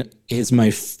 I mean, is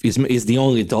the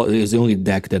only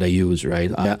deck that I use,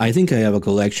 right? I think I have a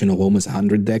collection of almost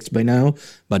 100 decks by now,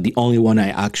 but the only one I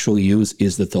actually use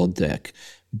is the Thoth deck.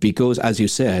 Because, as you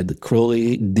said,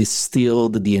 Crowley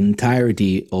distilled the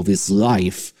entirety of his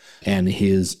life and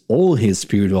all his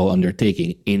spiritual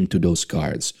undertaking into those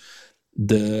cards.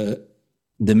 The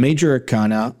major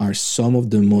arcana are some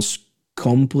of the most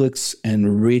complex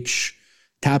and rich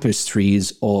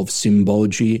tapestries of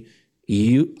symbology.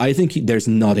 I think there's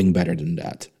nothing better than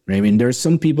that. Right? I mean, there's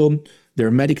some people, the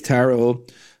Hermetic Tarot,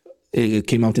 it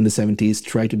came out in the 70s,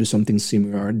 tried to do something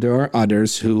similar. There are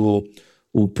others who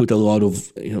put a lot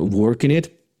of work in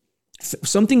it.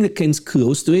 Something that comes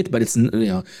close to it, but it's, I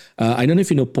don't know if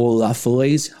you know Paul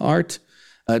Lafollet's art.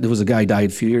 There was a guy died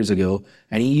a few years ago,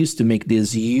 and he used to make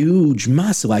these huge,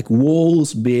 massive, like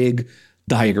walls big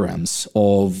diagrams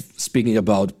of speaking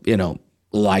about,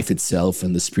 life itself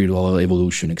and the spiritual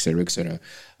evolution, etc., etc.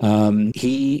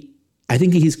 I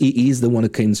think he is the one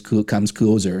who comes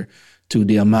closer to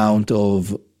the amount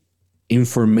of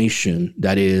information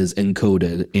that is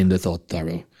encoded in the Thought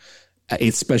Tarot,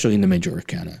 especially in the major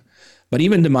arcana. But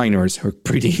even the minors are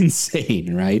pretty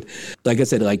insane, right? Like I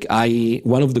said,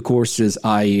 one of the courses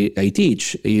I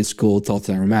teach is called Thought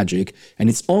Tarot Magic, and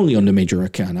it's only on the major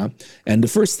arcana. And the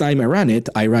first time I ran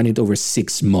it over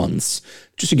 6 months,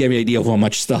 just to give you an idea of how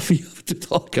much stuff you have to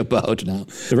talk about now.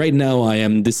 Right now, I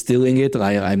am distilling it.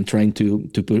 I'm trying to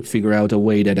figure out a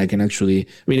way that I can actually,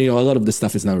 a lot of the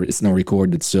stuff is now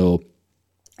recorded, so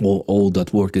all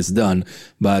that work is done,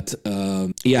 but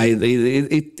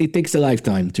it takes a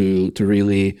lifetime to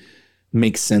really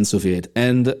make sense of it.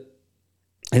 And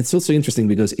it's also interesting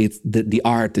because the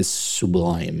art is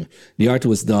sublime. The art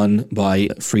was done by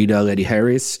Frida Lady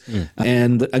Harris,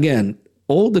 and again,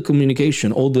 all the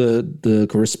communication, all the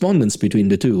correspondence between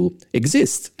the two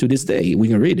exists to this day. We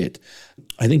can read it.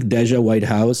 I think Deja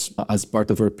Whitehouse, as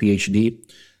part of her PhD,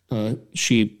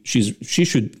 she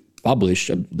should publish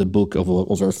the book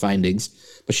of her findings,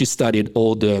 but she studied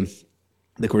all the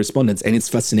correspondence, and it's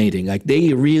fascinating. Like,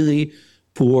 they really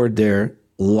poured their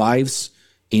lives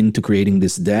into creating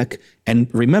this deck. And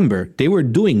remember, they were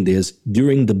doing this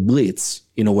during the Blitz,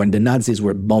 when the Nazis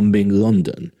were bombing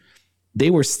London.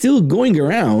 They were still going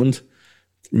around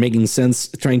making sense,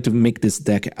 trying to make this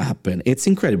deck happen. It's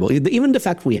incredible. Even the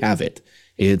fact we have it,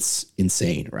 it's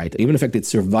insane, right? Even the fact it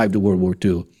survived World War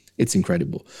II, it's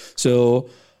incredible. So,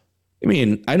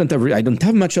 I don't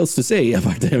have much else to say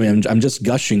about them. I'm just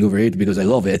gushing over it because I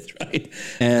love it, right?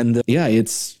 And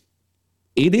it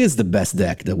is the best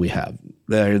deck that we have.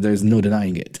 There's no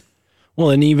denying it. Well,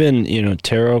 and even,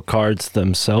 tarot cards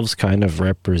themselves kind of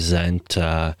represent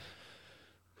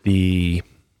the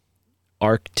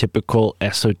archetypical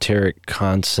esoteric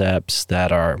concepts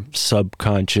that are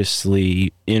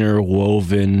subconsciously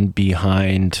interwoven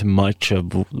behind much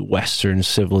of Western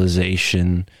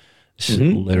civilization,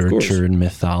 literature and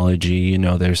mythology.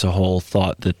 There's a whole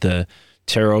thought that the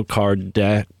tarot card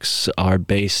decks are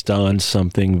based on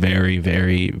something very,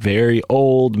 very, very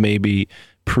old, maybe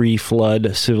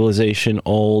pre-flood civilization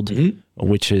old,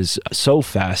 which is so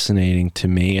fascinating to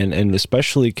me. And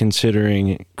especially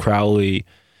considering Crowley,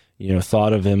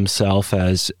 thought of himself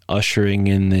as ushering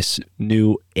in this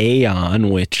new aeon,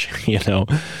 which,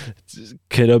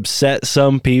 could upset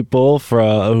some people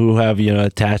who have,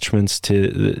 attachments to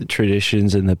the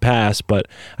traditions in the past. But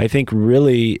I think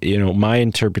really, my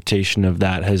interpretation of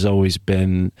that has always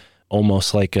been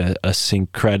almost like a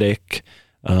syncretic,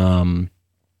 a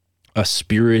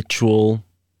spiritual,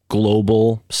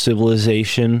 global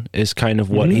civilization is kind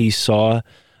of what he saw.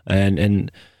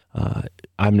 And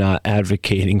I'm not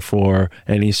advocating for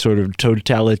any sort of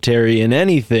totalitarian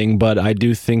anything, but I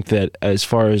do think that as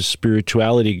far as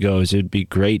spirituality goes, it'd be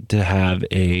great to have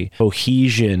a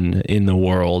cohesion in the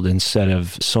world instead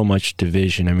of so much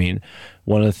division.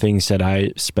 One of the things that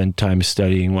I spent time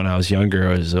studying when I was younger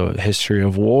was a history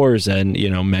of wars, and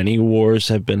many wars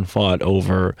have been fought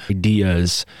over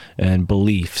ideas and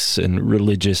beliefs and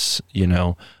religious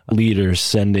leaders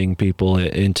sending people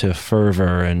into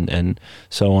fervor and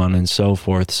so on and so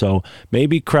forth. So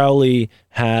maybe Crowley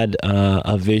had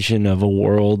a vision of a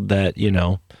world that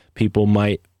people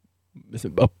might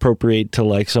appropriate to,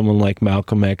 like someone like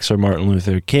Malcolm X or Martin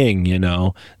Luther King,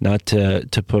 not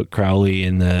to put Crowley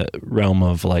in the realm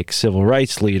of like civil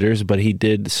rights leaders, but he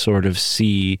did sort of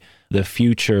see the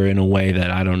future in a way that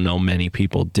I don't know many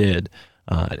people did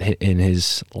in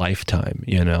his lifetime.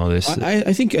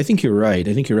 I think you're right.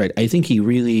 I think he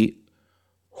really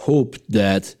hoped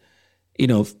that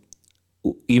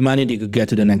humanity could get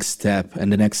to the next step,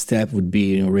 and the next step would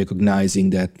be recognizing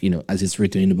that as it's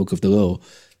written in the Book of the Law,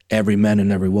 every man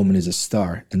and every woman is a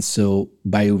star. And so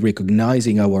by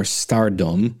recognizing our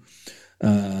stardom,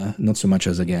 not so much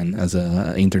as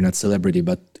an internet celebrity,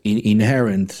 but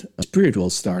inherent spiritual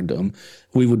stardom,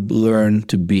 we would learn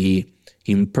to be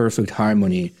in perfect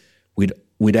harmony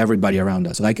with everybody around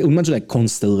us. Like, imagine like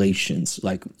constellations,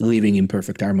 like living in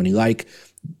perfect harmony. Like,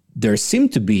 there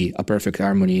seemed to be a perfect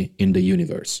harmony in the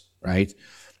universe, right?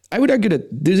 I would argue that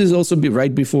this is also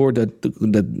right before that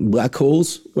black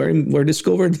holes were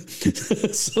discovered.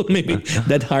 So maybe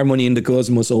that harmony in the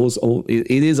cosmos also it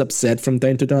is upset from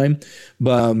time to time,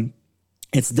 but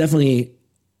it's definitely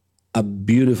a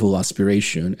beautiful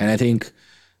aspiration, and I think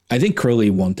Crowley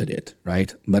wanted it,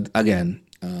 right? But again,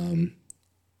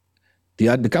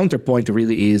 the counterpoint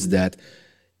really is that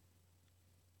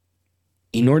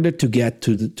in order to get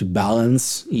to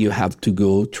balance, you have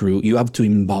to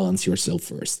imbalance yourself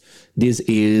first. This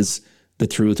is the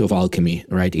truth of alchemy,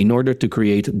 right? In order to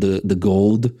create the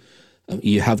gold,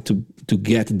 you have to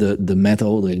get the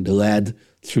metal, the lead,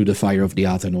 through the fire of the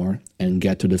Athanor and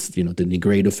get to the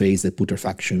nigredo phase, the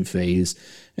putrefaction phase,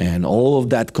 and all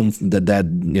of that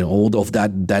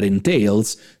that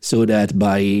entails, so that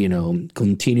by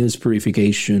continuous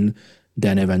purification,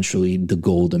 then eventually the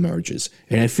gold emerges.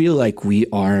 And I feel like we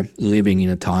are living in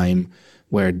a time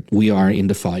where we are in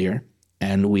the fire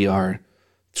and we are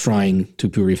trying to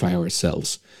purify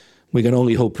ourselves. We can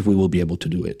only hope we will be able to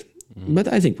do it. But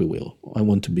I think we will. I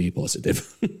want to be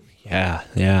positive.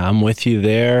 Yeah, I'm with you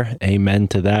there. Amen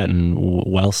to that, and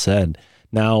well said.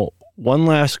 Now, one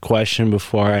last question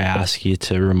before I ask you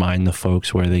to remind the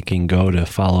folks where they can go to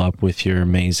follow up with your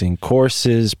amazing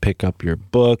courses, pick up your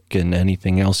book, and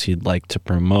anything else you'd like to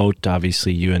promote.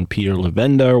 Obviously, you and Peter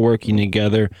Levenda are working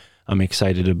together. I'm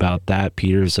excited about that.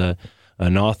 Peter's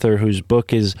an author whose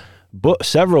book is...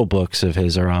 several books of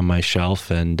his are on my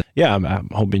shelf, and I'm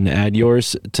hoping to add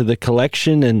yours to the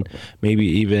collection, and maybe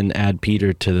even add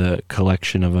Peter to the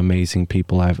collection of amazing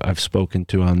people I've spoken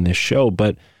to on this show.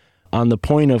 But on the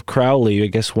point of Crowley, I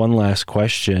guess one last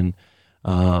question,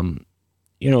 kind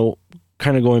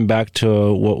of going back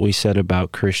to what we said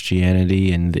about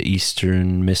Christianity and the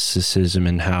Eastern mysticism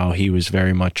and how he was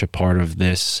very much a part of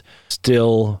this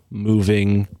still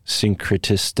moving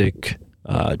syncretistic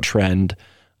trend.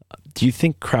 Do you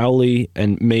think Crowley,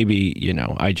 and maybe,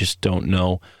 I just don't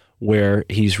know where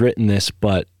he's written this,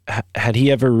 but had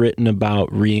he ever written about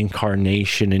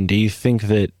reincarnation? And do you think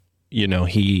that,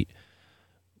 he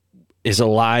is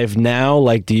alive now?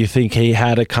 Like, do you think he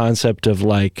had a concept of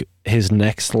like his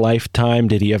next lifetime?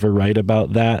 Did he ever write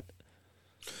about that?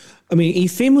 I mean, he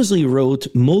famously wrote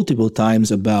multiple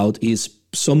times about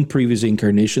some previous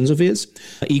incarnations of his.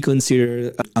 He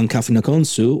considered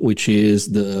Ankafinakonsu, which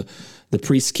is the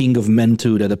priest king of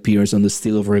Mentu that appears on the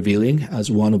Stele of Revealing,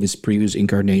 as one of his previous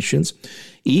incarnations.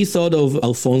 He thought of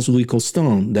Alphonse Louis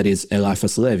Constant, that is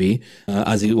Eliphas Levi,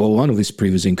 as one of his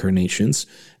previous incarnations.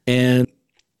 And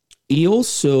he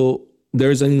also,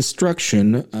 there's an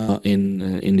instruction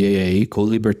in the AA called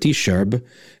Liber Tisharb,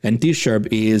 and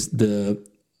Tisharb is the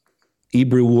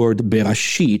Hebrew word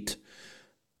Berashit,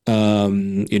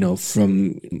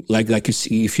 from like you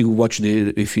see, if you watch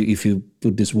if you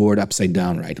put this word upside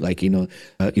down, right? Like,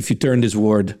 if you turn this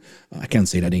word, I can't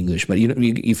say that in English, but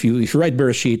if you write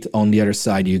Bereshit on the other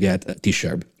side, you get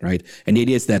Tisharb, right? And the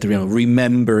idea is that,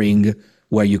 remembering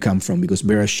where you come from, because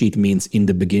Bereshit means in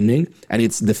the beginning, and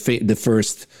it's the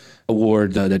first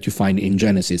word that you find in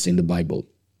Genesis in the Bible.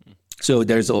 So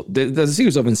there's a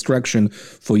series of instruction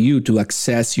for you to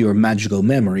access your magical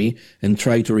memory and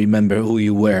try to remember who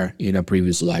you were in a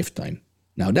previous lifetime.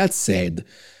 Now, that said,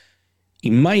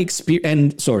 in my experience,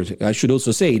 and sorry, I should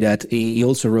also say that he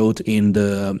also wrote in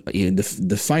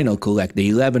the final collect,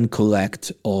 the 11th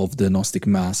collect of the Gnostic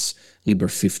Mass, Liber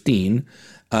 15,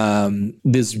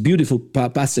 this beautiful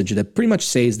passage that pretty much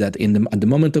says that at the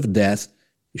moment of death,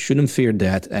 you shouldn't fear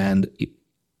death, and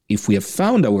if we have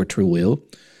found our true will,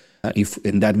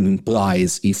 and that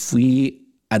implies if we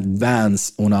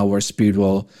advance on our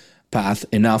spiritual path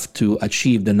enough to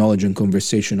achieve the knowledge and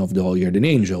conversation of the holier-than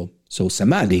angel, so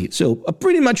samadhi, so a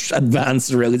pretty much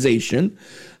advanced realization,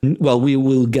 well, we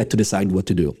will get to decide what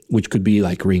to do, which could be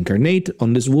like reincarnate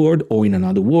on this world or in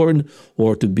another world,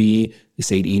 or to be,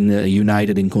 say,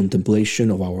 united in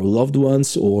contemplation of our loved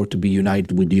ones, or to be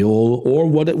united with the all, or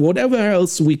whatever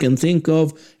else we can think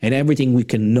of, and everything we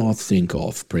cannot think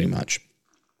of, pretty much.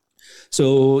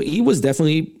 So he was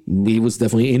definitely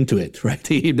into it, right?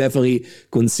 He definitely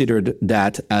considered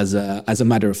that as a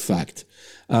matter of fact.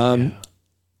 I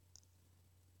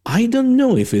don't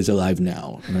know if he's alive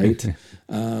now, right?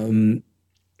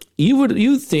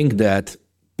 You think that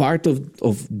part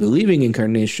of believing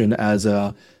incarnation as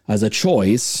a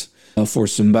choice for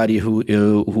somebody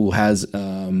who has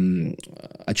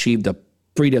achieved a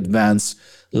pretty advanced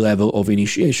level of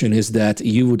initiation is that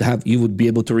you would be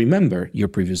able to remember your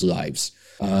previous lives,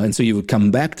 and so you would come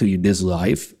back to this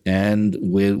life and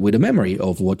with a memory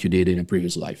of what you did in a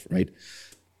previous life, right?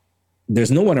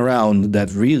 There's no one around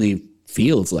that really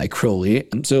feels like Crowley,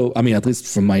 so I mean, at least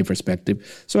from my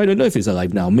perspective. So I don't know if he's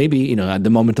alive now. Maybe at the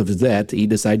moment of his death, he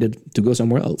decided to go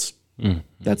somewhere else.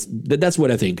 That's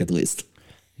what I think, at least.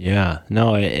 Yeah,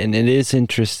 no, and it is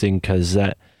interesting because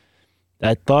that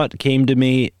thought came to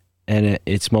me. And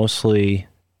it's mostly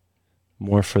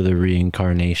more for the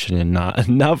reincarnation and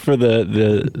not for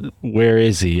the where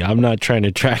is he? I'm not trying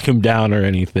to track him down or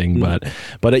anything,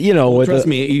 but you know, with trust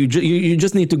me, you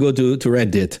just need to go to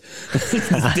Reddit.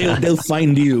 they'll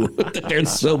find you.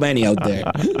 There's so many out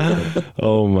there.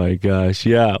 Oh my gosh,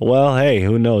 yeah. Well, hey,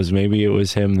 who knows? Maybe it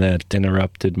was him that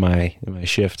interrupted my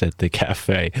shift at the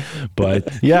cafe. But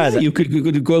yeah, you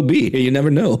could go be. You never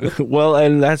know. Well,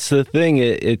 and that's the thing.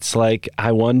 It's like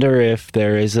I wonder if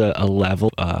there is a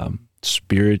level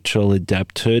spiritual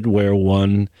adepthood where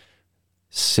one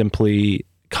simply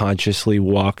consciously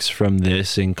walks from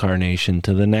this incarnation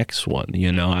to the next one.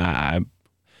 You know,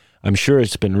 I'm sure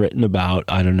it's been written about.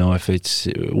 I don't know if it's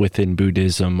within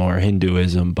Buddhism or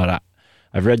Hinduism, but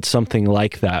I've read something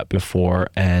like that before,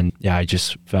 and yeah, I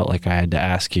just felt like I had to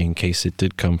ask you in case it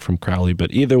did come from Crowley.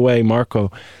 But either way,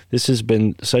 Marco, this has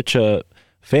been such a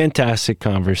fantastic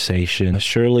conversation.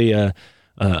 Surely a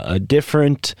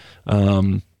different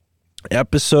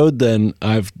episode than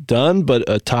I've done, but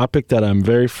a topic that I'm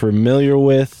very familiar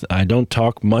with. I don't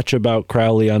talk much about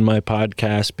Crowley on my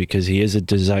podcast because he is a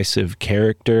decisive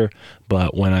character,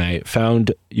 but when I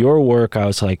found your work, I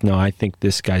was like, no, I think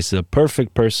this guy's the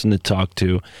perfect person to talk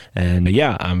to. And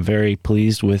yeah, I'm very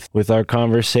pleased with our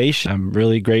conversation. I'm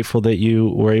really grateful that you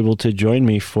were able to join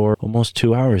me for almost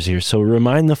 2 hours here. So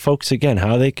remind the folks again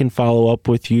how they can follow up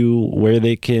with you, where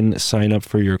they can sign up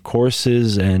for your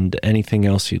courses, and anything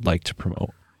else you'd like to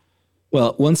promote.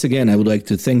 Well, once again, I would like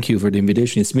to thank you for the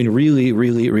invitation. It's been really,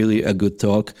 really, really a good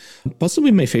talk.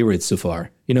 Possibly my favorite so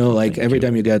far. You know, like every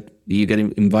time you get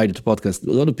invited to podcast,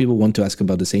 a lot of people want to ask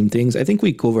about the same things. I think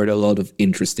we covered a lot of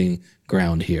interesting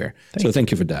ground here. So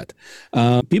thank you for that.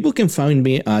 People can find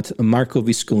me at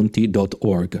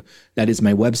marcovisconti.org. That is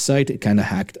my website. It kind of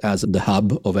hacked as the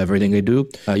hub of everything I do.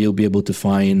 You'll be able to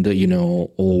find, you know,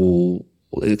 all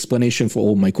explanation for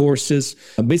all my courses.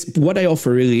 Basically, what I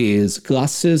offer really is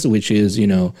classes, which is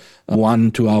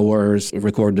 1-2 hours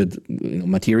recorded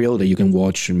material that you can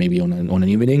watch maybe on an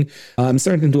evening. I'm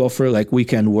starting to offer like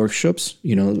weekend workshops.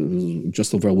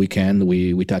 Just over a weekend,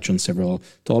 we touch on several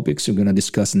topics. We're going to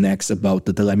discuss next about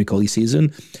the Thelemic holy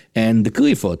season and the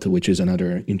Qliphoth, which is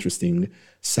another interesting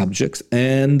subject.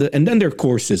 And then there are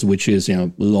courses, which is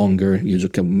longer.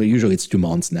 Usually it's 2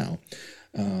 months now.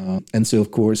 And so,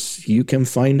 of course, you can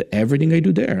find everything I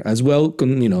do there as well.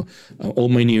 All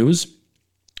my news,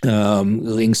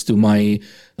 links to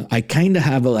I kind of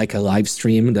have a live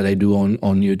stream that I do on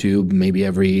YouTube, maybe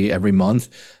every month,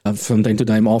 from time to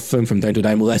time often, from time to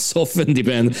time less often,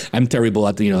 depends. I'm terrible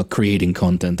at, creating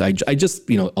content. I just,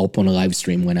 open a live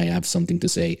stream when I have something to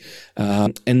say.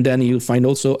 And then you'll find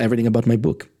also everything about my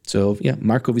book. So yeah,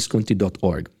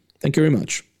 marcovisconti.org. Thank you very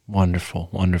much. Wonderful.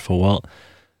 Wonderful. Well,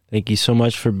 thank you so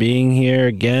much for being here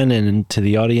again, and to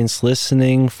the audience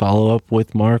listening, follow up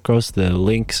with Marcos. The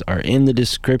links are in the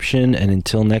description, and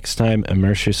until next time,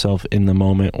 immerse yourself in the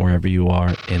moment wherever you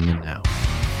are in the now.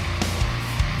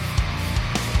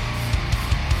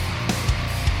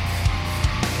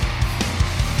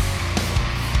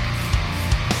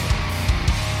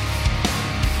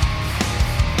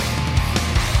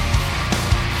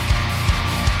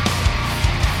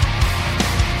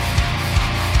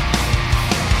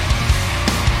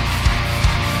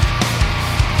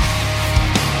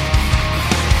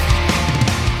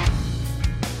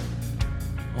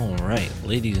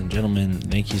 Ladies and gentlemen,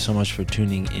 thank you so much for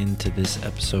tuning into this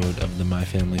episode of the My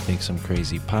Family Thinks I'm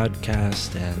Crazy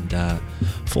podcast. And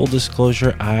full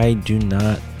disclosure, I do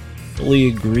not fully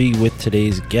agree with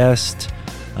today's guest.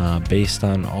 Based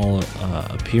on all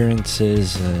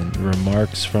appearances and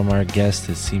remarks from our guest,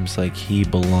 it seems like he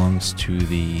belongs to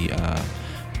the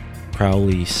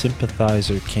Crowley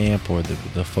sympathizer camp, or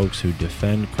the folks who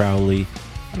defend Crowley.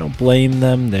 I don't blame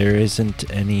them. There isn't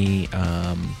any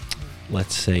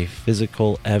let's say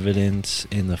physical evidence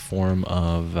in the form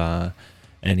of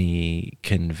any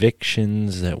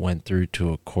convictions that went through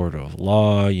to a court of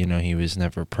law. He was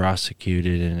never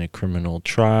prosecuted in a criminal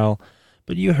trial.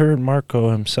 But you heard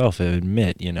Marco himself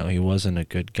admit, he wasn't a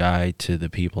good guy to the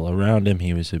people around him.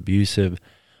 He was abusive.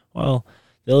 Well,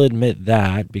 they'll admit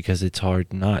that because it's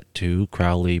hard not to.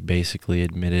 Crowley basically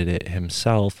admitted it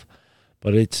himself.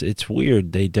 But it's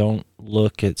weird. They don't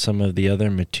look at some of the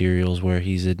other materials where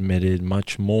he's admitted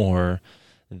much more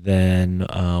than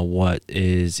what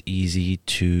is easy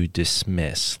to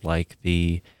dismiss, like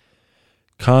the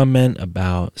comment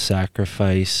about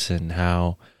sacrifice and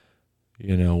how,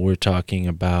 we're talking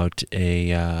about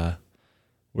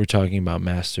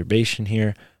masturbation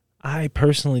here. I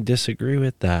personally disagree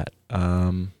with that.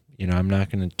 I'm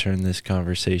not going to turn this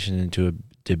conversation into a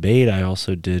debate. I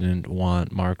also didn't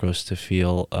want Marcos to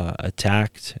feel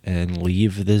attacked and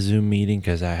leave the Zoom meeting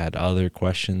because I had other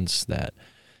questions that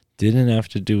didn't have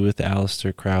to do with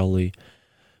Aleister Crowley.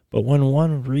 But when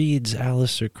one reads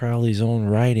Aleister Crowley's own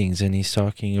writings and he's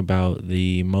talking about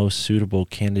the most suitable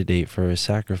candidate for a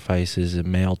sacrifice is a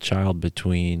male child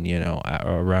between,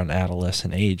 around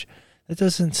adolescent age, that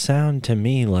doesn't sound to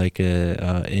me like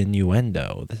a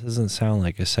innuendo. This doesn't sound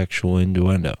like a sexual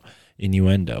innuendo.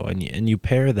 And you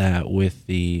pair that with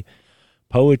the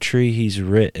poetry he's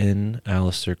written,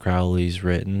 Aleister Crowley's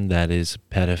written, that is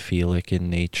pedophilic in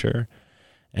nature.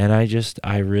 And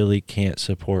I really can't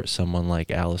support someone like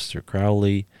Aleister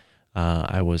Crowley.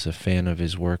 I was a fan of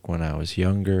his work when I was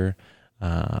younger.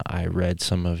 I read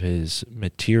some of his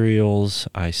materials.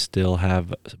 I still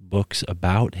have books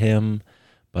about him,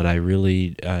 but I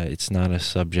really, it's not a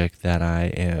subject that I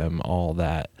am all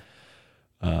that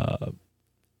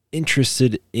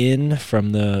interested in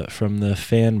from the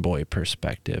fanboy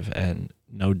perspective. And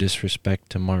no disrespect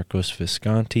to Marcos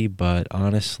Visconti, but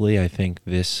honestly, I think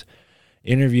this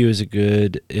interview is a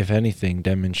good, if anything,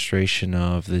 demonstration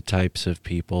of the types of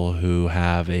people who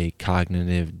have a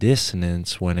cognitive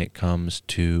dissonance when it comes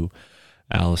to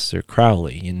Aleister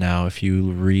Crowley. And now, if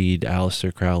you read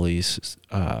Aleister Crowley's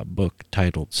book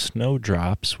titled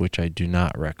Snowdrops, which I do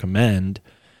not recommend,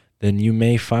 then you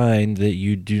may find that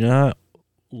you do not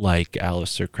like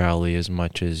Aleister Crowley as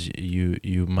much as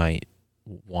you might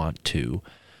want to.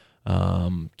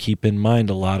 Keep in mind,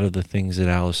 a lot of the things that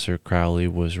Aleister Crowley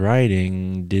was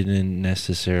writing didn't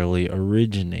necessarily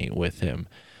originate with him.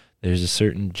 There's a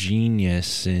certain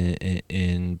genius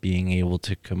in being able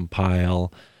to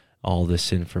compile all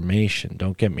this information.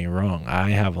 Don't get me wrong.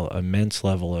 I have an immense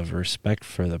level of respect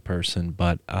for the person,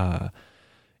 but,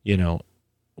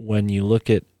 when you look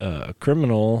at a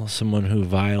criminal, someone who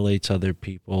violates other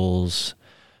people's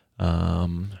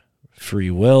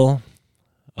free will,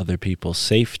 other people's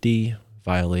safety,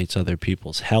 violates other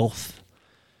people's health,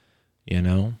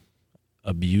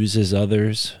 abuses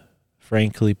others,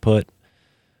 frankly put,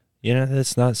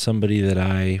 that's not somebody that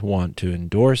I want to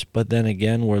endorse. But then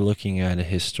again, we're looking at a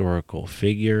historical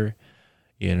figure.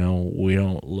 We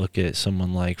don't look at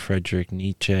someone like Friedrich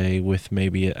Nietzsche with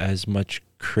maybe as much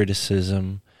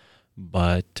criticism,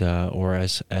 but or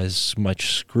as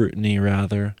much scrutiny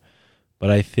rather.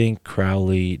 But I think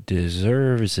Crowley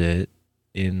deserves it,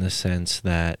 in the sense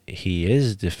that he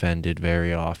is defended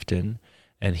very often,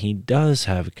 and he does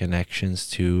have connections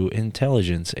to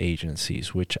intelligence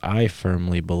agencies, which I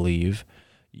firmly believe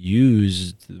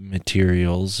used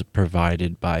materials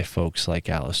provided by folks like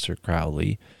Aleister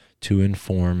Crowley to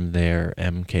inform their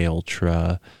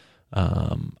MKUltra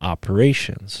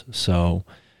operations. So,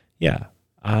 yeah,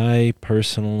 I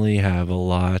personally have a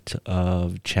lot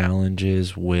of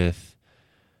challenges with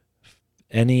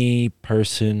any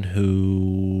person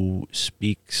who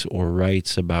speaks or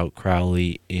writes about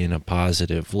Crowley in a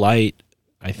positive light.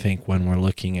 I think when we're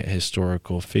looking at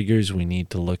historical figures, we need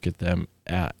to look at them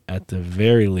at the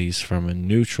very least from a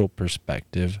neutral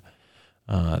perspective.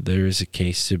 There is a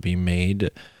case to be made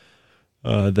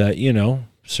that,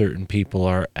 certain people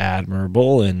are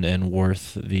admirable and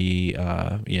worth the,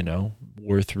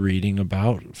 worth reading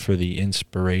about for the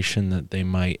inspiration that they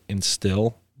might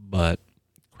instill. But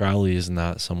Crowley is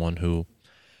not someone who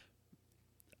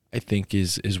I think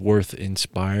is worth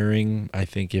inspiring. I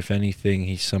think, if anything,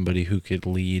 he's somebody who could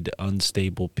lead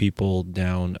unstable people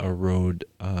down a road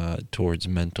towards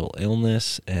mental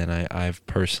illness, and I've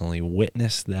personally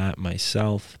witnessed that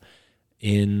myself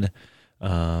in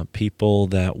people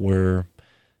that were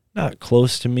not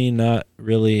close to me, not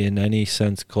really in any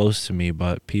sense close to me,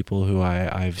 but people who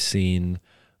I've seen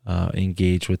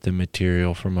engage with the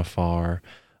material from afar.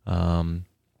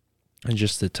 And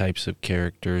just the types of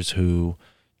characters who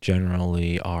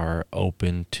generally are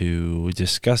open to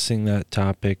discussing that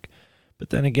topic. But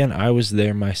then again, I was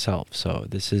there myself, so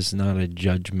this is not a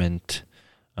judgment.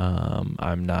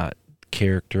 I'm not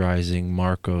characterizing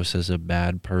Marcos as a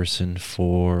bad person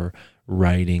for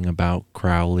writing about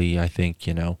Crowley. I think,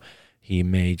 he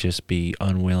may just be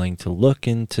unwilling to look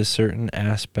into certain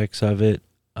aspects of it.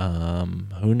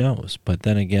 Who knows? But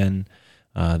then again,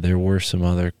 there were some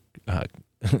other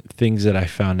things that I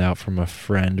found out from a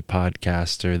friend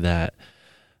podcaster that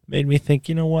made me think,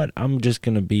 you know what, I'm just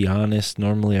going to be honest.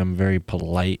 Normally I'm very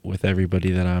polite with everybody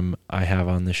that I have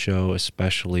on the show,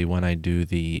 especially when I do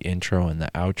the intro and the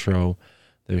outro.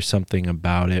 There's something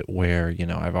about it where,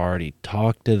 I've already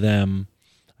talked to them.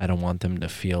 I don't want them to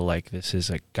feel like this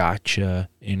is a gotcha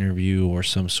interview or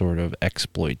some sort of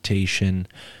exploitation.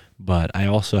 But I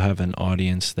also have an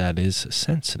audience that is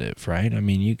sensitive, right? I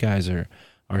mean, you guys are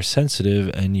are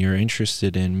sensitive and you're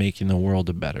interested in making the world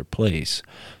a better place.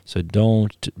 So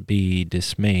don't be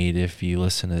dismayed if you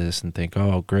listen to this and think,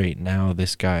 oh, great, now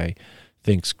this guy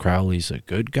thinks Crowley's a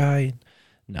good guy.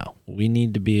 No, we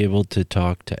need to be able to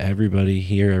talk to everybody,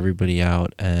 hear everybody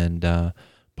out, and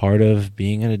part of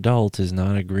being an adult is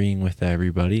not agreeing with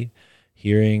everybody,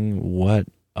 hearing what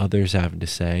others have to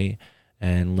say,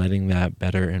 and letting that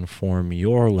better inform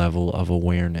your level of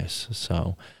awareness.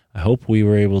 So I hope we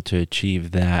were able to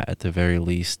achieve that at the very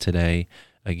least today.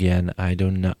 Again, I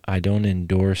don't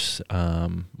endorse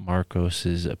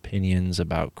Marcos's opinions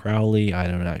about Crowley. I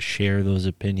do not share those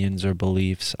opinions or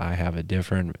beliefs. I have a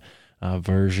different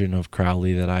version of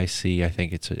Crowley that I see. I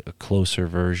think it's a closer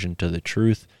version to the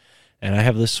truth, and I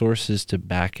have the sources to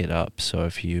back it up. So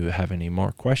if you have any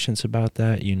more questions about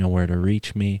that, you know where to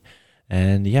reach me.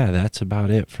 And yeah, that's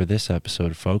about it for this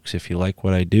episode, folks. If you like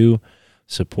what I do,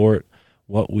 support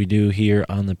what we do here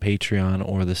on the Patreon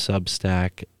or the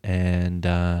Substack, and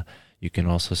you can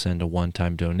also send a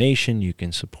one-time donation. You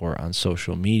can support on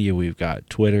social media. We've got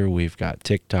Twitter, we've got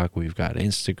TikTok, we've got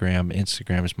Instagram.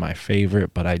 Instagram is my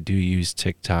favorite, but I do use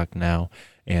TikTok now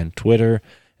and Twitter,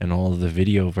 and all of the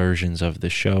video versions of the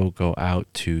show go out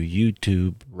to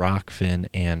YouTube, Rockfin,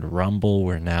 and Rumble.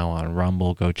 We're now on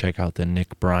Rumble. Go check out the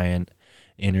Nick Bryant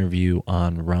interview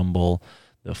on Rumble,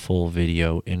 the full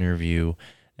video interview.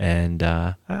 And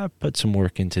I put some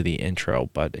work into the intro,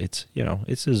 but it's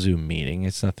a Zoom meeting.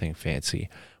 It's nothing fancy.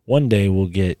 One day we'll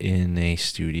get in a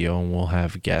studio and we'll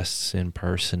have guests in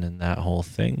person and that whole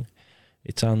thing.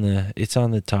 It's on the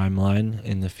timeline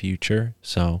in the future.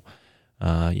 So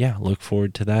look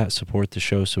forward to that. Support the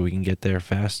show so we can get there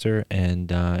faster.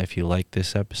 And if you like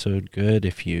this episode, good.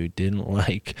 If you didn't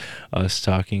like us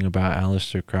talking about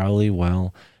Aleister Crowley,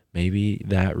 well, maybe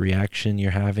that reaction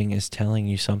you're having is telling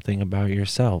you something about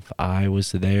yourself. I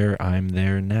was there, I'm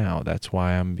there now. That's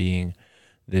why I'm being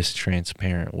this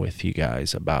transparent with you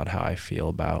guys about how I feel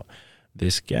about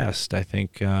this guest. I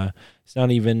think it's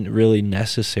not even really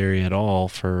necessary at all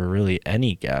for really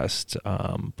any guest,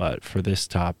 but for this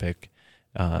topic,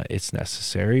 it's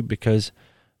necessary because,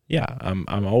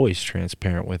 I'm always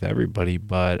transparent with everybody,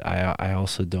 but I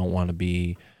also don't want to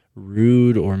be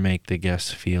rude or make the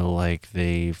guests feel like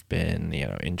they've been,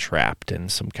 entrapped in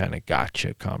some kind of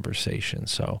gotcha conversation.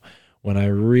 So when I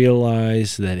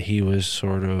realized that he was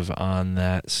sort of on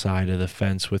that side of the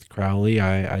fence with Crowley,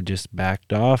 I just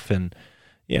backed off, and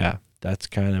that's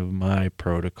kind of my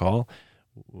protocol.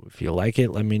 If you like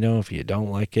it, let me know. If you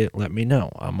don't like it, let me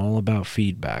know. I'm all about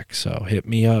feedback. So hit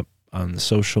me up on the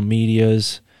social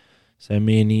medias. Send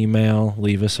me an email,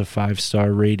 leave us a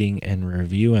 5-star rating and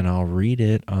review, and I'll read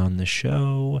it on the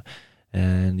show.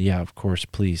 And of course,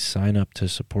 please sign up to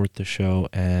support the show.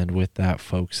 And with that,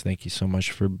 folks, thank you so much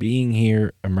for being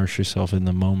here. Immerse yourself in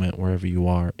the moment wherever you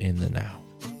are in the now.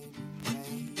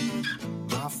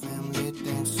 My family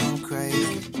thinks I'm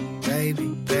crazy. Baby,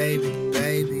 baby,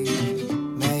 baby.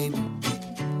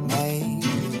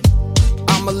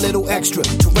 I'm a little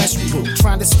extraterrestrial,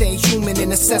 trying to stay human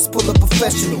in a cesspool of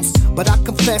professionals. But I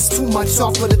confess too much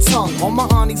off of the tongue. All my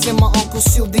aunties and my uncles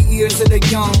shield the ears of the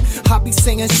young. I be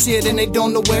saying shit and they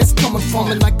don't know where it's coming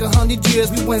from. In like 100 years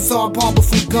we went Zarbomba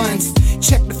from guns.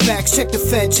 Check the facts, check the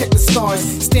Fed, check the stars.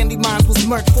 Stanley Mines was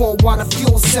murked for a water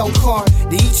fuel cell car.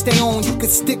 They each their own, you can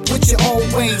stick with your old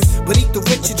ways, but eat the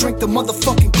rich and drink the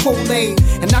motherfucking Kool-Aid.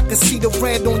 And I can see the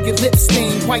red on your lip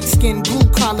stain. White skin, blue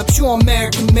collar, pure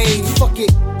American made. Fuck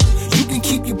it. You can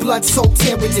keep your blood-soaked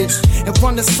heritage and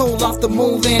run the soul off the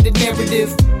moon-landed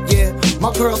narrative. Yeah,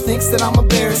 my girl thinks that I'm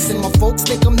embarrassing. My folks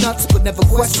think I'm nuts, but never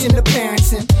question the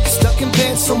parenting. Stuck in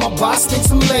bed, so my boss thinks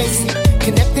I'm lazy.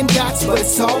 Connecting dots, but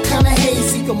it's all kinda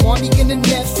hazy. I'm on the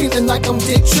internet, feeling like I'm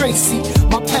Dick Tracy.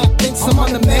 My pap thinks I'm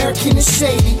un-American and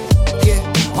shady. Yeah,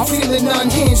 I'm feeling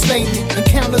unhinged lately.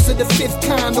 Encounters of the fifth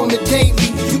kind on the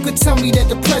daily. You could tell me that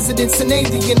the president's an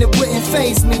alien, it wouldn't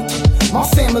faze me. My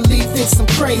family thinks I'm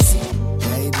crazy.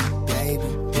 Baby, baby,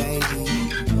 baby.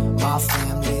 My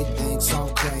family thinks I'm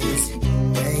crazy.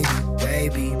 Baby,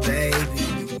 baby,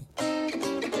 baby.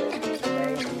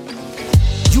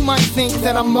 You might think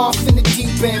that I'm off in the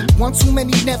deep end. One too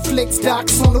many Netflix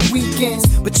docs on the weekends.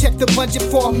 But check the budget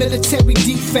for our military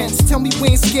defense. Tell me we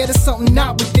ain't scared of something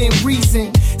not within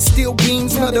reason. Steel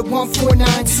beams, another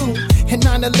 1492. And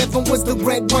 9/11 was the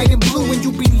red, white, and blue. And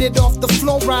you be lit off the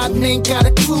floor ride and ain't got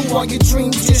a clue. All your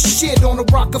dreams just shit on a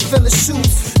Rockefeller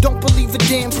shoes. Don't believe a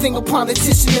damn thing a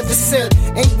politician ever said.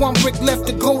 Ain't one brick left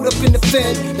to gold up in the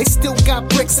Fed. They still got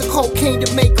bricks of cocaine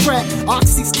to make crack.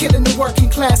 Oxy's killing the working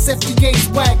class, FDA's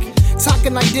whack.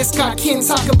 Talking like this, got kin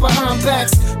talking behind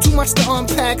backs. Too much to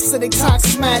unpack, so they talk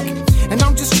smack. And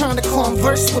I'm just just trying to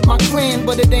converse with my clan,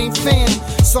 but it ain't fam.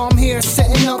 So I'm here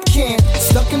setting up camp.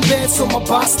 Stuck in bed so my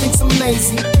boss thinks I'm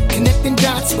lazy. Connecting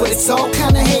dots, but it's all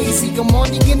kinda hazy. I'm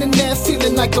on the internet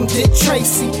feeling like I'm Dick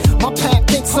Tracy. My pap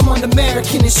thinks I'm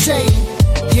un-American and shady.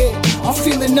 Yeah, I'm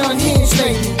feeling unhinged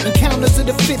lately. Encounters of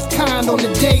the fifth kind on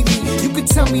the daily. You could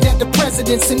tell me that the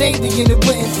president's an alien, it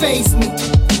wouldn't faze me.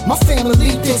 My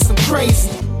family thinks I'm crazy.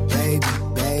 Baby,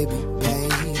 baby,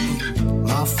 baby,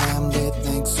 my family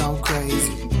thinks I'm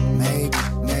crazy. Maybe,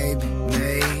 maybe,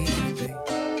 maybe,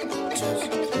 just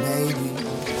maybe.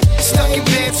 Stuck in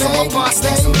bed so my boss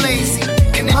thinks I'm lazy.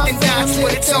 Connecting dots,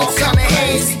 but it's all kinda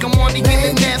hazy. I'm on the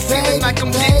internet feeling like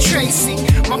I'm Dick Tracy.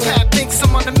 My pap thinks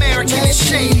I'm un-American and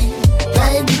shady.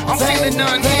 I'm feeling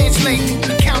unhinged lately.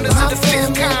 Encounters of the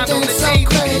fifth kind on the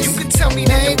daily. You could tell me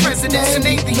that the president's an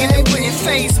alien, it wouldn't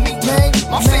faze me.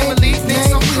 My family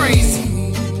thinks I'm crazy.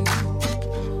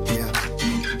 Yeah,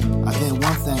 I think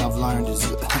one thing I've learned is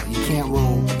you can't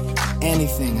rule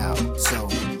anything out. So